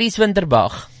about Elise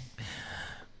Winterbach.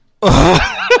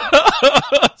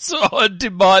 So on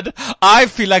demand. I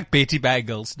feel like Betty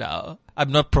Bangles now.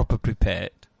 I'm not proper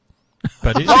prepared.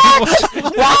 But What?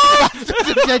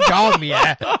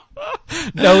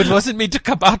 No, it wasn't meant to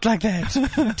come out like that.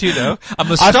 Do you know?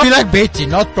 I feel like Betty,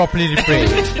 not properly prepared.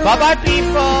 Bye-bye,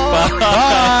 people.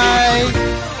 Bye.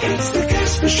 It's the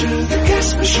Casper Show, the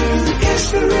Casper Show, the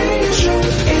Casper Radio Show.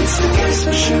 It's the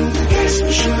Casper Show, the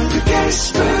Casper Show, the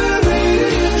Casper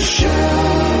Radio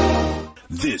Show.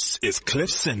 This is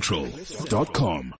CliffCentral.com.